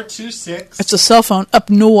phone. 426. It's a cell phone up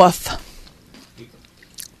north.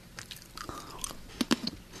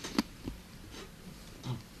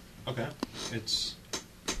 Okay. It's...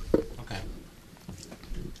 Okay.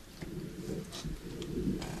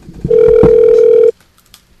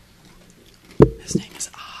 His name is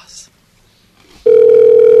Oz.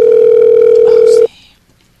 Ozzy.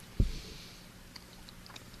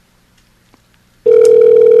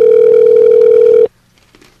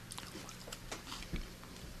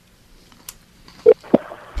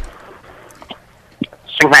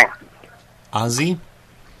 Ozzy?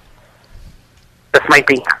 This might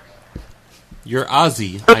be. You're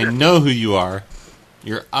Ozzy. I know who you are.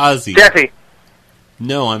 You're Ozzy. Jesse.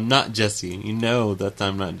 No, I'm not Jesse. You know that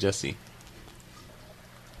I'm not Jesse.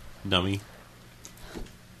 Dummy.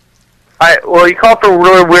 Alright, well, you called for a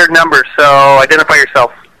really weird number, so identify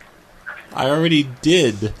yourself. I already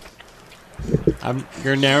did.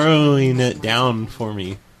 You're narrowing it down for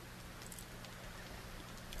me.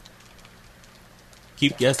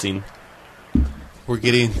 Keep guessing. We're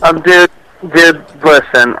getting... Dude,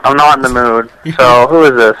 listen, I'm not in the mood. So, who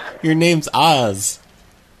is this? Your name's Oz.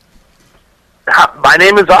 My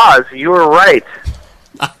name is Oz. You were right.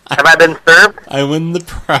 Have I been served? I win the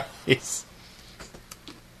prize.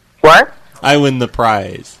 What? I win the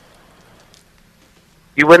prize.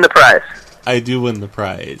 You win the prize. I do win the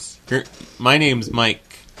prize. My name's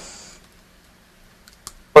Mike.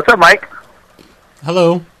 What's up, Mike?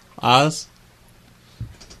 Hello, Oz.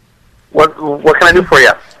 What can I do for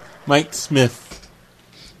you? Mike Smith.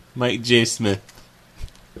 Mike J. Smith.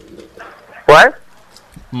 What?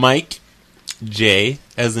 Mike J.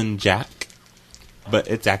 as in Jack, but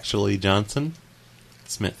it's actually Johnson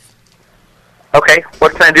Smith. Okay,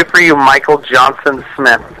 what can I do for you, Michael Johnson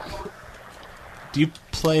Smith? Do you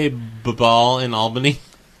play ball in Albany?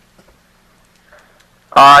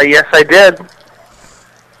 Yes, I did.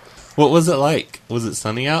 What was it like? Was it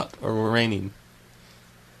sunny out or raining?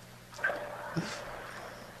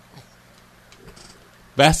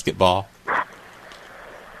 Basketball.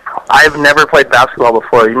 I've never played basketball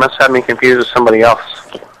before. You must have me confused with somebody else.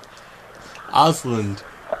 Osland.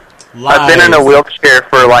 I've been in a wheelchair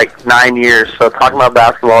for like 9 years, so talking about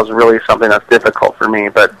basketball is really something that's difficult for me.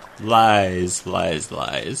 But lies. So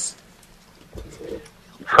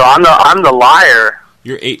I'm the liar.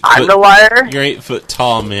 You're 8 foot. I'm the liar. You're 8 foot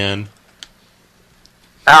tall, man.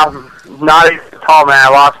 I'm not 8 foot tall, man. I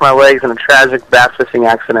lost my legs in a tragic bass fishing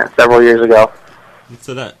accident several years ago.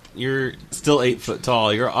 So that you're still 8 foot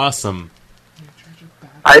tall. You're awesome.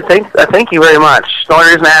 I thank you very much. The only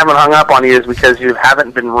reason I haven't hung up on you is because you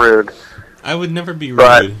haven't been rude. I would never be rude.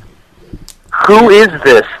 But who is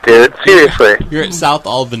this, dude? Seriously. You're at South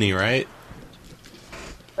Albany, right?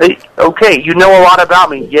 Hey, okay, you know a lot about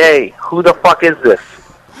me. Yay. Who the fuck is this?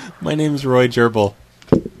 My name's Roy Gerbil.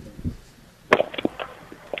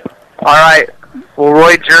 Alright. Well,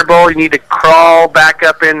 Roy Gerbil, you need to crawl back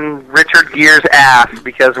up in Richard Gere's ass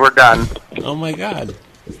because we're done. Oh my god.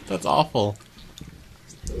 That's awful.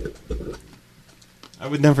 I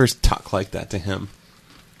would never talk like that to him.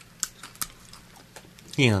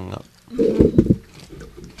 He hung up.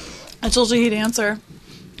 I told you he'd answer.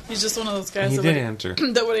 He's just one of those guys He that did would answer.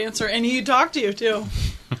 that would answer, and he'd talk to you too.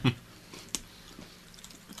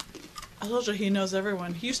 I told you he knows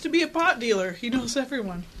everyone. He used to be a pot dealer. He knows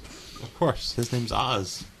everyone. Of course, his name's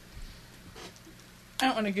Oz. I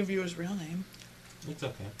don't want to give you his real name. It's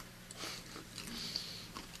okay.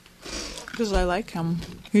 Because I like him.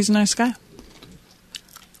 He's a nice guy.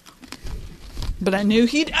 But I knew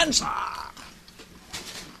he'd answer.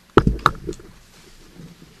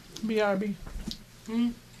 BRB.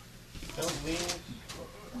 Don't leave.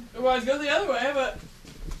 Well, I'd go the other way, but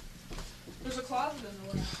there's a closet in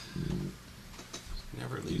the way. Never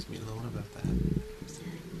never leaves me alone about that.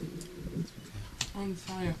 I'm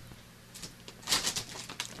sorry.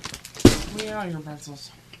 We out your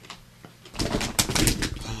pretzels.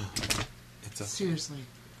 Seriously.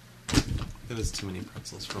 It was too many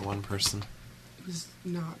pretzels for one person. It was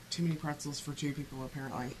not too many pretzels for two people,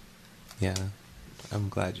 apparently. Yeah. I'm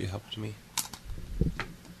glad you helped me.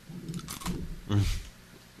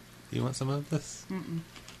 You want some of this? Mm-mm.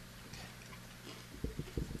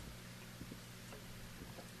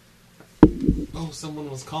 Oh,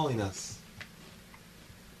 someone was calling us.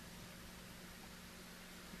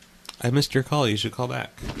 I missed your call. You should call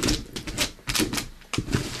back.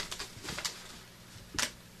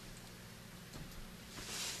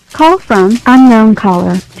 Call from unknown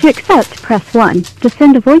caller. To accept, press 1. To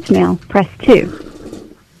send a voicemail, press 2.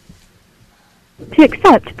 To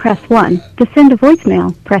accept, press 1. To send a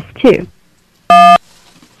voicemail, press 2.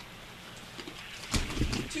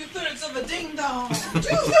 2/3 of a ding dong.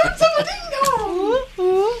 2/3 of a ding dong.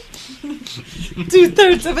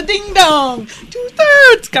 2/3 of a ding dong.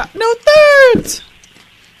 2/3 got no thirds.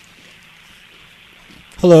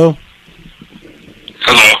 Hello.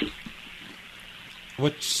 Hello.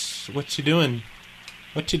 What you doing?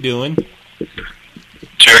 What you doing?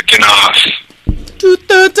 Jerking off.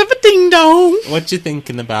 2/3 of a ding dong. What you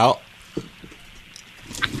thinking about?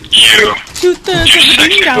 You. 2/3 of a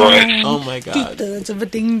ding dong. Oh my god. 2/3 of a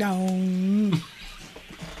ding dong.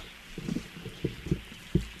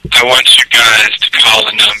 I want you guys to call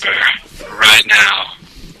a number right now.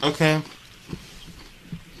 Okay.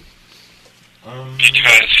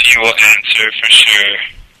 Because he will answer for sure.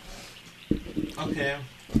 Okay.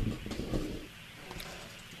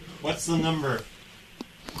 What's the number?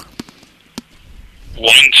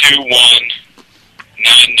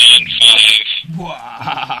 121-995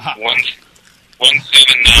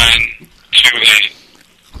 17928.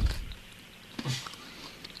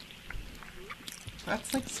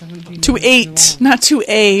 That's like 17. 2-8, not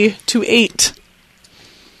 2A, 2-8.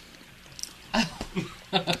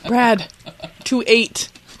 Brad, 2-8.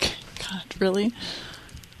 God, really?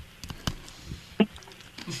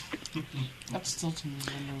 That's still too many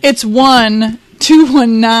numbers. It's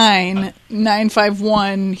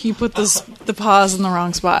 1-219-951. He put the pause in the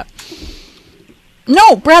wrong spot.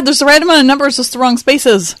 No, Brad, there's the right amount of numbers, just the wrong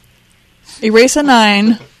spaces. Erase a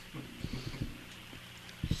 9.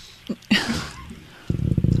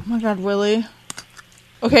 Oh my god, Willie.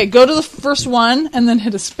 Okay, go to the first one and then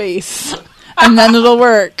hit a space. And then it'll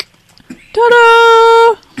work. Ta-da!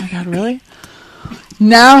 Oh my god, really?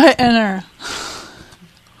 Now hit enter.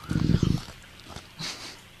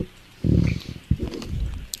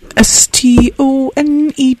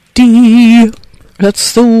 STONED.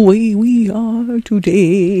 That's the way we are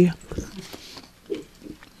today.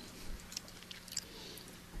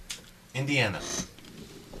 Indiana.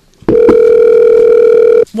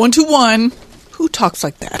 121. Who talks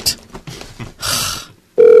like that?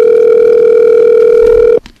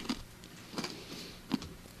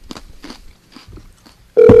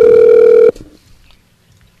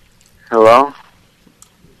 Hello?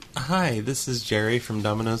 Hi, this is Jerry from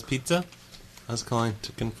Domino's Pizza. I was calling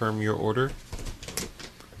to confirm your order.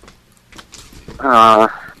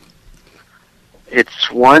 It's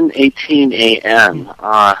 1:18 a.m.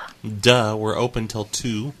 Duh, we're open till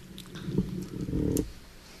 2.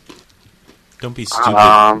 Don't be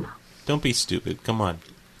stupid. Don't be stupid. Come on.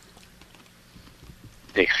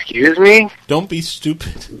 Excuse me? Don't be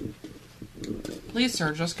stupid. Please,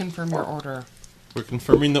 sir, just confirm your order. We're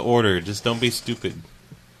confirming the order. Just don't be stupid.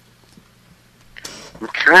 I'm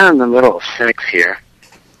kind of in the middle of sex here.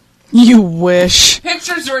 You wish.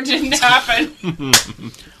 Pictures or it didn't happen.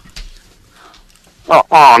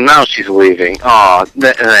 Oh, now she's leaving. Oh,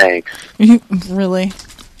 thanks. Really?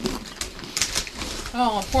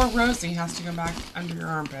 Oh, poor Rosie has to go back under your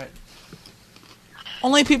armpit.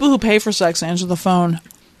 Only people who pay for sex answer the phone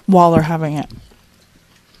while they're having it.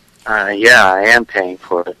 Yeah, I am paying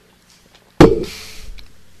for it.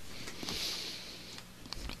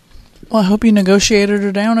 Well, I hope you negotiated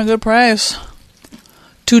her down a good price.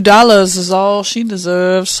 $2 is all she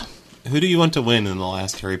deserves. Who do you want to win in the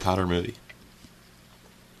last Harry Potter movie?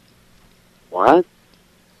 What?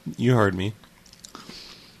 You heard me.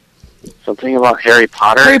 Something about Harry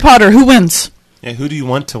Potter? Harry Potter, who wins? Yeah, who do you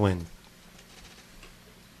want to win?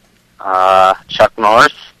 Chuck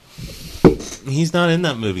Norris? He's not in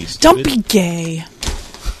that movie, stupid. Don't be gay.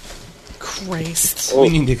 Christ. We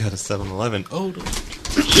need to go to 7-Eleven. Oh,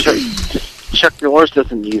 Chuck Norris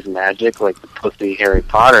doesn't use magic like the pussy Harry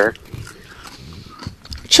Potter.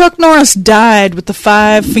 Chuck Norris died with the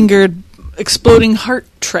 5-fingered exploding heart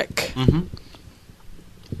trick. Mm-hmm.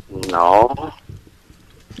 No.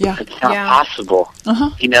 Yeah. It's not possible.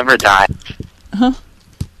 He never died.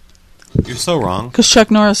 You're so wrong. Because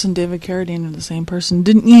Chuck Norris and David Carradine are the same person.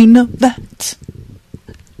 Didn't you know that?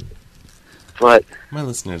 But my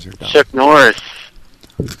listeners are dumb. Chuck Norris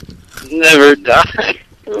never died.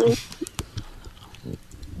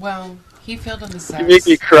 Well, he failed on the sex. You make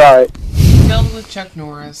me cry. He failed with Chuck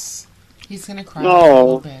Norris. He's gonna cry like a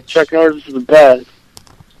little No, bitch. Chuck Norris is the best.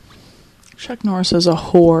 Chuck Norris is a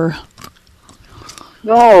whore.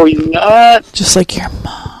 No, he's not. Just like your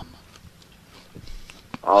mom.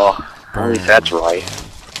 Oh, at least that's right.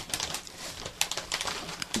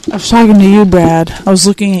 I was talking to you, Brad. I was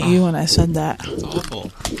looking at you when I said that. It's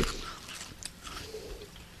awful.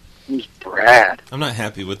 Who's Brad? I'm not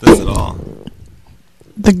happy with this at all.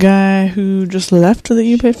 The guy who just left that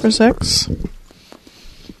you paid for sex?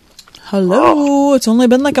 Hello, it's only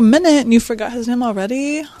been like a minute and you forgot his name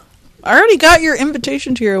already? I already got your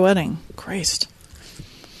invitation to your wedding. Christ.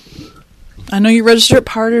 I know you registered at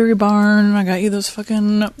Pottery Barn. I got you those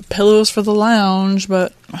fucking pillows for the lounge,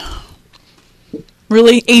 but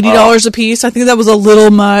really, $80 a piece? I think that was a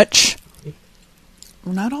little much.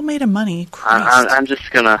 We're not all made of money. I'm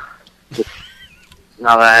just gonna,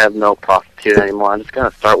 now that I have no prostitute anymore, I'm just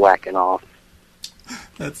gonna start whacking off.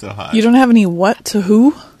 That's so hot. You don't have any what to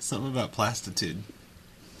who? Something about plastitude.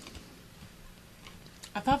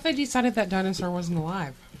 I thought they decided that dinosaur wasn't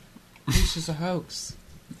alive. It was just a hoax.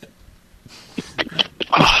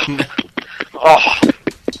 Oh.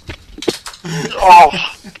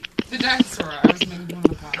 The dinosaur. I was making fun of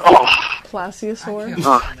the dinosaur. Plesiosaur?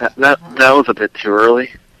 Oh, that was a bit too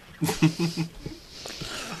early.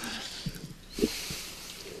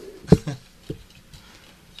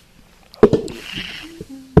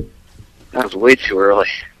 That was way too early.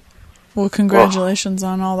 Well, congratulations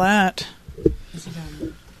on all that.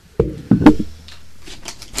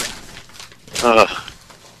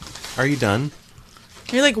 Are you done?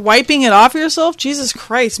 You're like wiping it off yourself? Jesus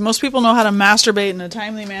Christ. Most people know how to masturbate in a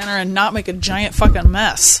timely manner and not make a giant fucking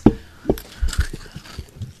mess.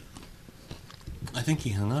 I think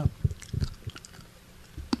he hung up.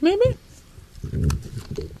 Maybe.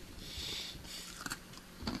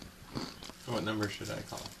 What number should I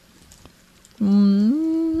call? I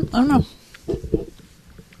don't know.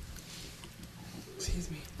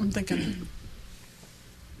 Excuse me. I'm thinking.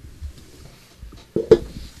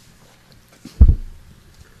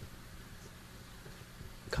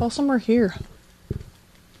 Call somewhere here.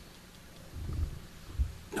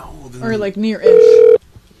 No. Or like near-ish.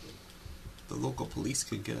 The local police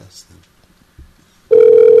could get us then.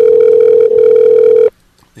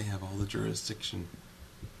 They have all the jurisdiction.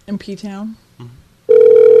 In P-Town?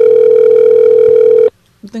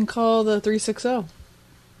 Then call the 360.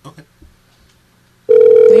 Okay.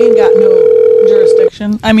 They ain't got no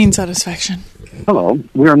jurisdiction. I mean satisfaction. Hello,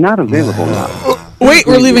 we are not available now. Wait,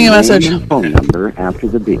 we're leaving a message. Name and phone number after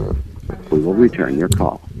the beep. We will return your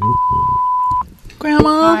call.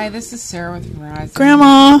 Grandma. Hi, this is Sarah with Verizon.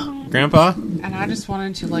 Grandma. Grandpa. And I just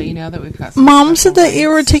wanted to let you know that we've got some Mom said that you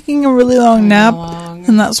were taking a really long nap,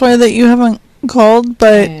 and that's why that you haven't called,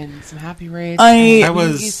 but and some happy rates. I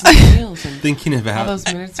was thinking about.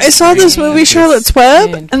 I saw this movie Charlotte's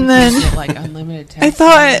Web, and then like unlimited I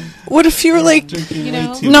thought, what if you were like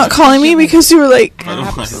not calling me because you were like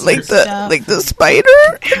the spider?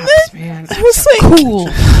 And then I was like, cool.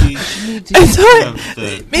 I thought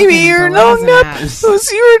maybe your long nap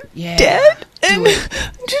was you were dead, and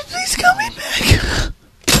just please call me back.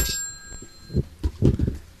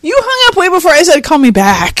 You hung up way before I said call me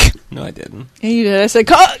back. No, I didn't. Yeah, you did. I said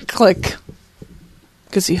click.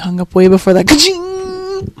 Because you hung up way before that ka-ching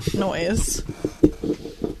noise.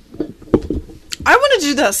 I wanted to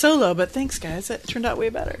do that solo, but thanks, guys. It turned out way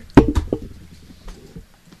better.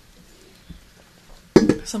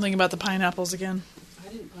 Something about the pineapples again. I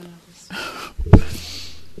didn't pineapples.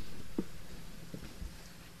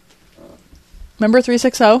 Remember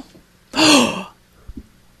 360?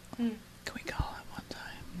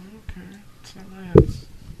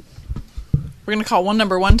 We're going to call one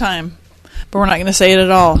number one time, but we're not going to say it at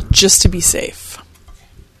all, just to be safe.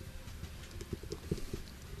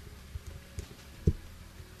 I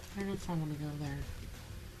don't know if I want to go there.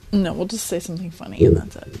 No, we'll just say something funny and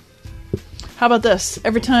that's it. How about this?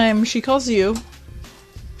 Every time she calls you,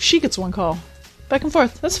 she gets one call. Back and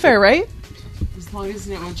forth. That's fair, right? As long as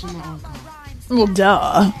you don't mention that one call. Well,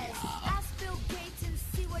 duh.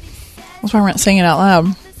 That's why we're not saying it out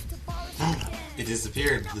loud. It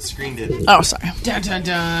disappeared. The screen did. Oh, sorry. Dun, dun,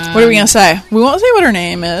 dun. What are we going to say? We won't say what her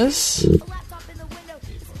name is.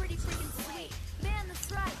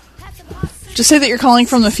 Just say that you're calling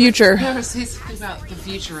from the future. No, say something about the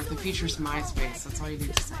future. If the future's MySpace, that's all you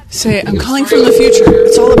need to say. Say, I'm calling from the future.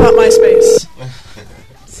 It's all about MySpace.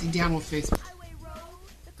 See, down with Facebook.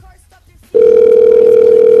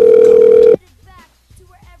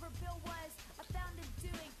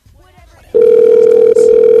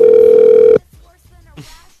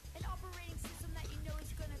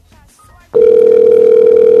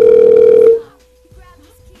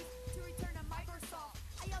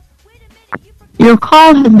 Your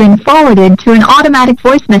call has been forwarded to an automatic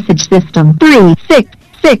voice message system.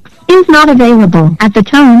 366 is not available. At the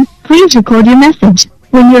tone, please record your message.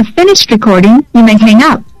 When you're finished recording, you may hang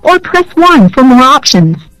up or press 1 for more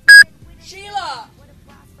options.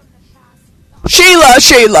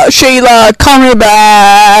 Sheila, call me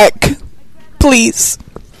back. Please.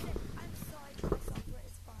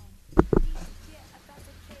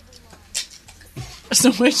 There's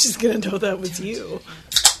no way she's gonna know that was you.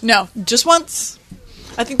 No, just once.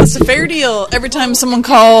 I think that's a fair deal. Every time someone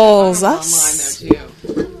calls us. Online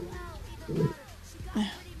though,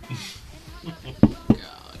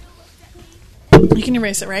 too. You can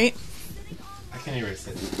erase it, right? I can erase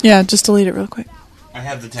it. Yeah, just delete it real quick. I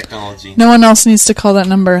have the technology. No one else needs to call that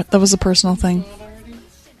number. That was a personal thing.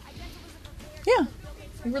 Yeah.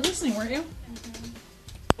 You were listening, weren't you?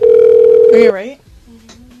 Are you right?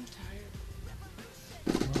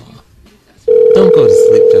 Don't go to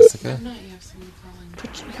sleep, Jessica.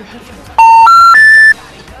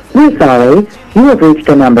 We're sorry. You have reached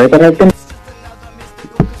a number that has been...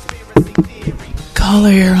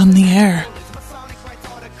 Caller, you're on the air.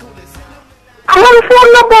 I have a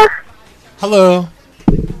phone number. Hello.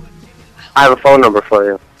 I have a phone number for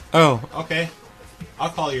you. Oh, okay. I'll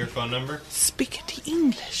call your phone number. Speak it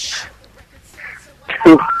English.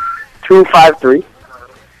 253.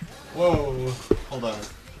 Whoa. Hold on.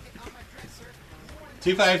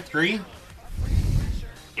 253?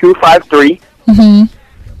 253. Mm-hmm.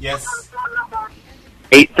 Yes.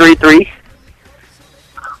 833.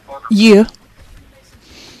 Yeah.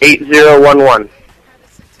 8011.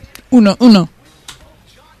 Uno.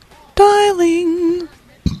 Dialing.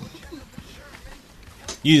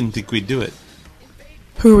 You didn't think we'd do it.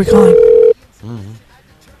 Who are we calling? Mm-hmm.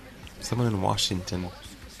 Someone in Washington.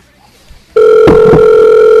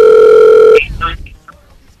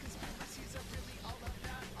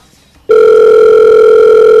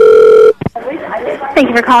 Thank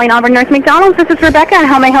you for calling Auburn North McDonald's. This is Rebecca.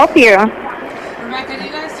 How may I help you? Rebecca, do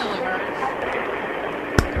you guys deliver?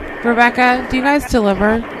 Rebecca, do you guys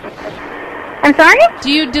deliver? I'm sorry?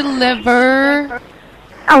 Do you deliver?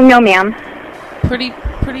 Oh, no, ma'am. Pretty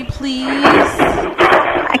please.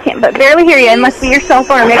 I can't but barely hear you. It must be your cell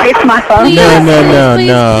phone or maybe it's my phone.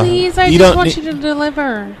 No. Please, I just want you to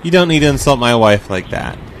deliver. You don't need to insult my wife like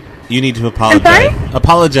that. You need to apologize. I'm sorry?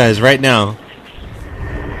 Apologize right now.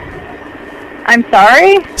 I'm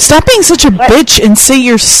sorry? Stop being such a bitch and say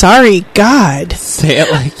you're sorry, God. Say it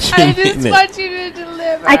like you I mean just it. want you to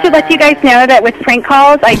deliver. I should let you guys know that with prank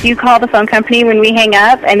calls, I do call the phone company when we hang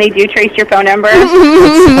up, and they do trace your phone number. Okay,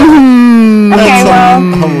 well,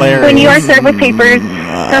 hilarious. when you are served with papers for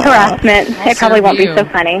harassment, it probably won't be so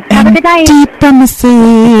funny. Have a good night. Deep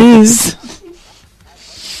promises.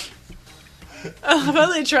 How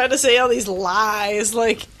about they try to say all these lies?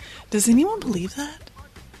 Like, does anyone believe that?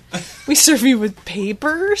 We serve you with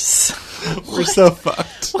papers? We're so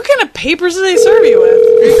fucked. What kind of papers do they serve you with?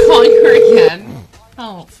 Are you calling her again?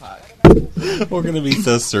 Oh, fuck. We're gonna be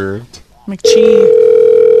so served. McChee.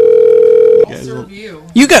 I'll serve you.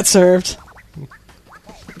 You got served.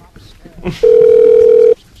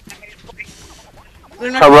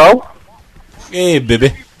 Hello? Hey,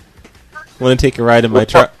 baby. Want to take a ride in my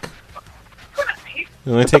truck?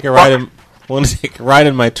 Want to take a ride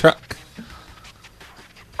in my truck?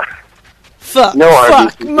 Fuck. No,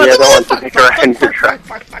 fuck. RBCP. I don't want to take a ride in your truck.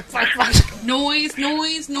 Fuck. Noise.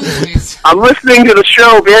 I'm listening to the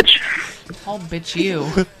show, bitch. I'll bitch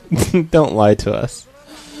you. Don't lie to us.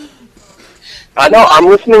 I know. I'm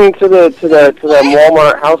listening to the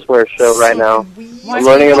Walmart houseware show right now. I'm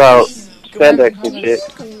learning about spandex and shit.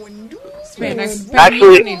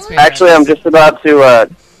 Actually, I'm just about to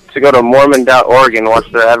go to Mormon.org and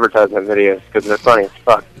watch their advertisement videos because they're funny as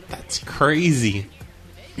fuck. That's crazy.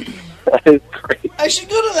 That is crazy. I should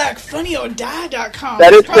go to that funnyorDie.com.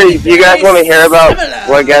 That is crazy. Do you guys want to hear about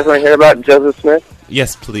what you guys want to hear about Joseph Smith?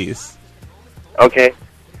 Yes, please. Okay.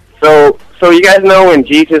 So you guys know when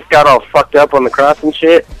Jesus got all fucked up on the cross and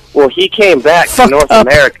shit? Well, he came back to North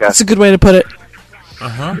America. That's a good way to put it.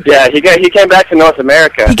 Uh-huh. Yeah, he came back to North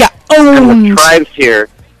America. He got owned. And the tribes here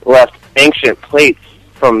left ancient plates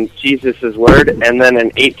from Jesus' word, and then in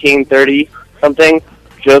 1830 something,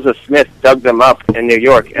 Joseph Smith dug them up in New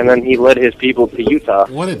York, and then he led his people to Utah.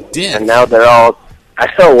 What a dick. And now they're all... I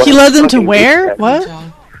know, what He a led them to fucking where? dick. What?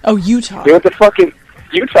 Oh, Utah. They went to fucking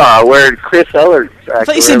Utah, where Chris Eller, I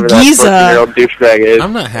thought you said whatever that Giza. 14-year-old douchebag is.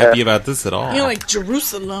 I'm not happy about this at all. You're like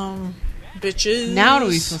Jerusalem, bitches. Now what are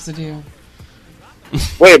we supposed to do?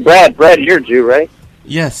 Wait, Brad, you're a Jew, right?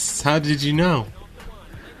 Yes, how did you know?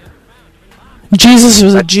 Jesus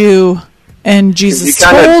was a Jew, and Jesus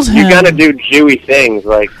told him. You gotta do Jewy things,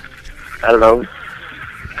 like, I don't know,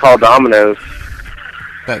 call dominoes.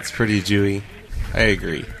 That's pretty Jewy. I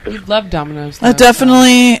agree. You'd love Domino's. That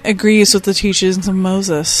definitely agrees with the teachings of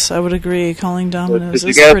Moses. I would agree. Calling Domino's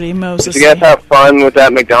is pretty Moses. Did you guys have fun with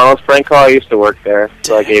that McDonald's prank call? I used to work there,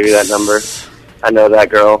 so I gave you that number. I know that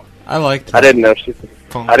girl. I liked her. I didn't know she'd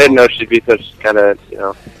be such kind of, you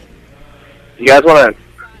know. You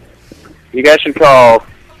guys should call.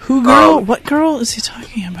 Who girl? What girl is he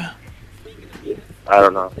talking about? I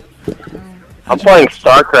don't know. I'm playing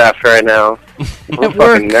StarCraft right now. I'm a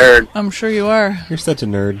fucking nerd. I'm sure you are. You're such a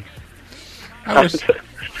nerd. I'm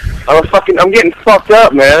getting fucked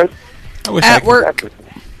up, man. At work.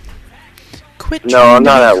 Quit. No, I'm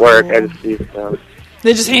not at work. I just used them.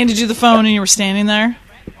 They just handed you the phone and you were standing there?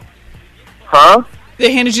 Huh?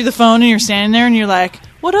 They handed you the phone and you're standing there and you're like,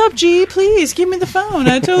 "What up, G? Please give me the phone.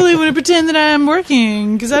 I totally want to pretend that I'm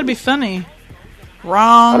working because that'd be funny."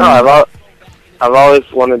 Wrong. I know. I've always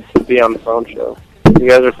wanted to be on the phone show. You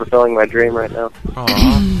guys are fulfilling my dream right now.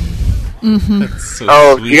 Mm-hmm. That's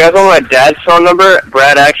so do sweet. you guys want my dad's phone number?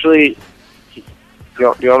 Brad, actually, do you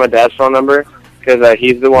want my dad's phone number? Because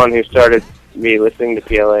he's the one who started me listening to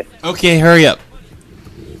PLA. Okay, hurry up.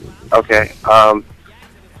 Okay.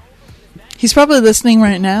 He's probably listening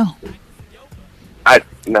right now.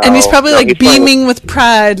 No, and he's probably like he's beaming with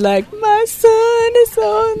pride, like, my son is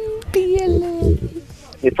on PLA.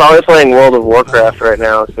 He's probably playing World of Warcraft right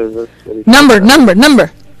now. So Number.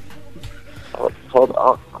 Hold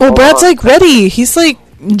on. Well, Brad's like ready. He's like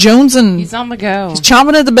jonesing. He's on the go. He's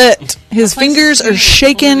chomping at the bit. His fingers are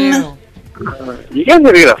shaking. You guys are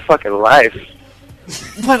getting a fucking life.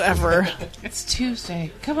 Whatever. It's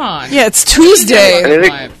Tuesday. Come on. Yeah, it's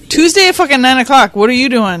Tuesday. Tuesday at fucking 9 o'clock. What are you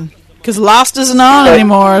doing? Because Lost isn't on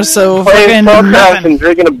anymore, so playing fucking Phone and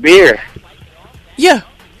drinking a beer. Yeah.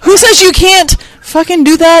 Who says you can't fucking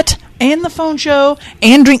do that and the phone show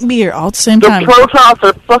and drink beer all at the same time? The Protoss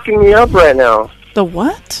are fucking me up right now. The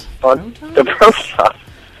what? The Protoss.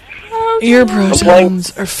 Your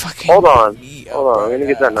protons are fucking... Hold on. I'm going to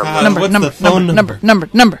get that number.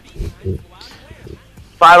 Number.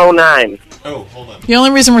 509. Oh, hold on. The only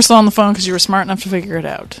reason we're still on the phone because you were smart enough to figure it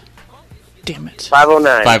out. Damn it.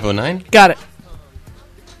 509. 509? Got it.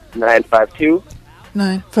 952.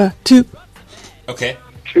 952. Okay.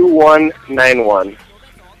 2191.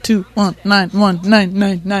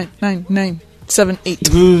 21919999978.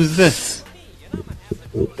 Who's this?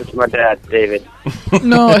 It's my dad, David.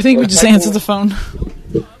 No, I think we just answered the phone.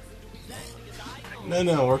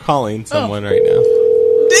 No, we're calling someone right now.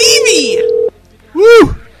 Davey!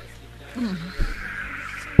 Woo!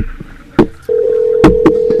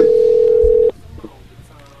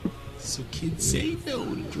 So kids say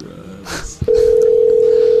no to drugs.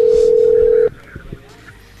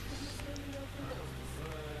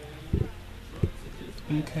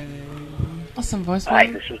 Okay. Awesome voice.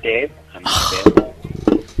 Hi, this is Dave.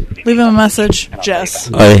 Leave him a message,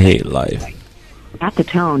 Jess. I hate life. At the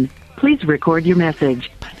tone, please record your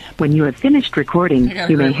message. When you have finished recording,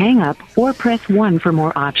 you may hang up or press 1 for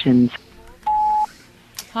more options.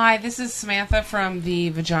 Hi, this is Samantha from the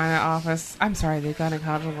vagina office. I'm sorry, the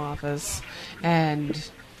gynecological office.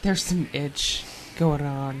 And there's some itch going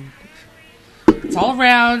on. It's all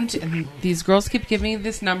around, and these girls keep giving me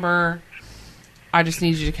this number. I just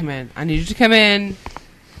need you to come in. I need you to come in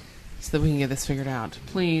so that we can get this figured out.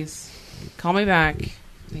 Please, call me back.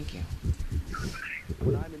 Thank you.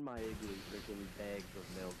 When I'm in my igloo drinking bags of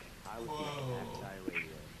milk, I was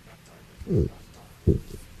getting diarrhea.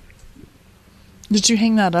 Did you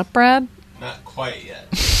hang that up, Brad? Not quite yet.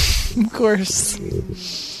 Of course. Tongue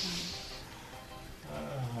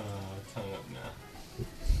up now.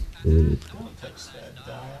 Don't touch that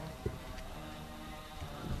dial.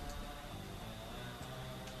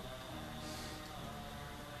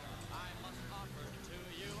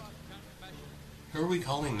 Who are we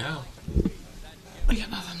calling now? I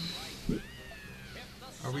got nothing.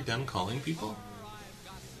 Are we done calling people?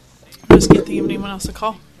 I just can't think of anyone else to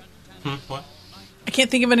call. What? I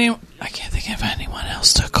can't think of anyone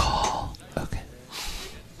else to call. Okay.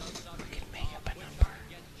 We could make up a number.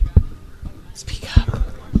 Speak up.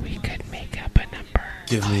 We could make up a number.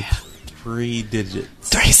 Give me 3 digits.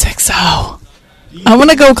 360. I want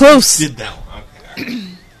to go close. Did that one. Okay.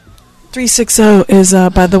 360 is,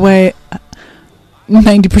 by the way,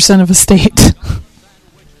 90% of a state.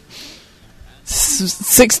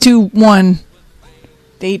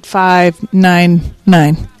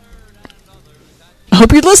 621-8599. I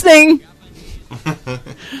hope you're listening.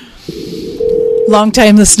 Long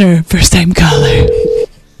time listener, first time caller.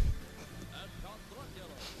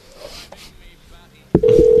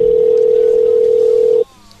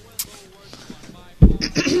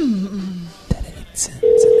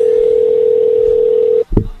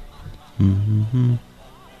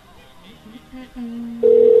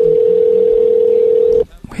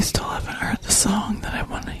 We still haven't heard the song that I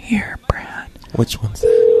want to hear, Brad. Which one's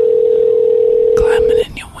that? Climbing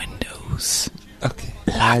in your windows. Okay.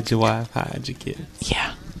 Hide your wife, hide your kids.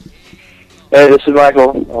 Yeah. Hey, this is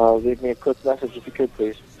Michael. Leave me a quick message if you could,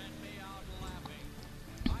 please.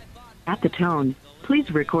 At the tone, please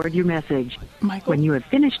record your message. Michael. When you have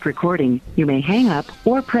finished recording, you may hang up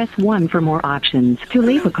or press 1 for more options. To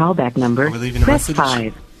leave a callback number, Are we leaving a press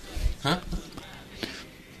message? 5. Huh?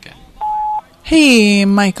 Hey,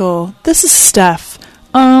 Michael. This is Steph.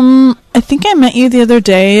 I think I met you the other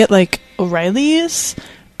day at, like, O'Reilly's,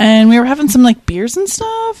 and we were having some, like, beers and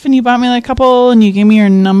stuff, and you bought me, like, a couple, and you gave me your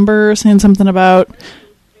number, saying something about,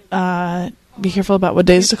 be careful about what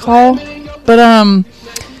days to call. But,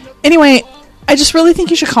 anyway, I just really think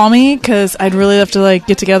you should call me, because I'd really love to, like,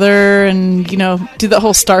 get together and, you know, do that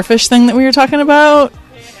whole starfish thing that we were talking about.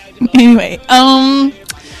 Anyway, my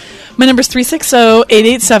number's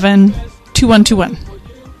 360-887-2121.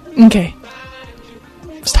 Okay.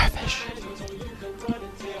 Starfish.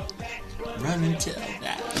 Run and tell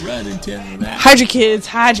that. Run and tell that. Hide your kids.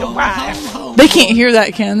 Hide your wife. They can't hear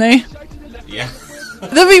that, can they? Yeah.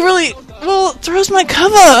 That'd be really... Well, it throws my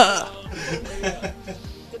cover.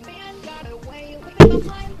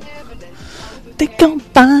 They gon'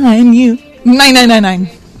 find you. 9999.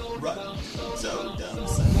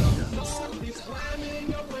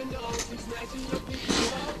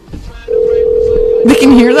 They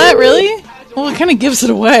can hear that, really? Well, it kind of gives it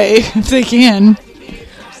away, if they can.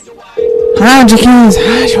 Hide your kids,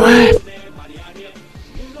 hide your wife.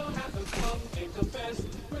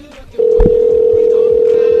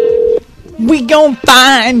 We gon'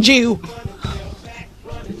 find you.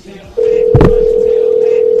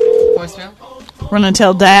 Voicemail? Run and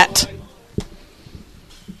tell that.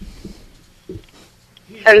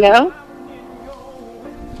 Hello?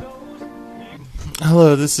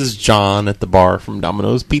 Hello, this is John at the bar from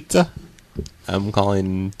Domino's Pizza. I'm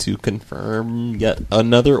calling to confirm yet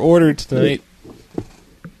another order tonight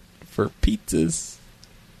for pizzas.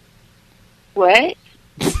 What?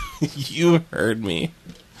 You heard me.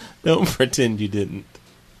 Don't pretend you didn't.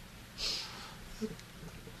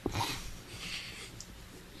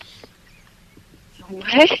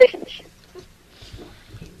 What?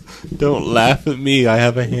 Don't laugh at me. I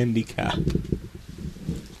have a handicap.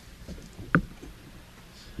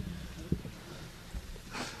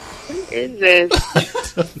 What is this?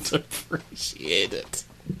 I don't appreciate it.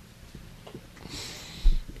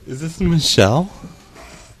 Is this Michelle?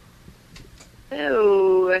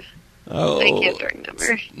 Oh. Oh. I can't direct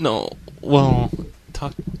number. No. Well,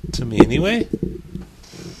 talk to me anyway.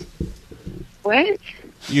 What?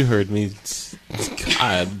 You heard me.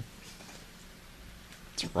 God.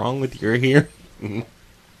 What's wrong with your hearing?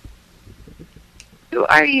 Who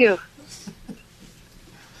are you?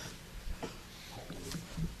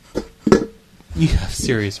 You have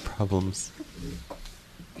serious problems.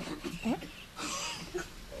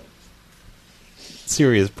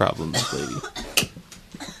 Serious problems, lady.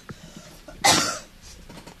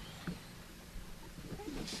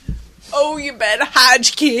 Oh, you better hide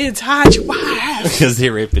your kids, hide your wife. Because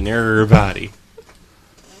they're raping everybody.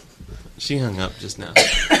 She hung up just now.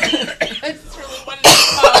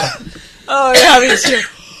 Oh, yeah, me too.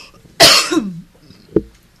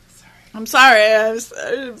 I'm sorry. I'm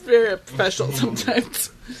very professional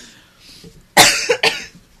sometimes.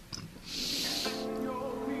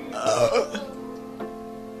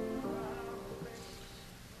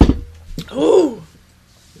 Ooh.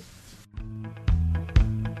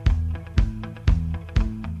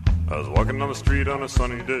 I was walking down the street on a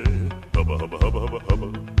sunny day. Hubba, hubba, hubba, hubba,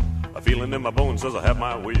 hubba. A feeling in my bones says I have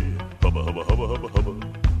my way. Hubba, hubba, hubba, hubba, hubba.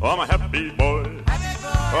 Oh, I'm a happy boy.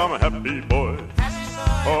 Oh, I'm a happy boy.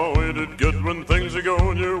 Oh, ain't it good when things are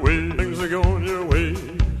going your way? Things are going your way.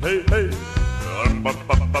 Hey, hey. I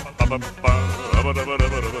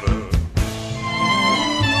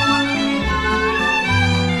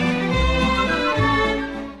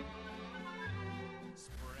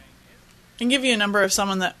can give you a number of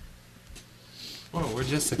someone that Oh, where'd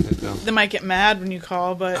Jessica go? They might get mad when you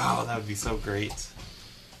call, but Oh, that would be so great.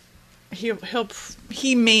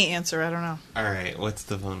 he may answer. I don't know. All right, what's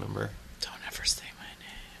the phone number? Don't ever say my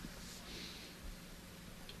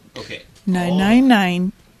name. Okay.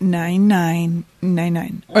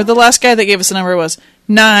 999-9999. Or the last guy that gave us a number was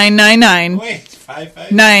 999. Wait,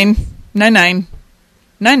 55? 999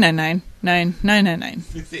 999 9999.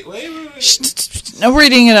 Wait. Shh, no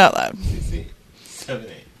reading it out loud. 7,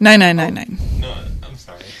 8. 9999. No, I'm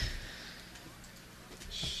sorry.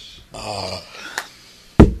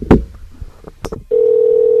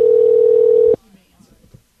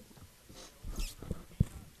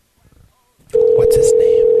 What's his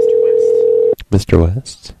name? Mr.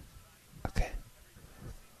 West? Okay.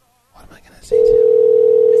 What am I going to say to him?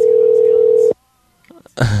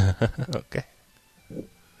 Okay.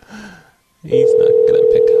 He's not going to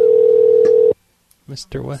pick up.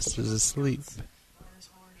 Mr. West is asleep.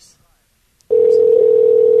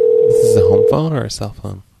 This is a home phone or a cell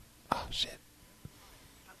phone? Oh, shit.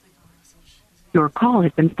 Your call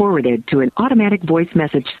has been forwarded to an automatic voice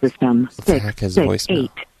message system. Hack his voicemail.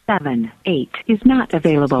 66878 is not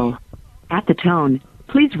available. At the tone,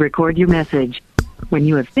 please record your message. When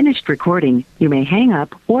you have finished recording, you may hang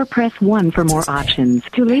up or press 1 for more options.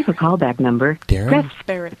 To leave a callback number, press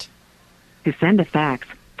Barrett. To send a fax,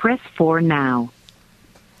 press 4 now.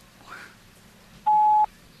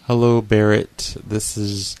 Hello, Barrett. This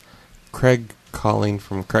is Craig calling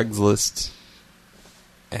from Craigslist.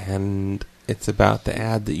 And it's about the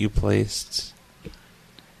ad that you placed.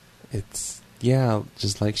 It's, yeah,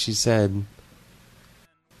 just like she said.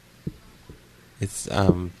 It's,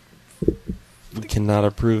 we cannot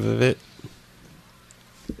approve of it.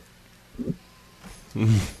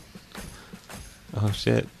 Oh,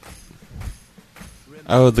 shit.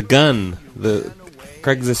 Oh, the gun. The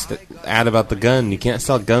Craigslist ad about the gun. You can't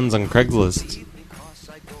sell guns on Craigslist.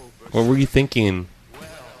 What were you thinking?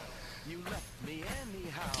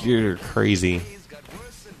 You're crazy.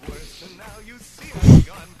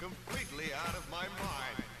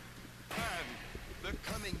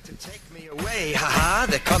 Away, ha-ha,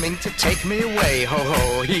 they're coming to take me away,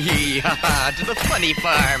 ho-ho, hee-hee, ha-ha, to the funny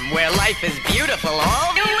farm, where life is beautiful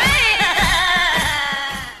all the way,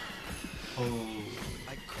 ha-ha!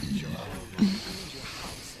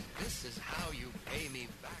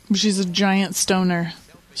 She's a giant stoner,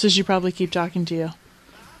 so she probably keep talking to you.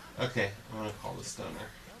 Okay, I'm gonna call the stoner.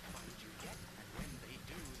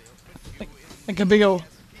 Like a big old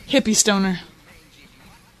hippie stoner.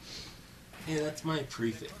 Yeah, that's my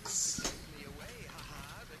prefix.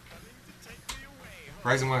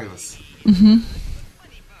 Verizon Wireless. To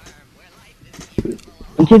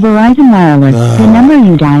Verizon Wireless, the number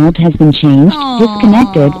you dialed has been changed,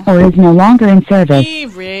 disconnected, or is no longer in service.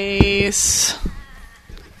 Erase.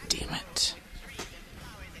 Damn it.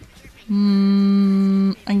 I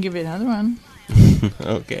can give you another one.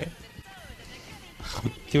 Okay.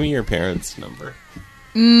 Give me your parents' number.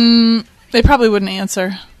 They probably wouldn't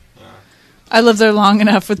answer. I lived there long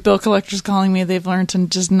enough with bill collectors calling me. They've learned to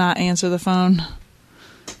just not answer the phone.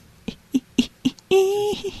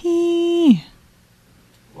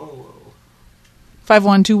 Whoa.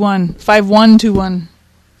 5121. 5121.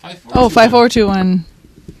 Oh, 5421.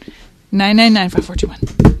 999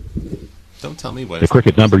 5421. Don't tell me what. The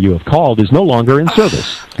cricket number you have called is no longer in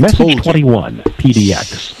service. Message 21,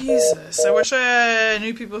 PDX. Jesus, I wish I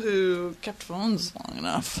knew people who kept phones long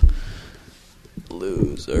enough.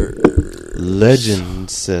 Loser.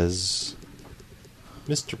 Legend says,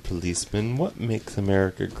 Mr. Policeman, what makes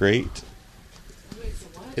America great?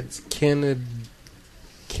 It's candid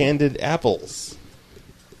apples.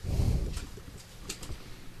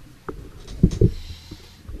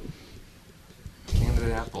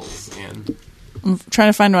 Candid apples and... I'm trying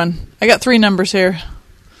to find one. I got 3 numbers here.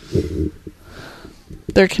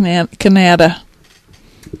 They're Canada.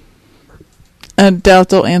 I doubt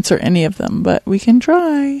they'll answer any of them, but we can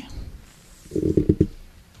try.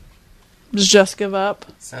 Does Just give up?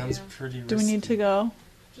 Sounds pretty risky. Do we need to go?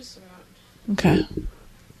 Just about. Okay.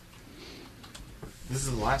 This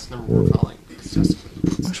is the last number we're calling. It's just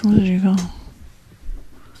Which one did you call?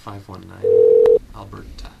 519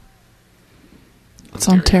 Alberta. It's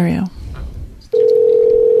Ontario.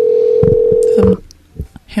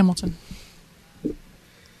 Hamilton.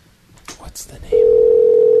 What's the name?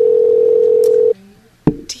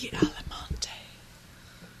 D'Alamonte.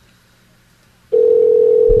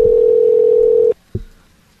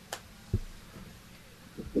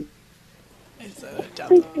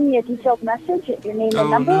 Please send me a detailed message, your name and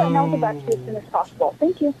number, and I'll get back to you as soon as possible.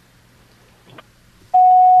 Thank you.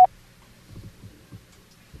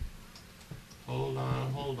 Hold on.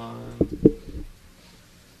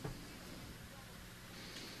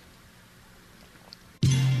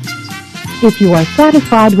 If you are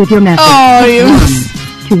satisfied with your message, Oh, press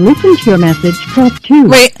 1. To listen to your message, press 2.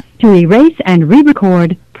 Wait. To erase and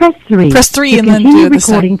re-record, press 3. Press 3 to and then continue do it this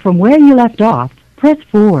recording from where you left off, press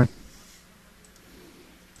 4.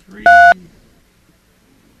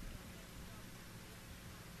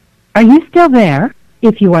 Are you still there?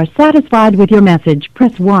 If you are satisfied with your message,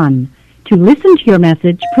 press 1. To listen to your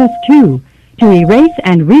message, press 2. To erase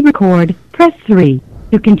and re-record, press 3.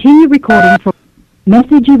 To continue recording for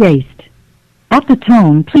message erased. At the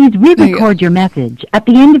tone, please re-record your message. At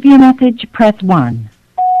the end of your message, press 1.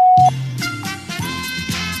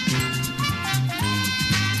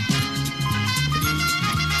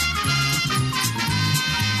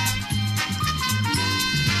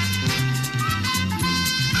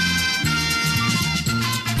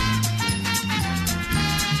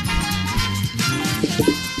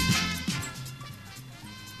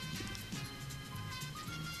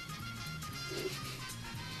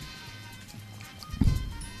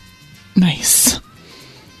 Nice.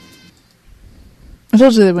 I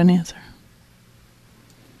told you they wouldn't answer.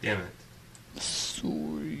 Damn it.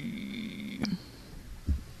 Sorry.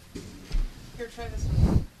 Here, try this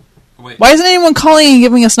one. Wait. Why isn't anyone calling and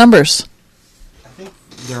giving us numbers?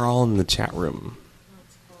 They're all in the chat room.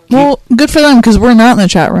 Well, good for them, because we're not in the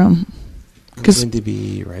chat room. I'm going to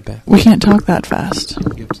be right back. We can't talk that fast.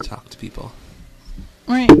 You have to talk to people.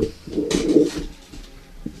 Right. Let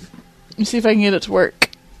me see if I can get it to work.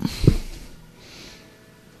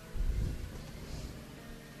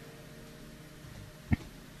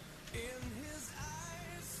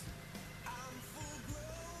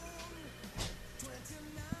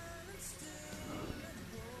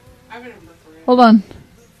 Hold on.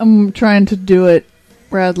 I'm trying to do it.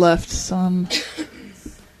 Brad left some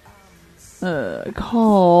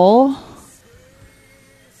call.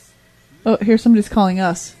 Oh, here somebody's calling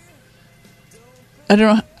us. I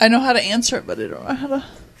don't know. I know how to answer it, but I don't know how to.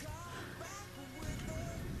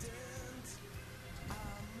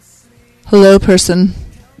 Hello, person.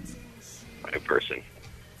 Hi, person.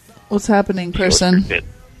 What's happening, person?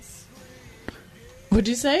 What'd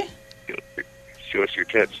you say? Show us your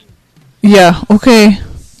tits. Yeah, okay.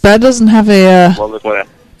 Brad doesn't have a On the glass.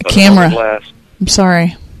 camera. On the glass. I'm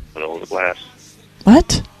sorry. Put them on the glass.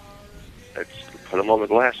 What? Put them on the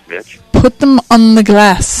glass, bitch. Put them on the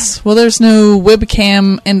glass. Well, there's no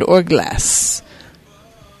webcam and or glass.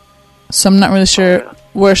 So I'm not really sure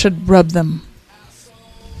where I should rub them.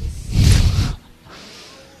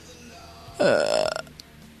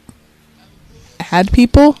 Add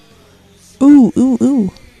people? Ooh, ooh,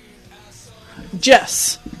 ooh.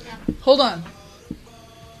 Jess. Hold on.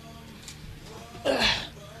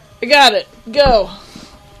 I got it. Go.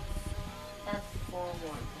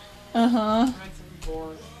 Uh-huh.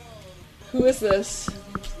 Who is this?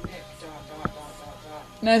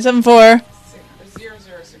 974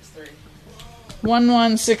 0063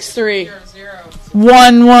 1163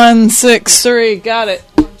 1163. Got it.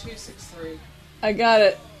 1263. I got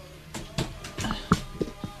it.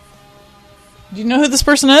 Do you know who this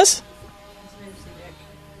person is?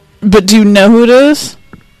 But do you know who it is?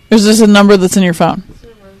 Or is this a number that's in your phone? It's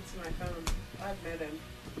my phone. I've met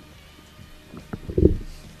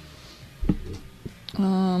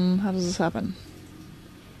him. How does this happen?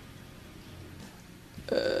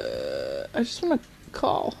 I just want to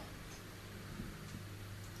call.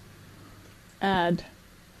 Add.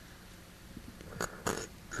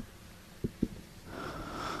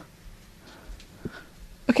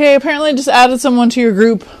 Okay, apparently I just added someone to your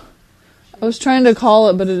group. I was trying to call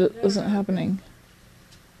it, but it wasn't happening.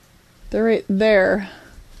 They're right there.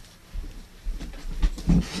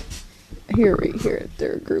 Here, right here at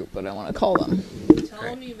their group, but I want to call them. Tell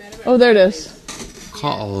him you met him at Oh, there it is.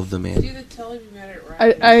 Call all of them in. Do the tell him you met it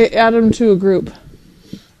right. I added them to a group.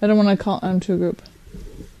 I don't want to call them to a group.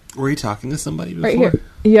 Were you talking to somebody before? Right here.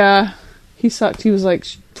 Yeah. He sucked. He was like,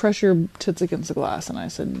 press your tits against the glass. And I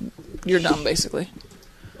said, you're dumb, basically.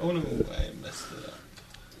 Oh no, I messed it up.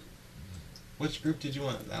 Which group did you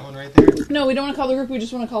want? That one right there? No, we don't want to call the group. We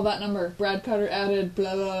just want to call that number. Brad Cutter added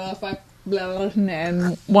blah, blah, blah, 5, blah, blah,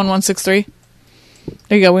 and 1163.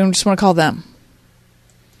 There you go. We just want to call them.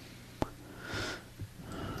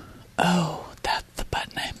 Oh, that's the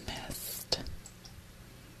button I missed.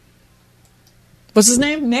 What's his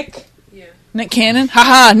name? Nick? Yeah. Nick Cannon?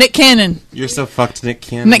 Haha, Nick Cannon. You're so fucked, Nick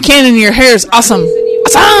Cannon. Nick Cannon, your hair is awesome.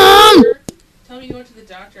 Awesome! Tell him you went to the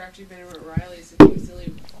doctor after you've been at Riley's and you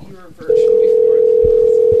were a virgin before.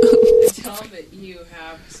 Tell him that you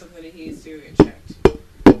have something that he needs to get checked.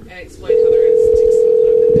 And explain how they're going to stick something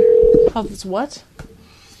up in there. How this what?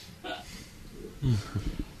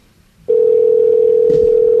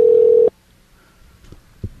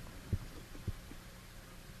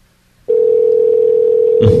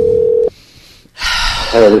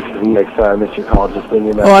 Hey, this is Nick. Sorry, I missed your call. Just leave me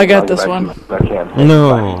a message. Oh, I got this one. I can.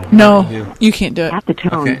 No, you can't do it. At the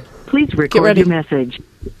tone, please record your message.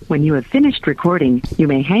 When you have finished recording, you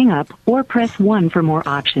may hang up or press 1 for more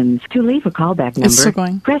options. To leave a callback It's still number,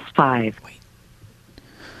 going. press 5.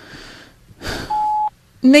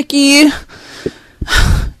 Nikki,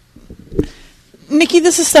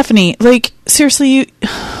 this is Stephanie. Like, seriously,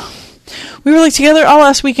 we were like together all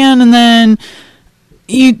last weekend, and then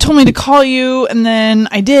you told me to call you, and then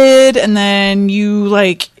I did, and then you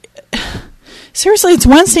like, seriously, it's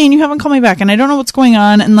Wednesday and you haven't called me back, and I don't know what's going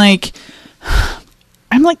on, and like,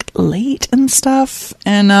 I'm like late and stuff,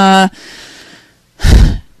 and I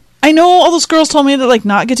know all those girls told me to like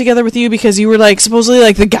not get together with you because you were like supposedly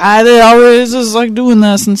like the guy that always is like doing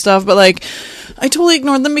this and stuff, but like I totally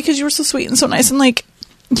ignored them because you were so sweet and so nice, and like,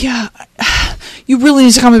 yeah, you really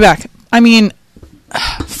need to call me back. I mean,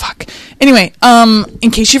 fuck. Anyway,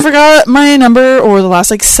 in case you forgot my number or the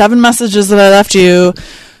last like 7 messages that I left you,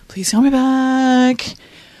 please call me back.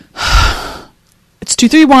 It's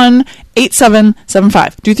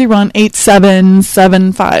 231-8775.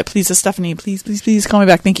 231-8775. Please, Stephanie. Please call me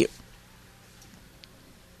back. Thank you.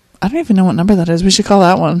 I don't even know what number that is. We should call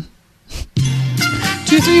that one.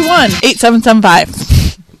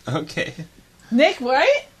 231-8775. Okay. Nick,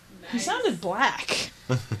 right? Nice. You sounded black.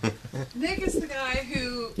 Nick is the guy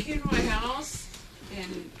who came to my house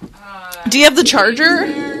and do you have the charger?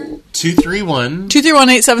 231.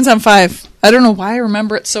 231-8775. I don't know why I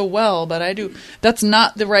remember it so well, but I do. That's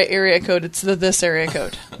not the right area code. It's this area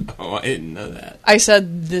code. Oh, I didn't know that. I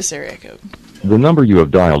said this area code. The number you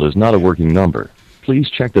have dialed is not a working number. Please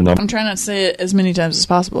check the number. I'm trying not to say it as many times as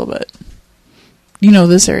possible, but you know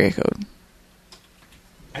this area code.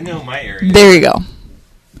 I know my area. There you go.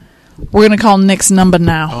 We're going to call Nick's number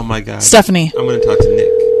now. Oh, my God. Stephanie. I'm going to talk to Nick.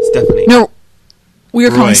 Stephanie. No, we are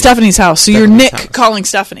calling Stephanie's house, so you're Nick calling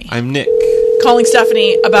Stephanie. I'm Nick. Calling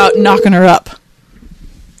Stephanie about knocking her up.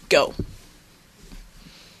 Go.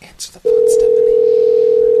 Answer the phone,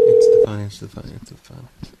 Stephanie. Answer the phone.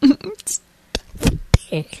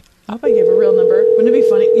 I hope I gave a real number. Wouldn't it be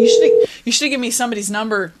funny? You should have given me somebody's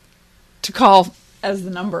number to call as the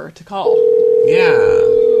number to call. Yeah.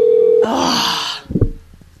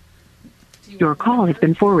 Your call has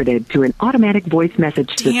been forwarded to an automatic voice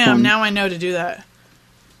message system. Damn, now I know to do that.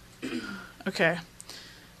 Okay.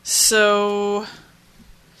 So,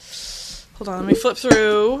 hold on, let me flip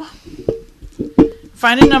through.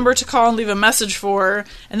 Find a number to call and leave a message for,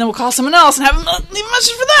 and then we'll call someone else and have them leave a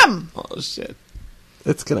message for them. Oh, shit.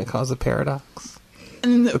 It's going to cause a paradox.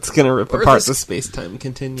 And it's going to rip apart the space-time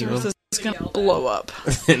continuum. Earth is going to blow up.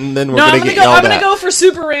 And then we're going to get yelled at. I'm going to go for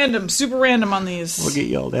super random on these. We'll get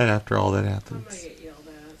yelled at after all that happens.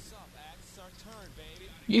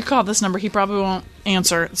 You call this number, he probably won't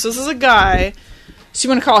answer. So this is a guy. So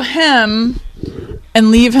you want to call him and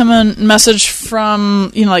leave him a message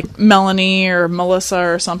from, like Melanie or Melissa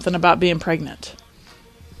or something about being pregnant.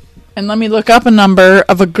 And let me look up a number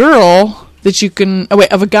of a girl that you can...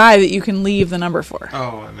 of a guy that you can leave the number for.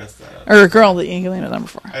 Oh, I messed that up. Or a girl that you can leave the number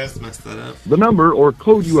for. I just messed that up. The number or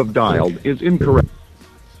code you have dialed is incorrect.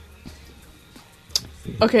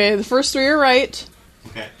 Okay, the first 3 are right.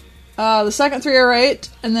 Okay. The second 3 are right,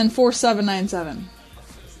 and then 4797.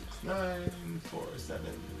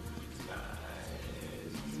 94797.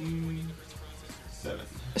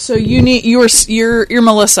 So you're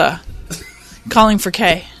Melissa, calling for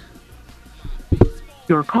Kay.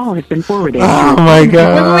 Your call has been forwarded. Oh my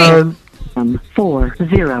God! Wait.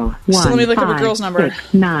 401. So let me look up a girl's number.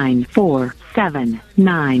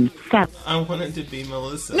 94797. I wanted to be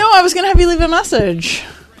Melissa. No, I was gonna have you leave a message.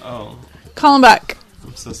 Oh. Call him back.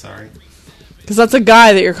 I'm so sorry. Because that's a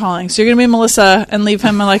guy that you're calling. So you're going to be Melissa and leave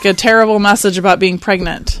him like a terrible message about being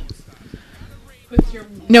pregnant.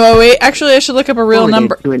 No, wait. Actually, I should look up a real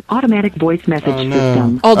number. To an automatic voice message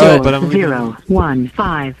system. I'll do it. But I'm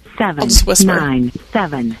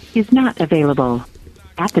 0157797 is not available.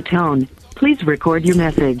 At the tone, please record your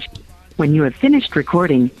message. When you have finished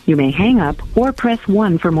recording, you may hang up or press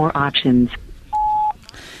 1 for more options.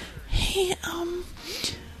 Hey,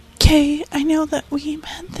 Kay, I know that we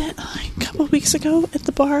met that a couple weeks ago at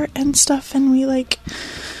the bar and stuff, and we hooked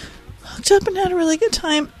up and had a really good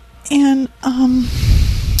time. And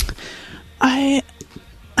I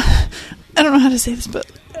don't know how to say this, but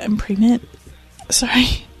I'm pregnant.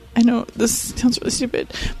 Sorry, I know this sounds really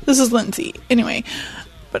stupid. This is Lindsay, anyway,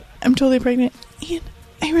 but I'm totally pregnant, and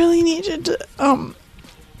I really need you to call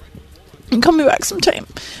me back sometime.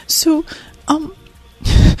 So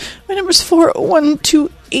my number's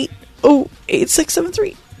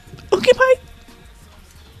 40128088673. Okay, bye.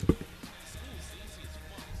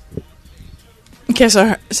 Okay. Okay,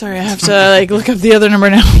 sorry, I have to look up the other number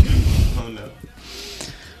now. Oh no.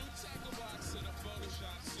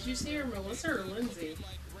 Did you see her, Melissa or Lindsay?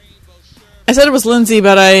 I said it was Lindsay,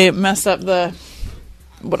 but I messed up the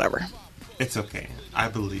whatever. It's okay. I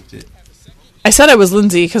believed it. I said I was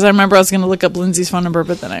Lindsay because I remember I was going to look up Lindsay's phone number,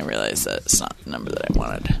 but then I realized that it's not the number that I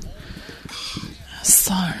wanted.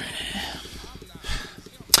 Sorry.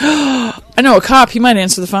 I know a cop. He might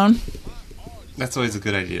answer the phone. That's always a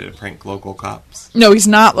good idea to prank local cops. No, he's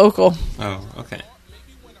not local. Oh, okay.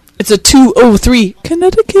 It's a 203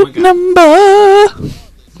 Connecticut number.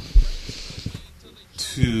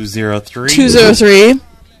 203. 203.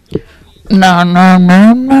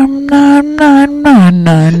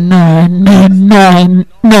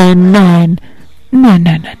 99999999999999999.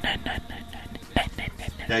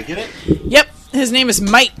 Did I get it? Yep, his name is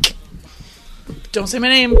Mike. Don't say my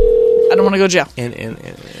name. I don't want to go to jail. No,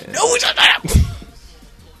 shut up.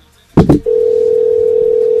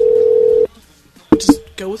 Just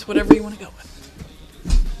go with whatever you want to go with.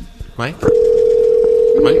 Mike?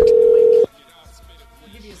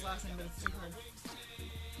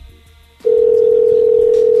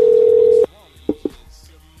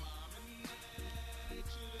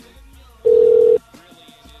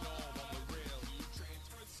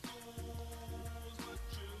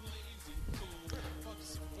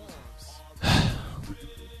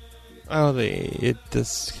 Oh, it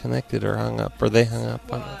disconnected or hung up, or they hung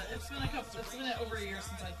up on it. It's been over a year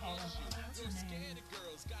since I called him. What's her name?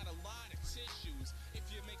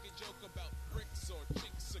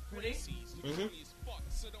 Ready? Mm-hmm.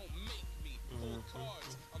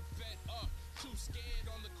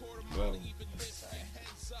 Well.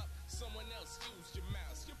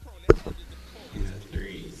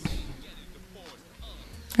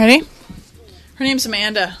 Ready? Her name's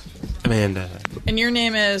Amanda. And your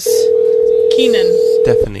name is Keenan.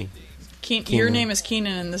 Stephanie. Your name is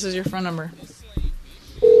Keenan, and this is your phone number.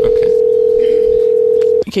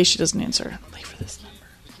 Okay. In case she doesn't answer, leave for this number.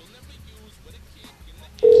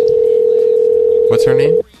 What's her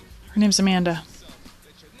name? Her name's Amanda.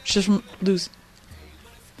 She's from Luz.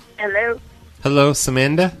 Hello. Hello,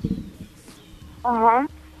 Samantha? Uh-huh.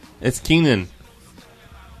 It's Keenan.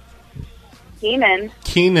 Keenan.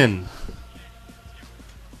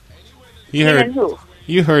 You Keenan heard who?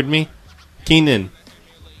 You heard me. Keenan.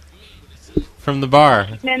 From the bar.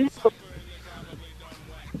 Keenan who?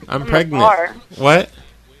 I'm From pregnant. The bar. What?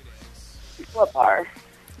 What bar?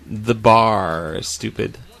 The bar.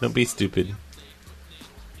 Stupid. Don't be stupid.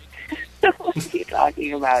 What are you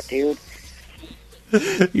talking about, dude?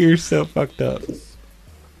 You're so fucked up.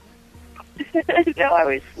 No, I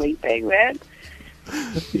was sleeping, man.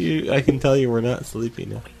 I can tell you were not sleepy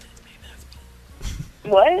now.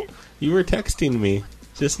 What? You were texting me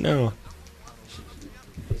just now.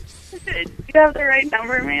 Do you have the right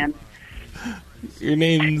number, man? Your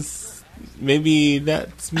name's... Maybe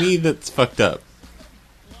that's me that's fucked up.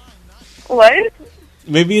 What?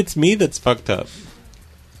 Maybe it's me that's fucked up.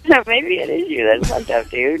 Maybe it is you that's fucked up,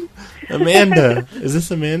 dude. Amanda. Is this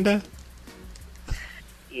Amanda?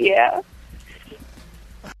 Yeah.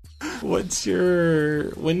 When's your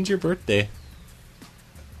birthday?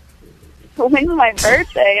 When's my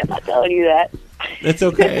birthday? I'm not telling you that. It's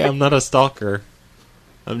okay. I'm not a stalker.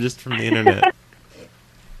 I'm just from the internet.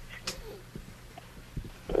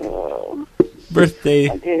 Birthday.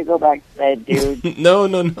 I'm going to go back to bed, dude. No.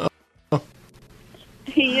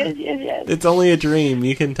 Yes. It's only a dream.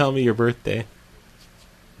 You can tell me your birthday.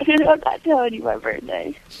 I'm not telling you my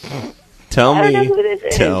birthday. Tell I me. don't know who this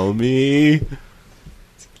is. Tell me.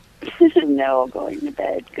 No, I'm going to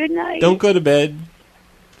bed. Good night. Don't go to bed.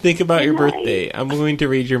 Think about Good your night. birthday. I'm going to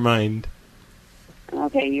read your mind.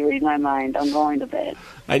 Okay, you read my mind. I'm going to bed.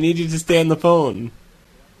 I need you to stay on the phone.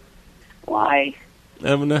 Why?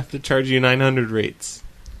 I'm going to have to charge you 900 rates.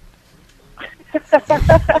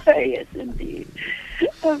 Yes, indeed.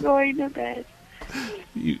 I'm going to bed.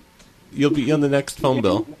 You'll be on the next phone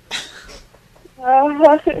bill.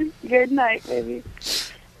 Good night, baby.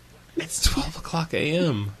 It's 12 o'clock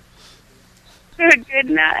a.m. Good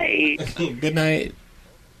night. Good night.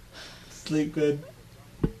 Sleep good.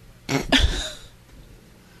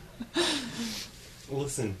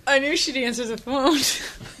 Listen. I knew she'd answer the phone.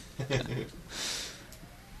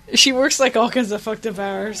 She works like all kinds of fucked up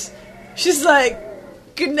hours. She's like,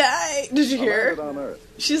 good night. Did you hear her?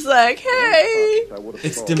 She's like, hey.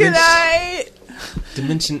 It's good night.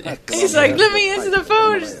 Dimension X. He's like, let me answer the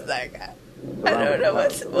phone. She's like, I don't know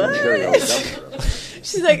what.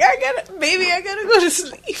 She's like, I gotta go to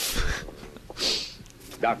sleep.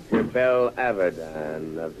 Dr. Bell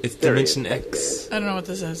Avedon of It's Sirius Dimension Sector. X. I don't know what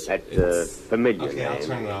this is. That's a familiar Okay, I'll name.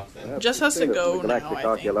 turn it off then. Just has to go now, Galactic I think.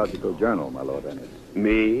 Archaeological Journal, my Lord Ennis.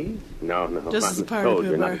 Me? No. Just I'm as a a party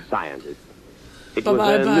soldier, not pooper. a scientist. It Bye, was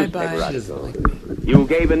bye, a bye, newspaper bye. article. You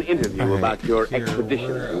gave an interview All right, about your here, expedition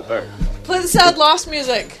to Earth. Play the sad lost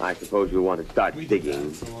music. I suppose you'll want to start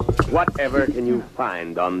digging. Whatever can you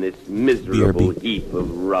find on this miserable heap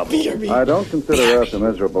of rubble? I don't consider Earth a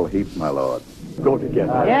miserable heap, my Lord. Go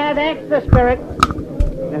together. Yeah, that's the spirit.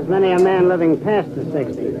 There's many a man living past the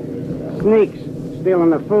 60. Sneaks, stealing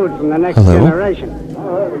the food from the next generation.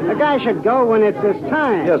 A guy should go when it's his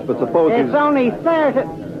time. Yes, but suppose It's only fair to...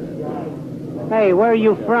 Hey, where are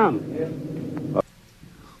you from?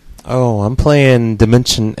 Oh, I'm playing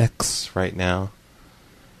Dimension X right now.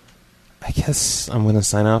 I guess I'm going to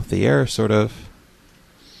sign off the air, sort of.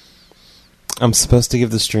 I'm supposed to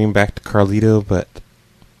give the stream back to Carlito, but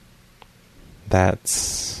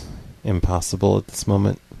that's impossible at this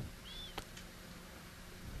moment.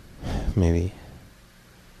 Maybe.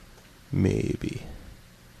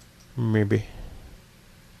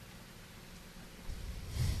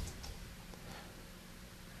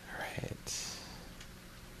 Alright.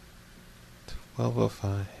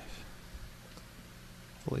 12:05.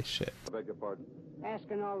 Holy shit. I beg your pardon.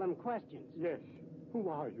 Asking all them questions. Yes. Who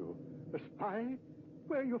are you? A spy?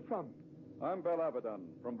 Where are you from? I'm Bell Avedon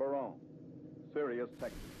from Baron, Sirius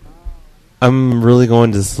Sector. I'm really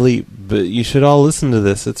going to sleep, but you should all listen to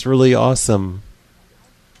this. It's really awesome.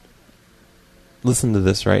 Listen to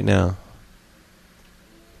this right now.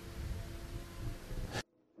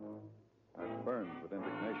 I burned with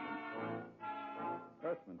indignation.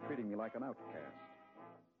 Earthmen treating me like an outcast.